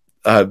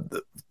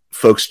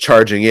folks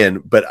charging in,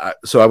 but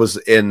so I was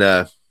in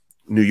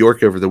New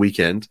York over the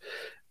weekend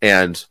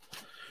and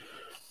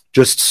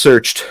just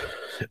searched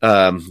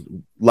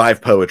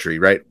live poetry,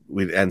 right?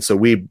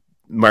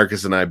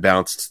 Marcus and I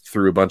bounced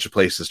through a bunch of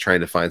places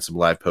trying to find some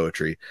live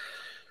poetry.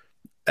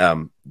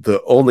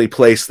 The only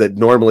place that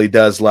normally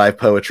does live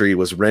poetry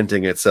was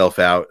renting itself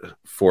out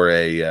for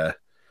a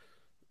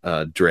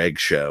drag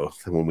show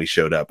when we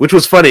showed up, which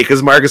was funny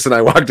because Marcus and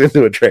I walked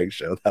into a drag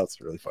show. That was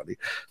really funny.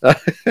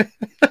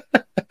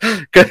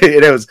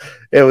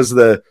 It was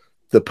the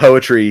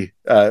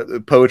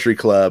poetry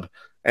club.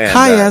 And,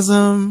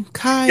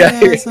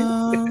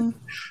 chiasm.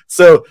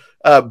 So,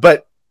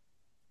 but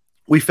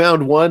we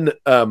found one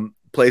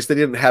place. They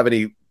didn't have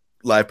any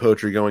live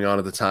poetry going on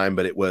at the time,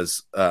 but it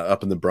was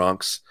up in the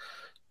Bronx,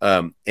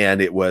 and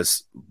it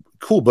was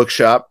cool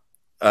bookshop.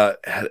 And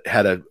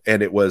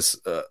it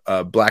was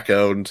a black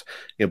owned,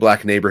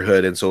 black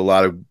neighborhood, and so a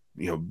lot of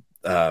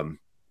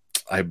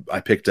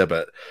I picked up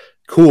a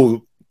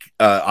cool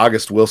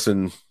August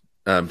Wilson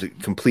to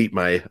complete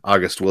my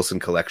August Wilson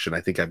collection.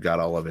 I think I've got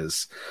all of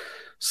his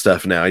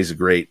stuff now. He's a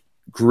great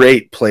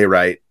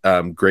playwright,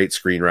 great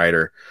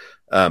screenwriter,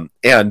 but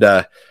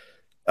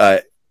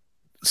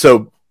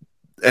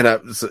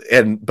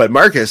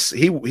Marcus,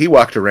 he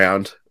walked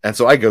around, and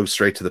so I go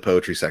straight to the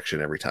poetry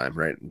section every time,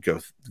 right? And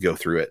go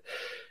through it.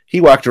 He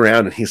walked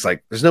around and he's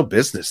like, "There's no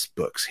business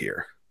books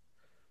here."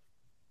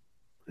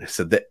 I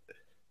said that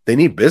they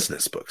need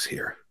business books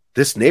here.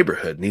 This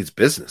neighborhood needs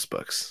business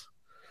books,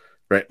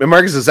 right? And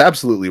Marcus is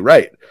absolutely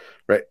right.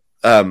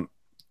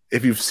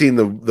 If you've seen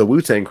the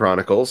Wu-Tang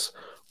Chronicles,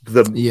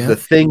 the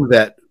thing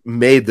that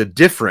made the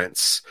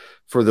difference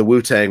for the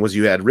Wu-Tang was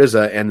you had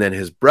RZA, and then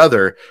his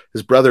brother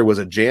was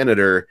a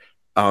janitor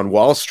on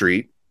Wall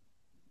Street,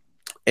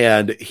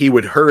 and he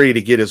would hurry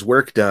to get his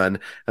work done,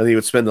 and he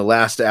would spend the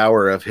last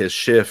hour of his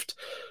shift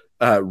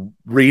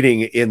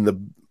reading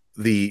in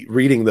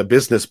reading the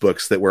business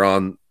books that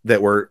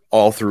were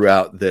all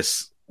throughout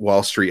this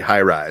Wall Street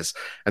high rise.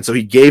 And so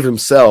he gave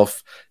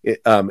himself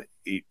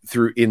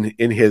through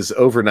in his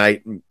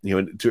overnight,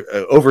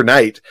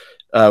 overnight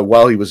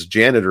while he was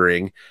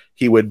janitoring,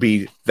 he would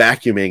be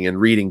vacuuming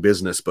and reading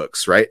business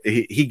books, right?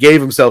 He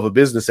gave himself a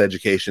business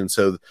education.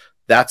 So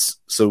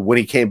when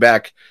he came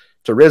back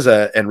to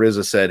RZA and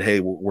RZA said, "Hey,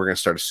 we're going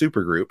to start a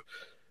super group,"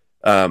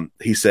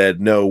 he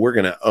said, "No, we're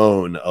going to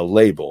own a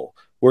label.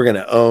 We're going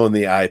to own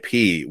the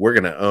IP. We're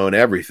going to own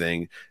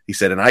everything." He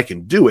said, and I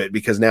can do it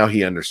because now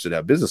he understood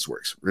how business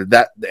works.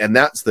 That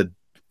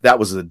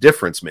was the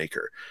difference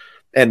maker.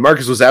 And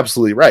Marcus was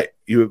absolutely right.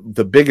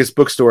 The biggest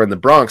bookstore in the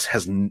Bronx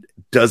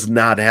does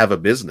not have a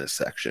business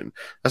section.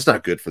 That's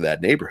not good for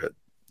that neighborhood.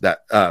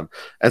 And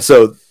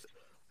so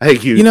I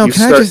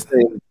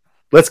think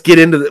let's get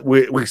into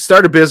we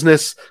start a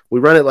business, we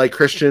run it like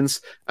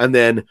Christians, and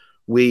then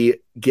we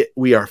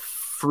are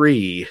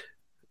free,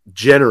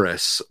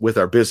 generous with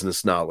our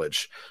business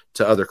knowledge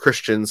to other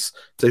Christians,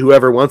 to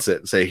whoever wants it,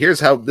 and say,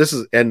 here's how this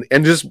is, and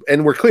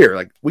we're clear,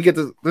 like we get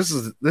this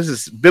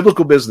is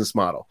biblical business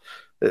model.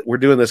 We're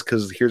doing this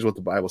because here's what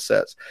the Bible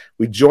says.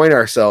 We join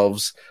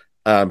ourselves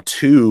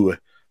to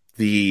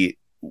the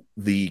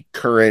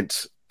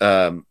current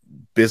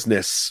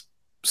business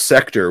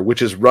sector,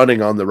 which is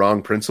running on the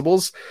wrong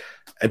principles,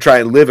 and try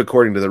and live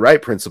according to the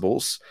right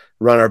principles,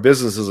 run our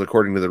businesses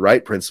according to the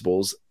right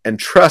principles, and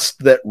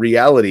trust that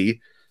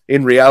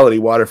in reality,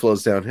 water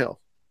flows downhill.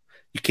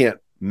 You can't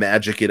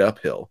magic it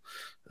uphill.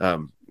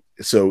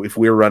 So if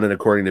we're running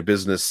according to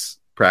business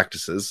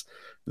practices,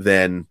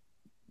 then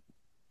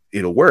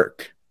it'll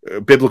work.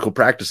 Biblical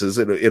practices,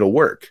 it'll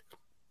work.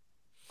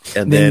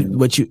 And then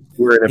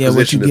we're in a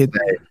position to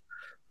say,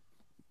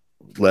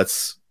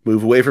 let's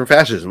move away from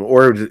fascism,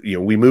 or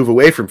we move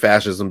away from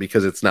fascism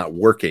because it's not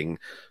working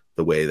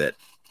the way that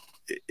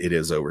it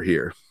is over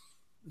here.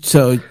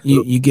 So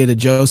you get a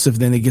Joseph,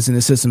 then it gets in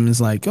the system and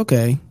it's like,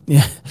 okay,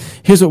 yeah,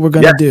 here's what we're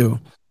going to do.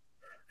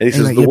 And he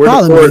says, like, the word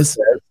of the Lord says.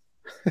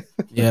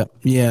 Yeah.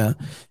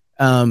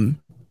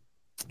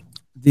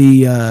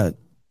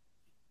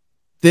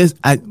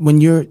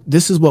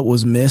 This is what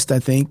was missed, I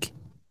think,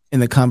 in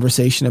the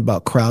conversation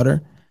about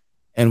Crowder,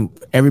 and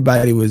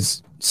everybody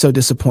was so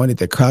disappointed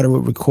that Crowder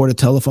would record a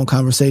telephone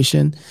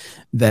conversation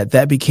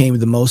that became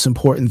the most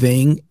important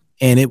thing.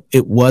 And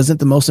it wasn't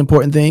the most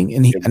important thing.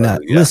 And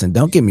listen,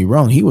 don't get me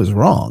wrong. He was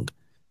wrong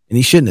and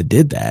he shouldn't have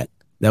did that.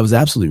 That was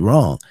absolutely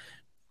wrong.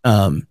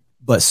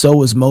 But so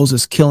was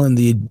Moses killing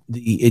the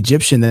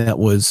Egyptian that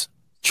was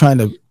trying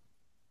to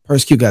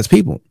persecute God's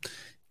people.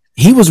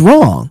 He was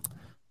wrong,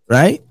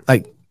 right?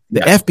 Like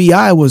the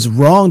FBI was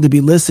wrong to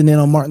be listening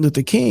on Martin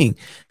Luther King.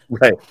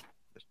 Right.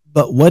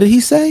 But what did he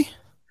say?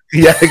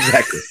 Yeah,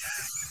 exactly.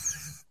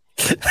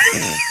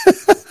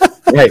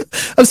 Right.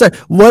 I'm sorry.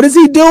 What is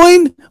he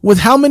doing with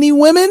how many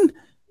women?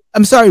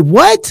 I'm sorry.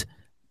 What?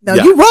 Now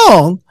you're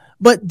wrong,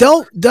 but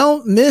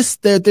don't miss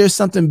that there's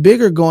something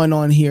bigger going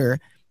on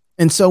here.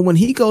 And so when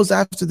he goes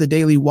after the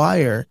Daily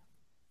Wire,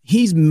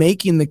 he's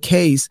making the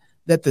case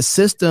that the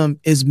system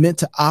is meant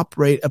to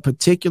operate a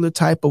particular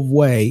type of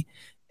way.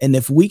 And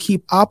if we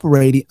keep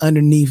operating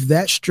underneath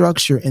that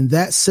structure and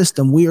that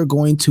system, we are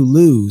going to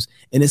lose.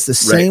 And it's the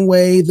same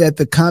way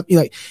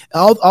that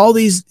all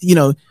these,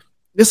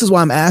 this is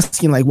why I'm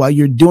asking, like, while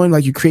you're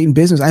creating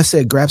business, I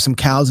said, grab some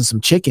cows and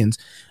some chickens,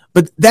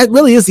 but that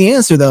really is the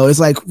answer though. It's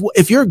like,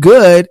 if you're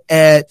good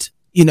at,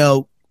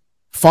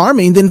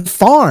 farming, then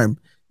farm.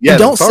 Yeah.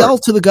 Don't sell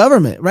to the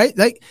government, right?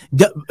 Like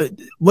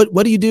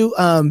what do you do?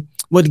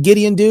 What did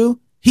Gideon do?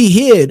 He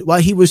hid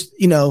while he was,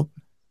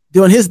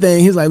 doing his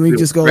thing. He's like, let me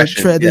just go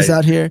tread this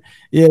out here.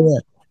 Yeah.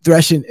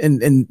 Threshing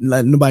and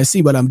let nobody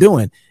see what I'm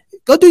doing.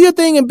 Go do your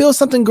thing and build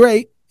something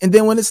great. And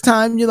then when it's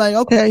time, you're like,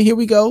 okay, here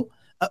we go.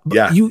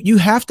 You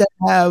have to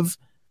have,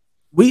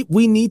 we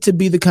need to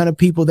be the kind of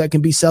people that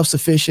can be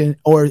self-sufficient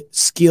or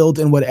skilled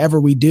in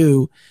whatever we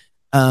do,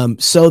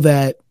 so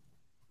that,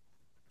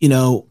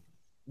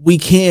 we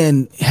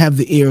can have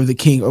the ear of the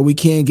king, or we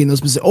can get in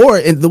those positions, or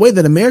in the way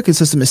that American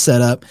system is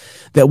set up,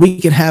 that we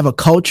can have a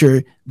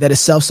culture that is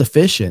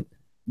self-sufficient.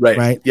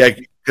 Right. Yeah.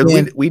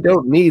 Because we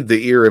don't need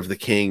the ear of the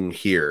king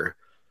here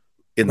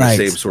in the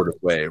same sort of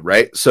way.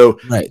 Right. So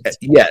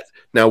yet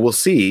now we'll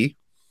see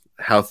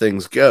how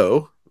things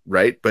go.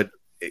 Right. But,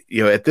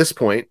 at this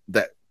point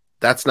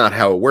that's not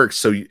how it works.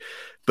 So,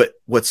 but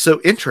what's so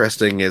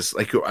interesting is,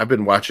 like, I've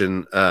been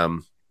watching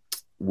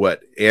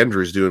what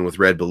Andrew's doing with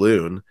Red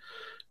Balloon.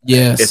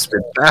 Yes.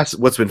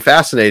 What's been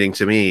fascinating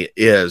to me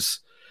is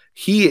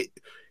he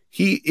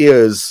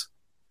is,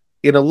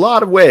 in a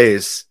lot of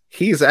ways,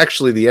 he's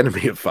actually the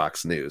enemy of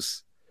Fox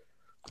News.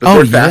 But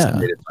they're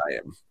fascinated by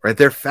him, right?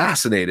 They're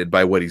fascinated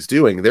by what he's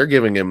doing. They're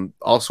giving him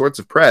all sorts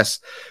of press,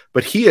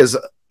 but he is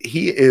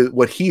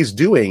what he's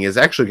doing is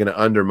actually going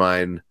to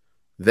undermine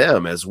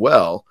them as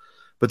well,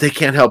 but they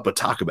can't help but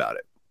talk about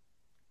it.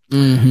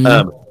 Mm-hmm.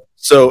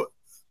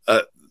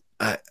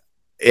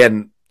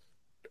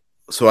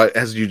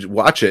 As you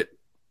watch it,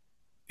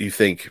 you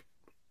think,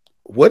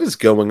 what is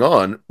going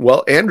on?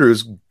 Well,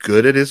 Andrew's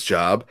good at his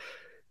job.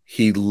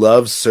 He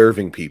loves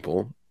serving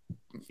people.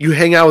 You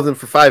hang out with him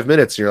for 5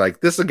 minutes and you're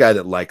like, this is a guy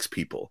that likes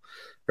people,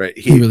 right?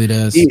 He really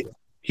does.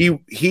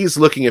 He's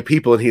looking at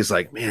people and he's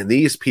like, man,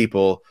 these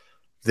people,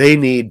 they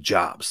need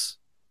jobs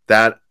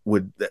that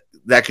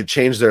could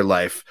change their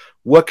life.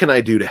 What can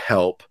I do to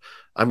help?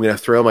 I'm going to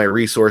throw my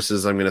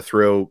resources. I'm going to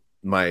throw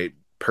my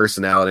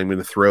personality. I'm going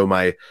to throw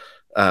my,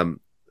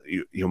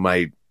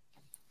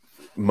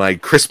 my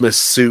Christmas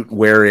suit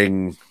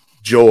wearing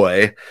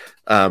joy,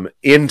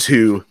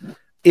 into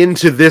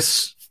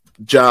this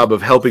job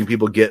of helping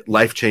people get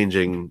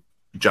life-changing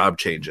job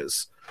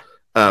changes.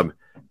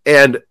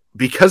 And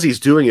because he's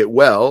doing it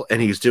well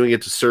and he's doing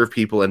it to serve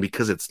people and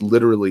because it's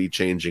literally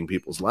changing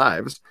people's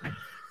lives,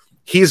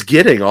 he's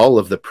getting all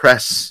of the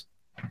press,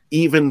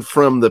 even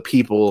from the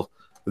people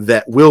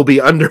that will be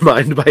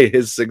undermined by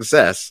his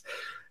success.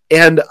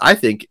 And I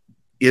think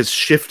is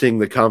shifting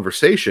the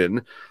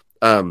conversation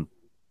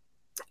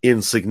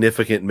in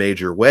significant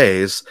major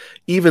ways,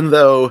 even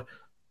though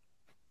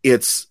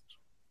that's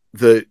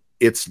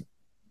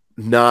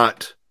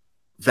not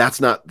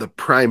the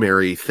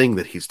primary thing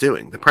that he's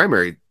doing. The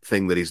primary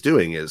thing that he's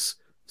doing is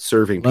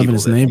serving loving people,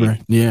 his neighbor.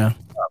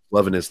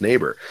 Loving his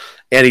neighbor,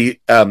 and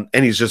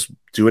he's just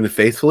doing it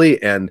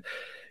faithfully, and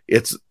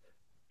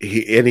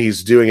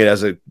he's doing it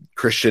as a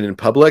Christian in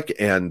public,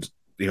 and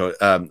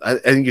I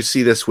think you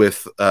see this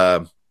with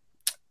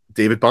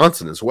David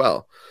Bahnsen as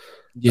well.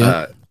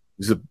 Yeah,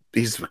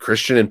 he's a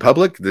Christian in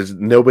public. There's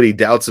nobody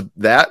doubts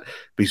that, but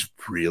he's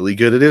really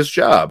good at his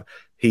job.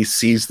 He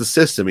sees the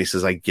system. He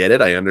says, I get it.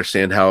 I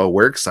understand how it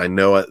works. I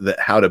know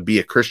how to be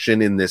a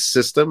Christian in this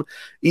system,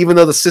 even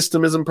though the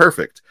system isn't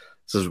perfect.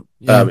 So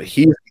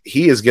he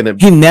is going to.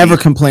 He never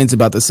complains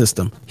about the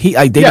system.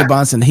 David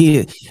Bahnsen.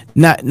 He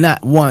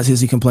not once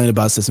has he complained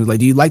about systems. Like,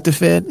 do you like the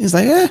Fed? He's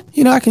like,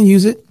 I can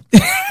use it.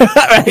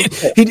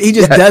 Right? He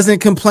just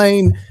doesn't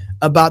complain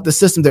about the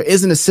system. There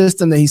isn't a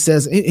system that he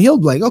says he'll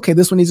be like, okay,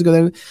 this one needs to go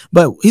there.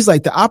 But he's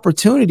like, the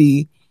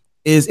opportunity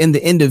is in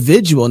the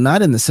individual,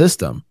 not in the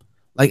system.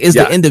 Like, is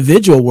the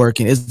individual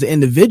working? Is the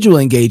individual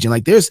engaging?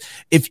 Like,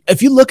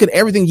 if you look at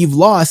everything you've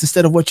lost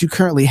instead of what you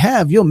currently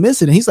have, you'll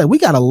miss it. And he's like, we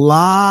got a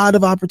lot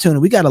of opportunity.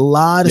 We got a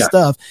lot of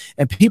stuff,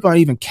 and people aren't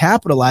even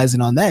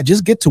capitalizing on that.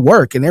 Just get to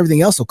work and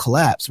everything else will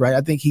collapse. Right.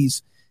 I think he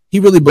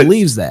really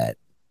believes that.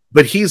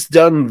 But he's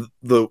done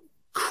the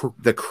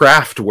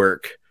craft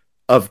work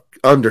of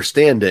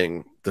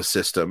understanding the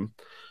system,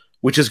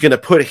 which is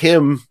putting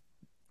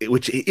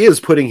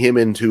him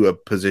into a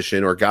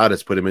position, or God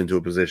has put him into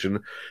a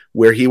position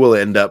where he will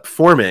end up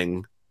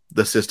forming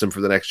the system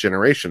for the next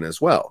generation as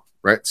well.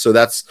 Right. So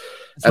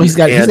he's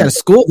got a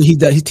school he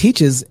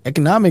teaches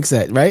economics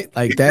at, right?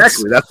 Like,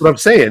 exactly. That's what I'm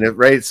saying.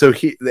 Right. So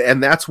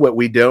that's what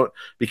we don't,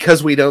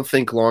 because we don't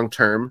think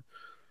long-term.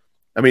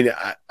 I mean,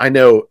 I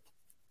know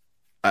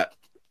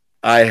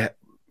I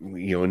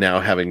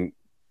now having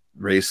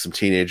raised some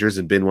teenagers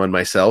and been one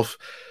myself,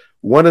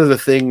 one of the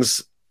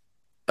things,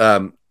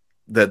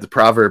 that the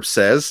proverb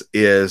says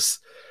is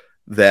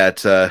that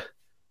the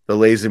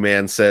lazy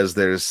man says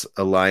there's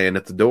a lion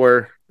at the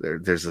door,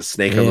 there's a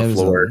snake on the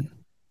floor,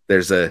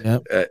 there's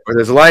a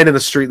lion in the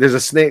street, there's a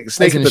snake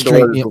at the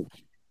door,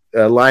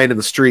 a lion in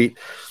the street.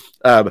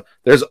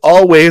 There's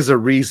always a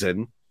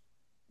reason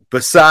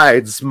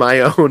besides my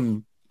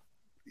own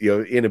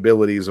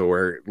inabilities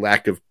or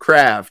lack of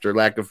craft or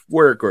lack of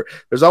work, or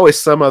there's always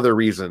some other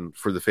reason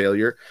for the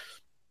failure.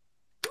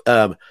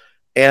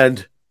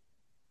 And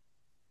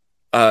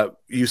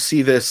you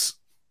see this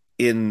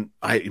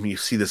you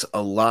see this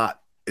a lot.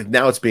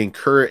 Now it's being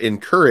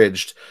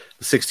encouraged.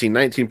 The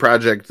 1619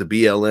 Project, the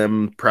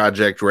BLM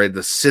Project, right?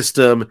 The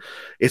system.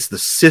 It's the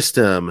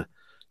system.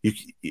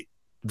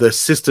 The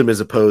system is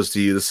opposed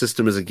to you. The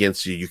system is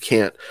against you. You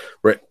can't.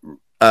 Right?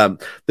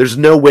 There's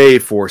no way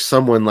for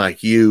someone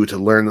like you to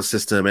learn the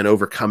system and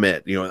overcome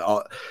it.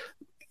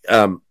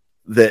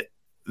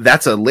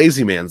 That's a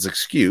lazy man's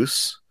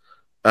excuse,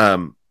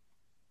 and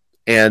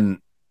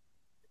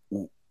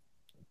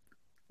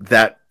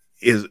that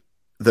is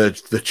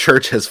the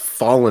church has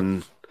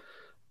fallen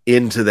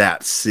into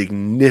that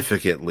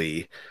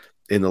significantly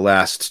in the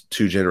last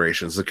 2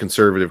 generations. The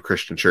conservative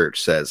Christian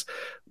church says,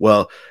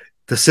 well,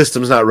 the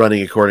system's not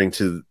running according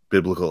to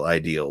biblical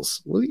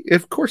ideals. Well,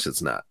 of course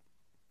it's not.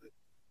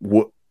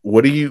 What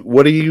are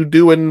you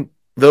doing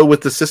though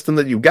with the system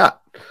that you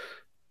got?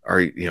 How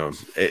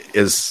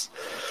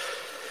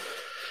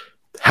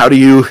do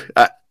you,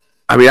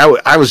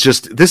 I was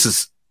just, this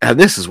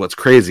is what's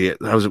crazy.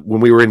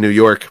 When we were in New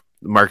York,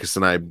 Marcus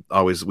and I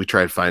we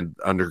try to find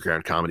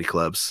underground comedy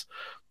clubs,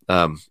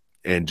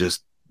 and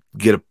just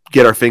get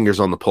our fingers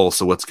on the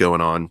pulse of what's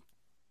going on.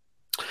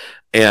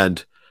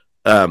 And,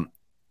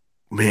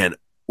 man,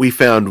 we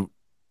found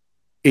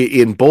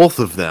in both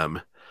of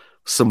them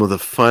some of the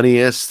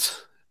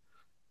funniest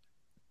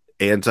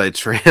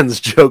anti-trans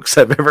jokes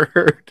I've ever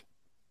heard.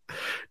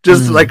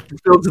 Just like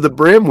filled to the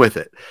brim with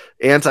it.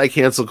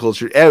 Anti-cancel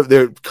culture.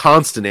 They're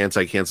constant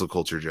anti-cancel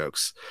culture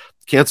jokes.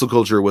 Cancel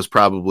culture was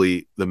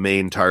probably the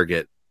main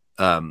target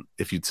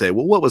if you'd say,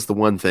 well, what was the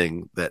one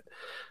thing that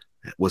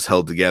was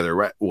held together,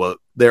 right? Well,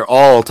 they're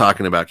all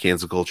talking about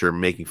cancel culture,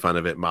 making fun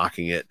of it,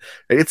 mocking it.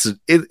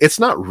 It's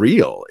not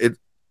real.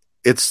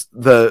 It's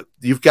the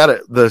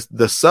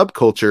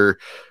subculture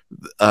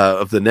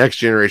of the next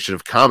generation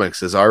of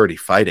comics is already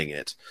fighting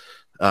it.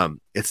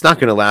 It's not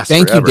going to last.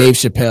 Thank forever. you, Dave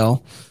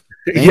Chappelle.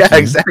 Yeah,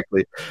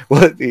 exactly.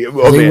 Well, they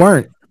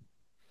weren't.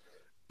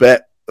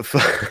 But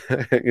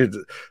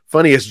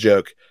funniest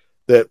joke.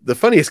 The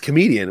funniest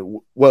comedian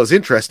was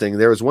interesting.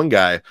 There was one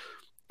guy.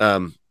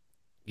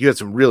 You had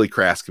some really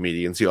crass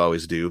comedians. You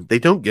always do. They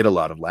don't get a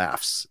lot of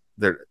laughs.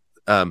 They're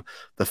the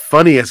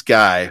funniest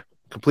guy,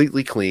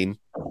 completely clean,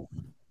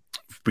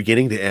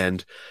 beginning to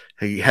end.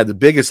 He had the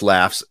biggest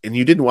laughs, and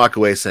you didn't walk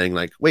away saying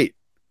like, "Wait."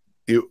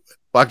 You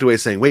walked away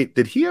saying, "Wait,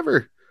 did he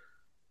ever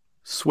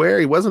swear?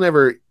 He wasn't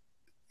ever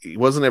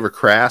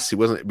crass. He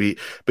wasn't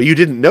but you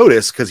didn't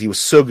notice because he was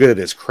so good at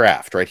his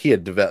craft, right? He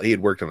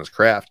had worked on his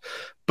craft.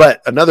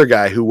 But another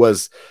guy who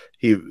was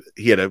he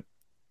had a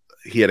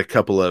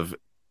couple of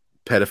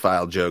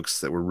pedophile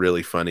jokes that were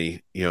really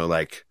funny,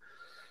 like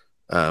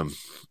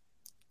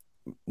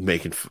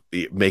making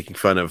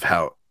fun of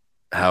how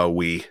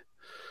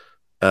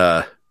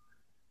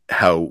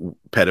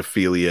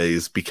pedophilia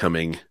is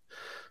becoming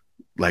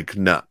like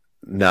not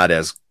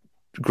as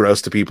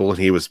gross to people, and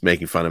he was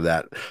making fun of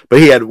that. But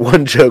he had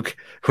one joke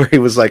where he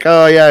was like,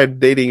 "Oh yeah,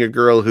 dating a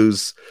girl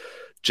who's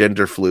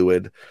gender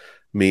fluid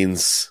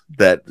means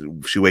that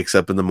she wakes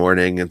up in the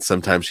morning and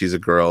sometimes she's a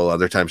girl,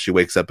 other times she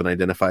wakes up and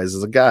identifies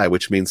as a guy,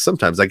 which means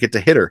sometimes I get to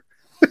hit her."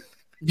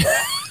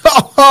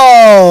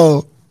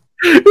 Oh,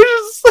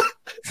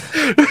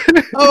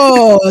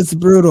 that's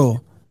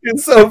brutal.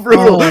 It's so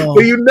brutal.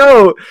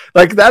 But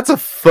like that's a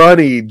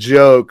funny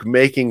joke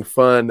making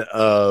fun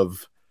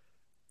of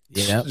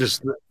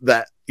just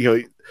that,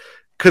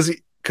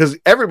 because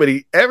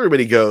everybody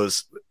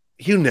goes,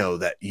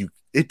 that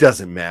it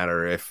doesn't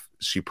matter if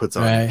she puts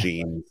on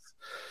jeans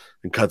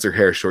and cuts her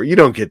hair short. You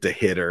don't get to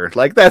hit her.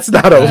 Like that's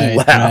not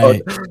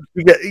allowed.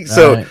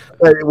 So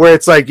where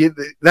it's like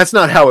that's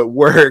not how it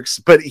works.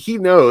 But he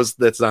knows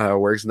that's not how it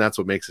works, and that's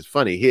what makes it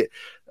funny.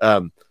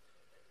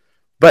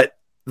 But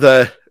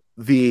the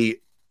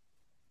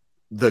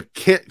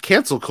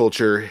cancel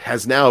culture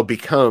has now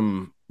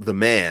become the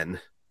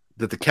man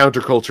that the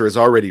counterculture is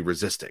already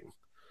resisting.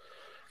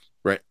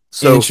 Right.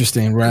 So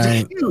interesting.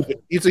 Right.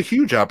 It's a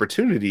huge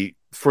opportunity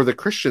for the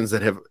Christians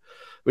that have,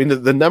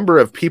 the number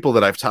of people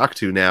that I've talked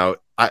to now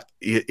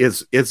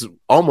is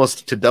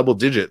almost to double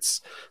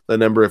digits. The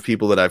number of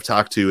people that I've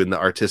talked to in the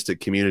artistic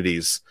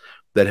communities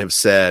that have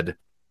said,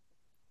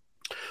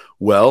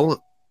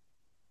 well,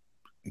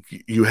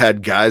 you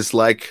had guys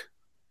like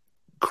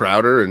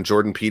Crowder and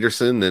Jordan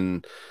Peterson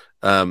and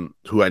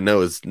who I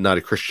know is not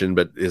a Christian,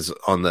 but is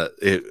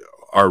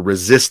are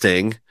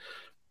resisting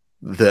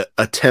the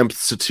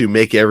attempts to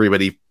make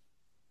everybody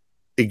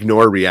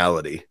ignore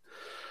reality.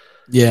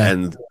 Yeah.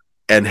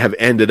 And have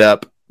ended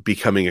up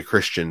becoming a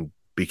Christian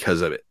because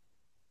of it.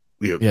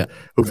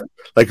 Who've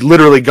like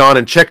literally gone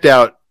and checked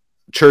out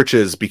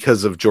churches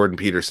because of Jordan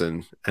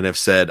Peterson and have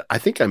said, I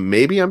think I'm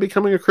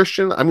becoming a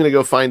Christian. I'm going to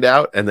go find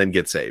out and then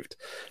get saved.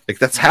 Like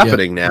that's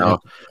happening now. Yeah.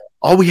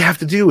 All we have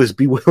to do is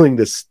be willing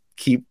to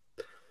keep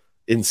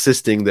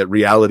insisting that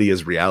reality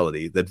is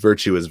reality, that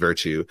virtue is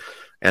virtue,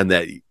 and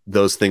that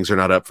those things are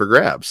not up for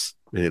grabs.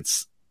 I mean,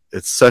 it's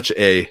such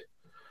a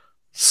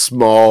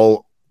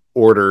small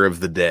order of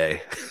the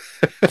day.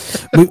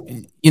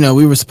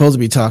 We were supposed to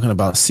be talking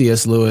about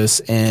C.S. Lewis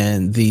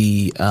and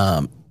the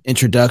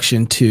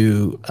introduction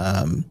to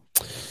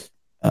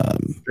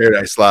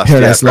Paradise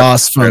Lost.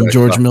 Lost from Paradise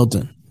George Lost.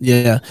 Milton.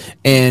 Yeah.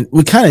 And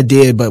we kind of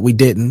did, but we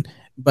didn't.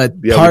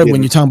 But part of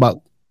when you're talking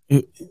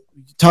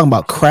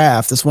about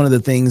craft, that's one of the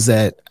things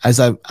that as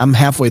I'm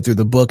halfway through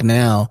the book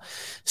now,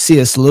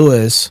 C.S.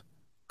 Lewis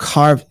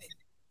carved.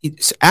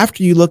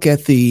 After you look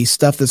at the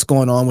stuff that's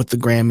going on with the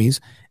Grammys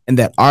and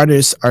that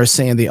artists are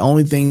saying the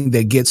only thing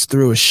that gets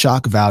through is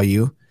shock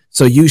value.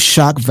 So use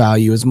shock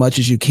value as much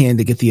as you can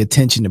to get the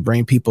attention to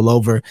bring people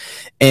over.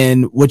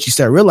 And what you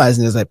start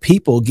realizing is that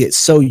people get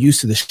so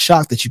used to the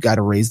shock that you got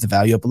to raise the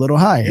value up a little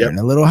higher and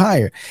a little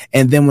higher.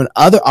 And then when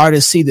other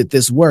artists see that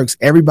this works,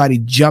 everybody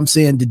jumps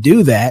in to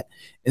do that.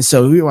 And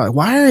so we were like,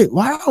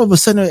 why all of a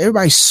sudden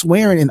everybody's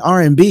swearing in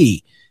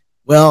R&B?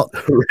 Well,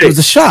 it was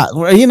a shock.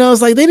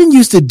 It's like they didn't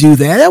used to do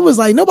that. That was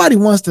like nobody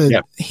wants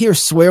to hear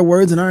swear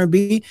words in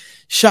R&B.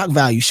 Shock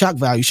value, shock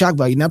value, shock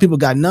value. Now people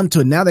got numb to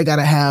it. Now they got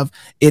to have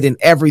it in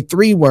every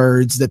 3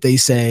 words that they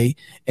say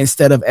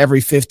instead of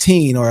every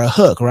 15 or a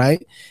hook,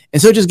 right?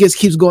 And so it just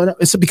keeps going up.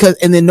 It's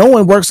and then no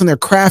one works on their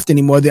craft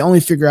anymore. They only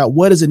figure out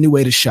what is a new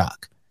way to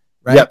shock,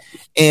 right? Yep.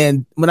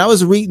 And when I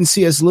was reading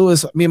C.S.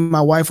 Lewis, me and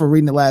my wife were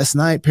reading it last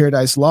night,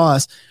 Paradise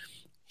Lost.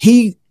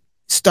 He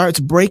starts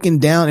breaking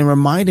down and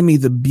reminding me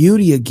the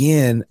beauty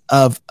again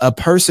of a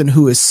person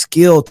who is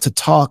skilled to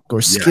talk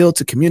or skilled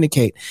to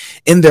communicate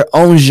in their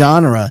own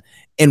genre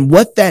and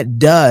what that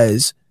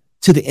does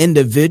to the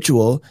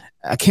individual.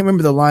 I can't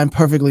remember the line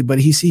perfectly, but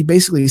he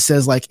basically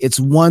says like it's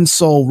one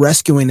soul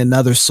rescuing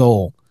another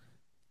soul.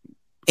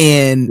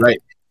 And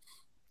right.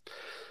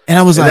 and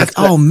I was And like,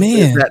 oh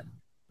man.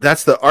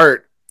 That's the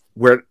art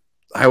where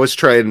I was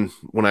trying,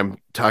 when I'm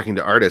talking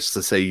to artists,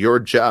 to say your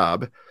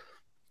job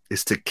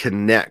is to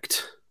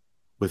connect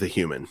with a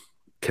human,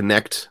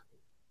 connect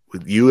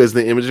with you as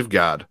the image of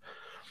God.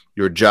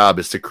 Your job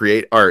is to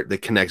create art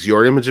that connects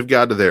your image of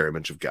God to their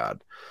image of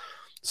God,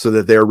 so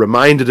that they're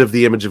reminded of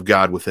the image of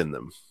God within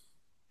them.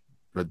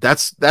 But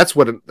that's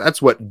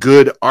what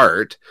good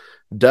art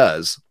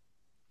does,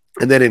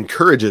 and then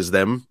encourages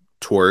them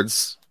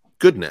towards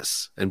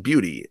goodness and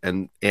beauty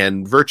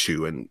and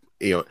virtue, and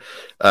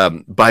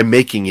by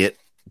making it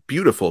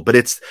beautiful. But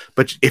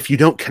if you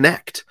don't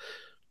connect,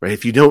 right?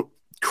 If you don't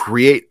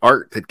create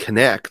art that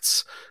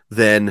connects,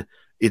 then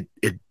it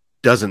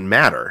doesn't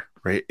matter,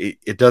 right?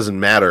 It doesn't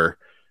matter.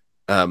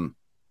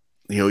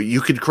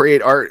 You could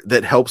create art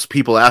that helps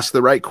people ask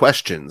the right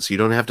questions. You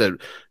don't have to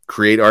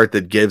create art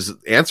that gives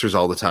answers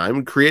all the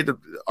time. Create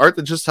art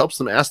that just helps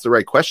them ask the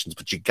right questions,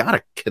 but you got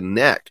to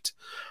connect.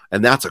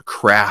 And that's a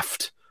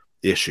craft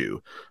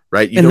issue,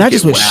 right? And not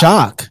just with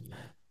shock.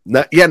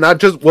 Not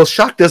just,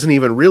 Shock doesn't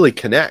even really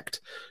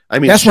connect. I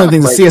mean, that's one of the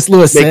things that C.S.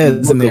 Lewis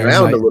says in there.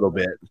 Around a little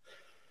bit,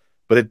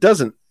 but it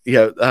doesn't.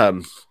 There's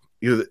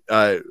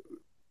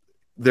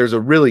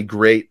a really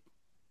great.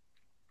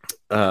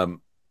 We're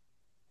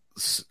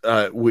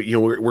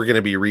going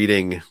to be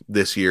reading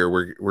this year.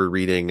 We're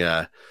reading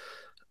The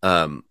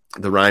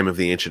Rime of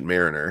the Ancient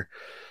Mariner,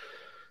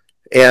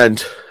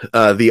 and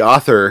the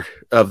author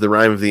of The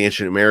Rime of the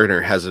Ancient Mariner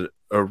has a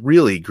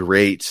really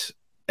great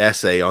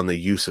essay on the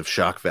use of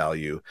shock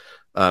value.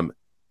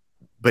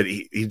 But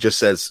he just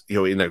says,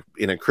 in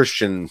a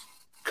Christian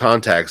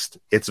context,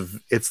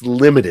 it's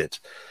limited.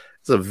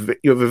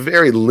 You have a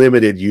very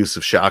limited use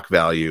of shock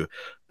value,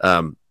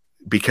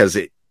 because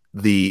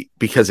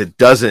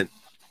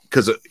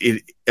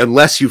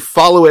unless you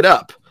follow it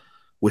up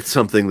with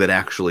something that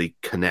actually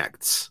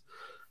connects,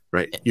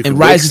 right? You can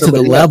rises to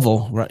the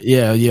level, right?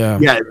 Yeah.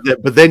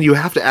 But then you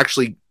have to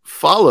actually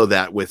follow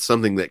that with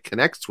something that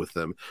connects with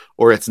them,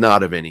 or it's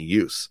not of any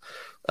use.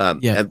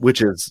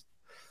 Which is,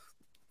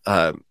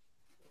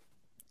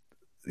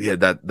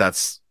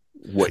 that's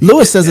what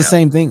Lewis says the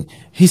same thing.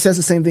 He says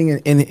the same thing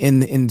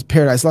in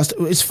Paradise Lost.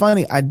 It's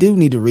funny. I do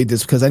need to read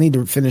this because I need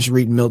to finish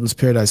reading Milton's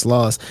Paradise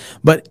Lost.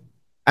 But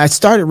I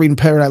started reading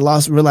Paradise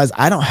Lost and realized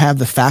I don't have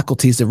the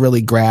faculties to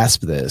really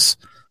grasp this.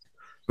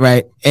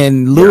 Right.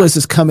 And Lewis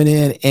is coming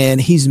in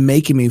and he's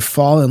making me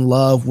fall in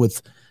love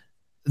with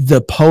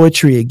the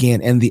poetry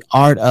again and the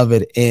art of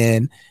it.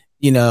 And,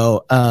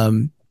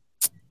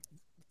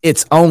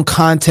 its own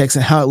context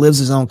and how it lives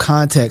its own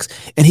context.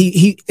 And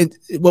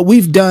what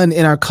we've done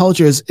in our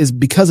culture is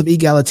because of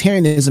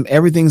egalitarianism,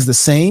 everything's the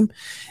same.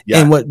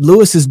 Yeah. And what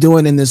Lewis is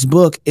doing in this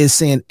book is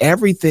saying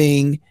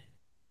everything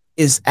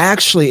is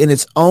actually in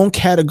its own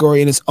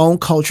category, in its own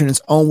culture, in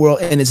its own world,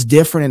 and it's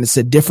different and it's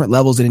at different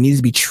levels and it needs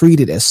to be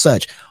treated as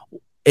such.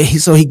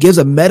 So he gives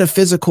a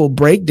metaphysical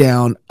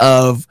breakdown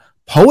of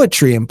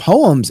poetry and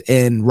poems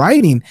and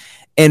writing,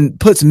 and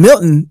puts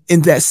Milton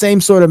in that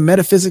same sort of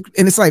metaphysics.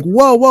 And it's like,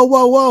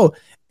 whoa.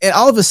 And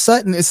all of a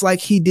sudden, it's like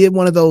he did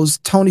one of those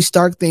Tony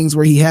Stark things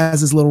where he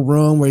has this little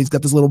room where he's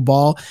got this little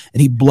ball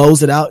and he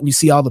blows it out and you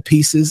see all the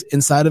pieces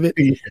inside of it.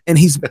 And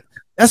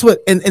that's what,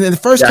 and in the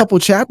first couple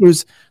of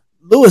chapters,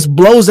 Lewis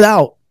blows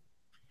out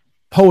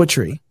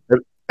poetry.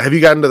 Have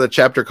you gotten to the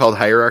chapter called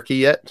Hierarchy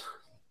yet?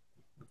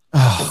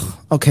 Oh,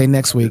 okay.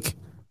 Next week.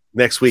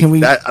 Let's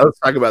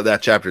talk about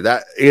that chapter.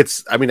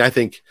 I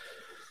think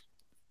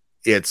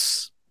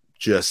it's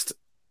just,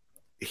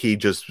 he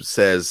just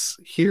says,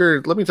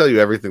 here, let me tell you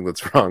everything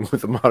that's wrong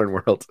with the modern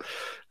world.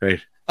 Right.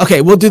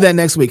 Okay. We'll do that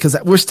next week because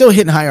we're still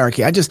hitting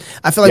hierarchy. I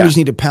feel like we just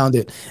need to pound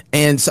it.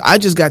 And so I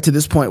just got to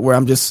this point where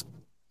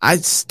I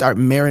start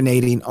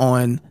marinating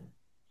on,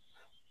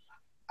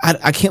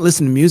 I can't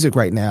listen to music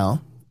right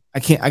now.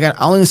 I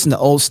only listen to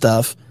old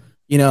stuff,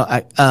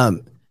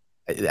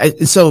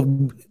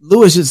 so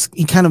Lewis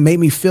he kind of made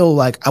me feel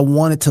like I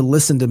wanted to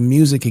listen to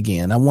music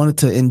again. I wanted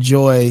to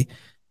enjoy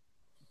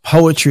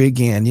poetry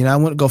again. I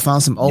went to go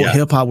find some old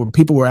hip hop where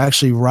people were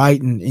actually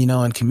writing,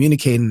 and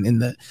communicating,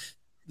 and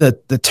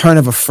the turn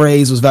of a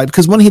phrase was valuable.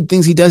 Because one of the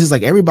things he does is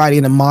like everybody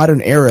in a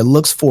modern era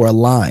looks for a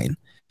line.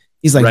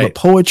 He's like, but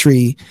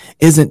poetry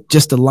isn't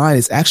just a line.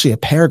 It's actually a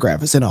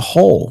paragraph. It's in a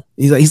whole.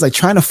 He's like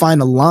trying to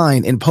find a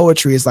line in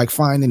poetry is like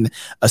finding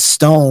a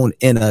stone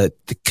in the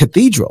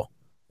cathedral.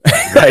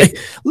 Right.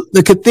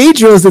 The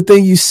cathedral is the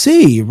thing you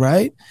see.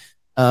 Right.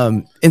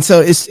 And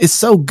so it's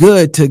so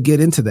good to get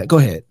into that. Go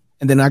ahead.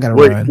 And then I got to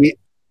run.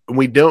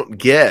 We don't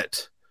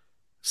get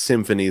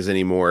symphonies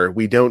anymore.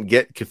 We don't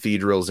get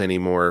cathedrals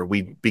anymore.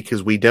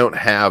 Because we don't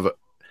have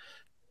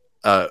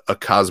a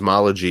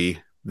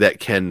cosmology that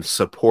can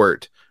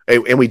support,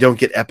 and we don't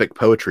get epic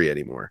poetry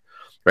anymore.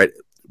 Right.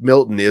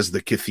 Milton is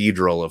the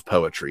cathedral of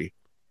poetry.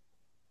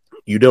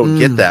 You don't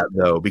get that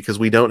though, because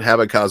we don't have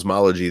a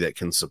cosmology that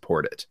can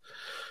support it,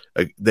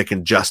 that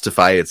can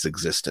justify its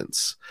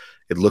existence.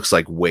 It looks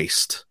like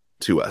waste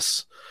to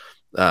us.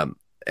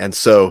 And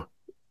so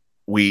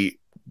we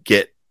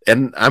get,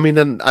 and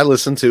I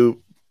listen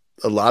to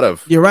a lot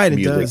of You're right. It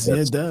music does. Yeah,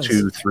 that's it does.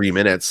 2-3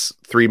 minutes,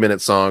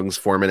 3-minute songs,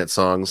 4-minute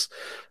songs,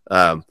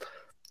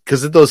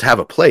 because those have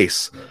a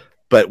place,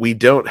 but we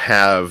don't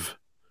have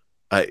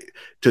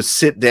to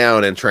sit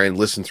down and try and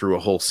listen through a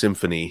whole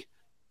symphony.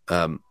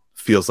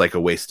 Feels like a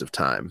waste of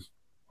time,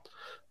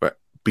 right?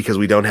 Because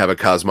we don't have a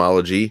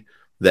cosmology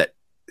that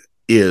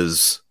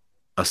is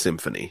a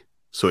symphony,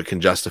 so it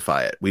can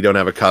justify it. We don't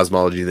have a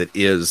cosmology that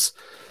is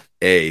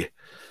a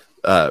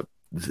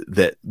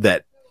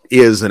that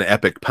is an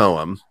epic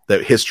poem,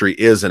 that history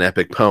is an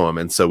epic poem,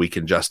 and so we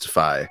can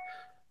justify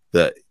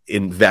the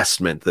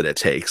investment that it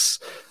takes.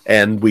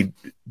 And we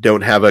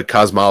don't have a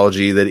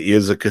cosmology that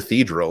is a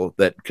cathedral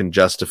that can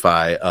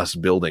justify us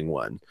building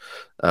one.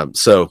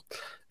 So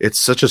it's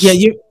such a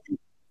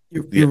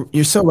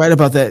you're so right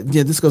about that.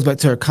 Yeah, this goes back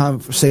to our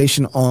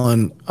conversation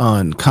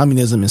on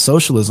communism and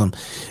socialism.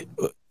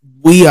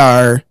 We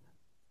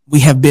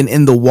have been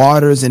in the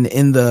waters and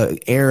in the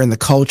air and the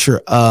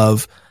culture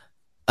of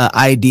an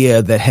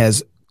idea that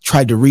has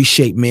tried to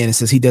reshape man and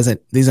says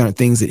these aren't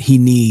things that he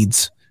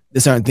needs.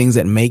 These aren't things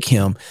that make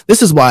him.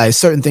 This is why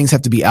certain things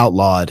have to be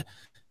outlawed,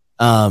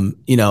 and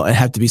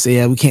have to be say,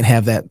 yeah, we can't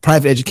have that.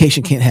 Private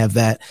education can't have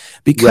that,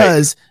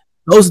 because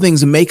those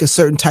things make a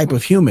certain type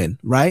of human,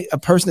 right? A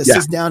person that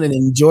sits down and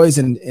enjoys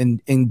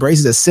and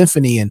embraces a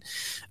symphony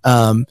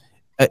and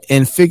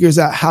figures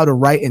out how to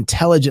write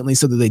intelligently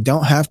so that they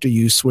don't have to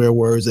use swear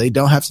words, they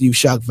don't have to use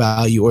shock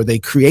value, or they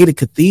create a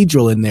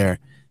cathedral in their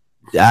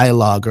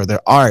dialogue or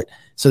their art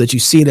so that you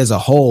see it as a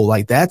whole.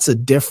 Like, that's a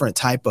different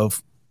type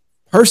of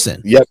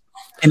person. Yep.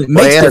 And it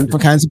makes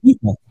different kinds of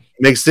people.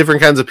 Makes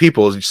different kinds of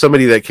people.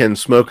 Somebody that can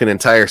smoke an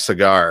entire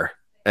cigar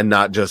and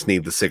not just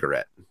need the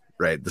cigarette,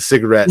 right? The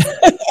cigarette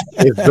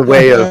is the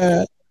way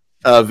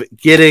of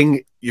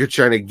you're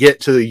trying to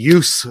get to the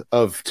use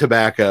of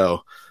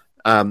tobacco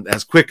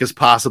as quick as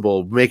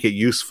possible, make it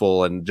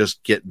useful, and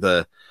just get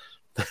the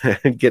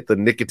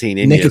nicotine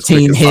in you as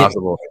quick as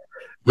possible,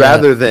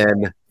 rather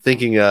than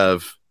thinking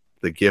of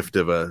the gift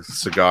of a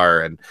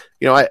cigar. And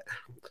I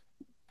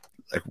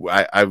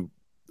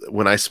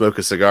when I smoke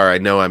a cigar, I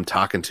know I'm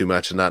talking too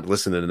much and not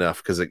listening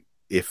enough, because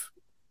if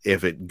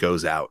it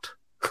goes out,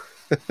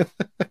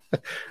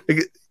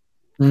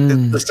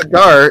 the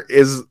cigar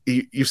is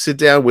you sit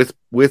down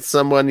with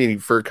someone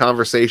for a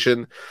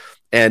conversation,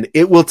 and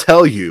it will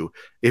tell you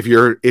if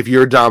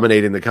you're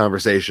dominating the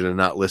conversation and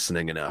not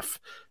listening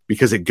enough,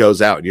 because it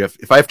goes out.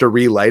 If I have to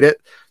relight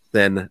it,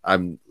 then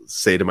I'm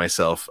say to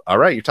myself, all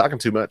right, you're talking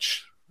too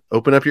much.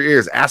 Open up your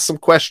ears, ask some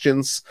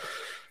questions.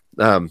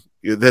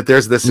 That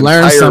there's this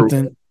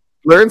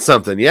learn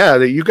something. Yeah,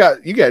 that you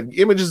got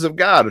images of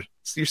God.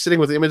 You're sitting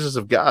with images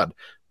of God.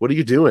 What are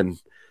you doing?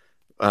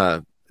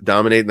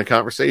 Dominating the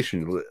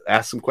conversation.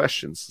 Ask some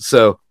questions.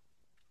 So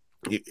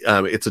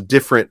it's a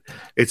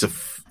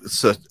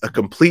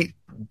complete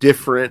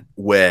different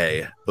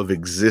way of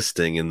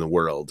existing in the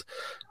world,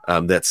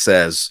 that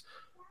says,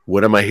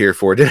 what am I here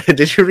for?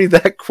 Did you read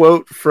that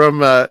quote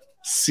from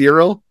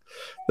Cyril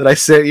that I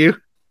sent you?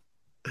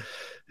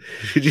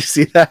 Did you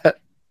see that?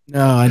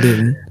 No, I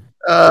didn't.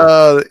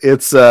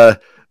 It's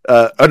a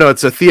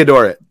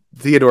Theodoret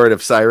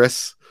of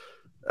Cyrus.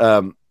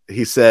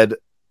 He said,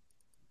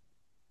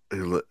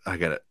 I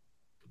got it.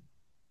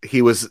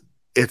 He's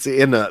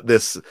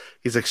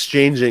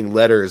exchanging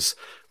letters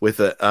with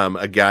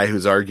a guy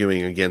who's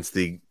arguing against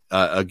God,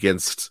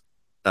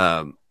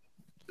 I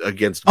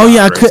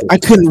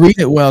couldn't read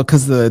it well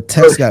because the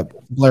text got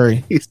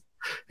blurry.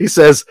 He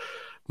says,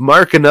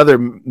 mark another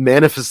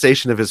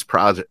manifestation of his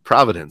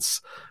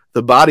providence.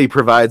 The body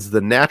provides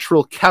the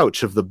natural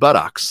couch of the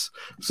buttocks,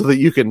 so that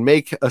you can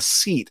make a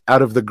seat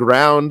out of the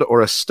ground or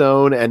a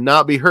stone and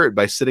not be hurt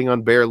by sitting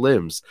on bare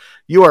limbs.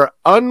 You are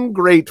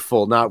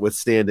ungrateful,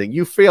 notwithstanding.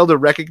 You fail to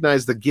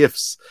recognize the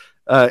gifts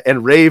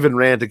and rave and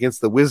rant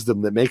against the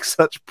wisdom that makes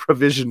such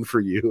provision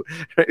for you.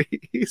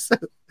 He's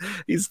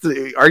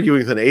arguing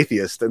with an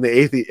atheist, and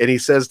he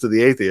says to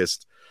the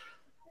atheist,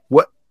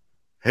 "What?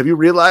 Have you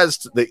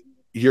realized that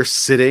you're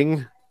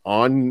sitting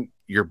on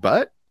your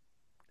butt?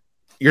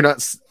 You're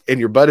not, and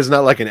your butt is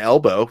not like an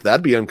elbow.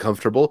 That'd be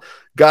uncomfortable.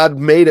 God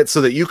made it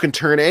so that you can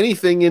turn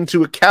anything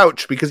into a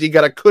couch because you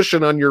got a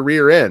cushion on your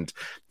rear end."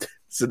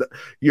 So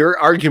your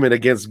argument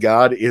against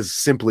God is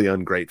simply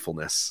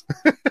ungratefulness.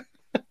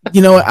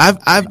 You know,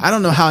 I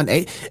don't know how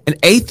an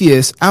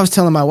atheist. I was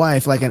telling my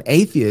wife, like, an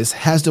atheist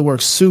has to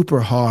work super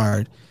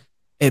hard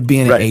at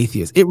being an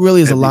atheist. It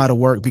really is a lot of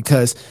work,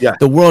 because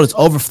the world is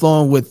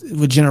overflowing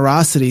with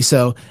generosity.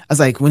 So I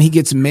was like, when he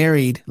gets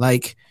married,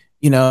 like,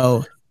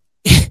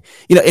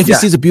 if he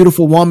sees a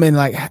beautiful woman,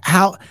 like,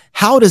 how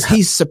does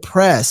he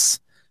suppress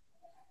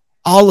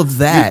all of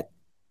that?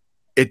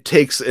 It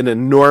takes an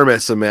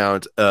enormous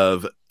amount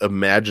of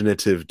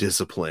imaginative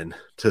discipline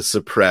to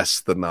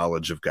suppress the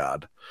knowledge of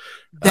God.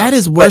 That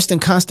is worse than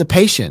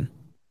constipation.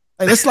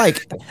 Like, it's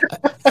like,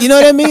 you know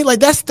what I mean? Like,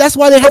 that's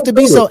why they have to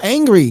be so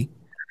angry.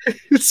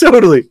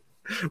 Totally.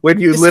 When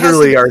you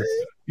literally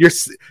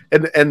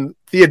and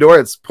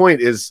Theodoret's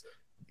point is,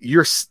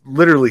 you're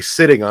literally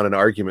sitting on an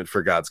argument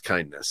for God's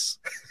kindness.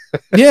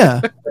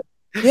 Yeah.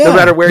 Yeah, no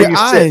matter where your you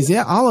eyes, sit,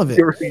 yeah, all of it.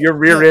 your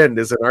rear end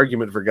is an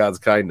argument for God's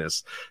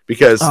kindness.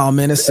 Because Oh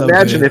man, it's so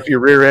imagine good. if your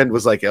rear end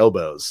was like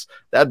elbows,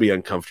 that'd be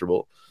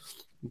uncomfortable.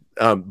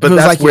 But If it was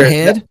that's like where your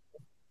head.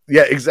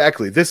 yeah,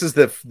 exactly. This is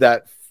this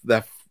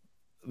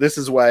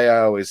is why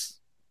I always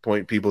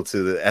point people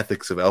to the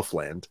ethics of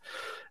Elfland,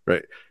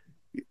 right?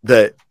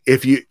 That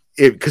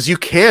because you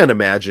can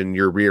imagine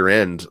your rear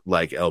end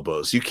like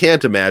elbows. You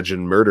can't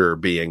imagine murder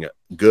being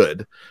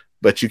good,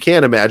 but you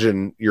can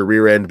imagine your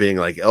rear end being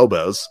like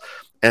elbows,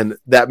 and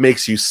that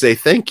makes you say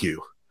thank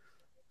you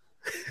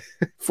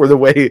for the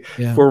way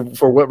for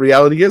what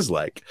reality is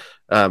like.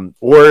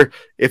 Or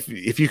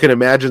if you can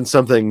imagine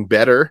something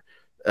better,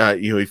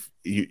 if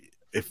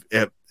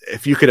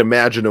you could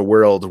imagine a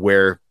world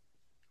where,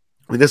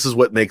 I mean, this is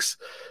what makes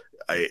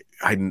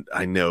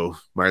I know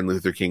Martin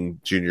Luther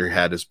King Jr.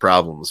 had his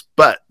problems,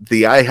 but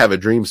the "I Have a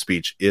Dream"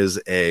 speech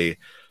is a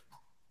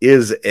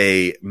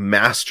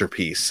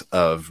masterpiece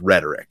of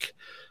rhetoric,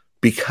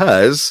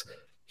 because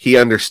he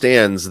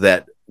understands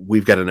that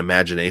we've got an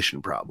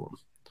imagination problem.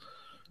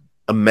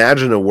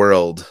 Imagine a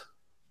world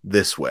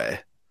this way.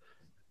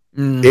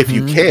 Mm-hmm. If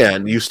you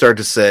can, you start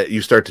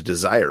to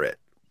desire it,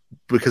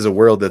 because a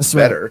world that's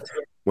better, right.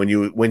 when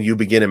you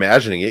begin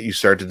imagining it, you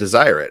start to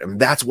desire it. I mean,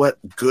 that's what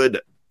good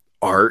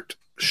art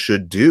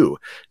should do.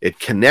 It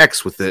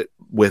connects with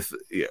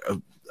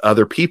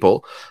other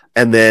people,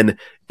 and then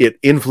it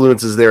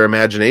influences their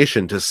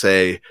imagination to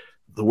say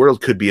the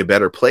world could be a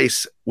better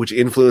place, which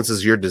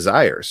influences your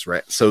desires,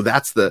 right? So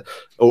that's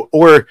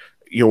or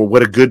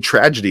what a good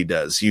tragedy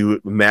does. You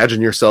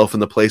imagine yourself in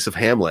the place of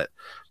Hamlet,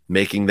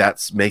 making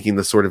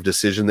the sort of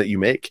decision that you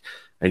make,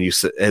 and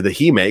that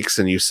he makes,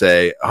 and you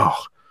say,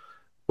 oh,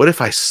 what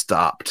if I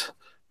stopped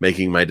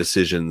making my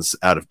decisions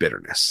out of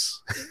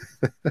bitterness?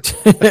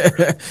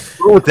 What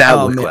would that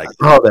look like?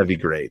 Oh, that'd be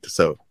great.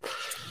 So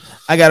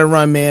I gotta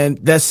run, man.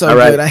 That's so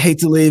good. I hate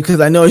to leave because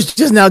I know it's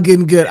just now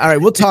getting good. All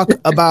right, we'll talk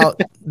about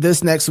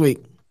this next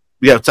week.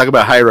 Yeah, talk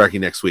about hierarchy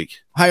next week.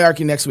 All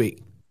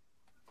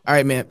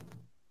right, man.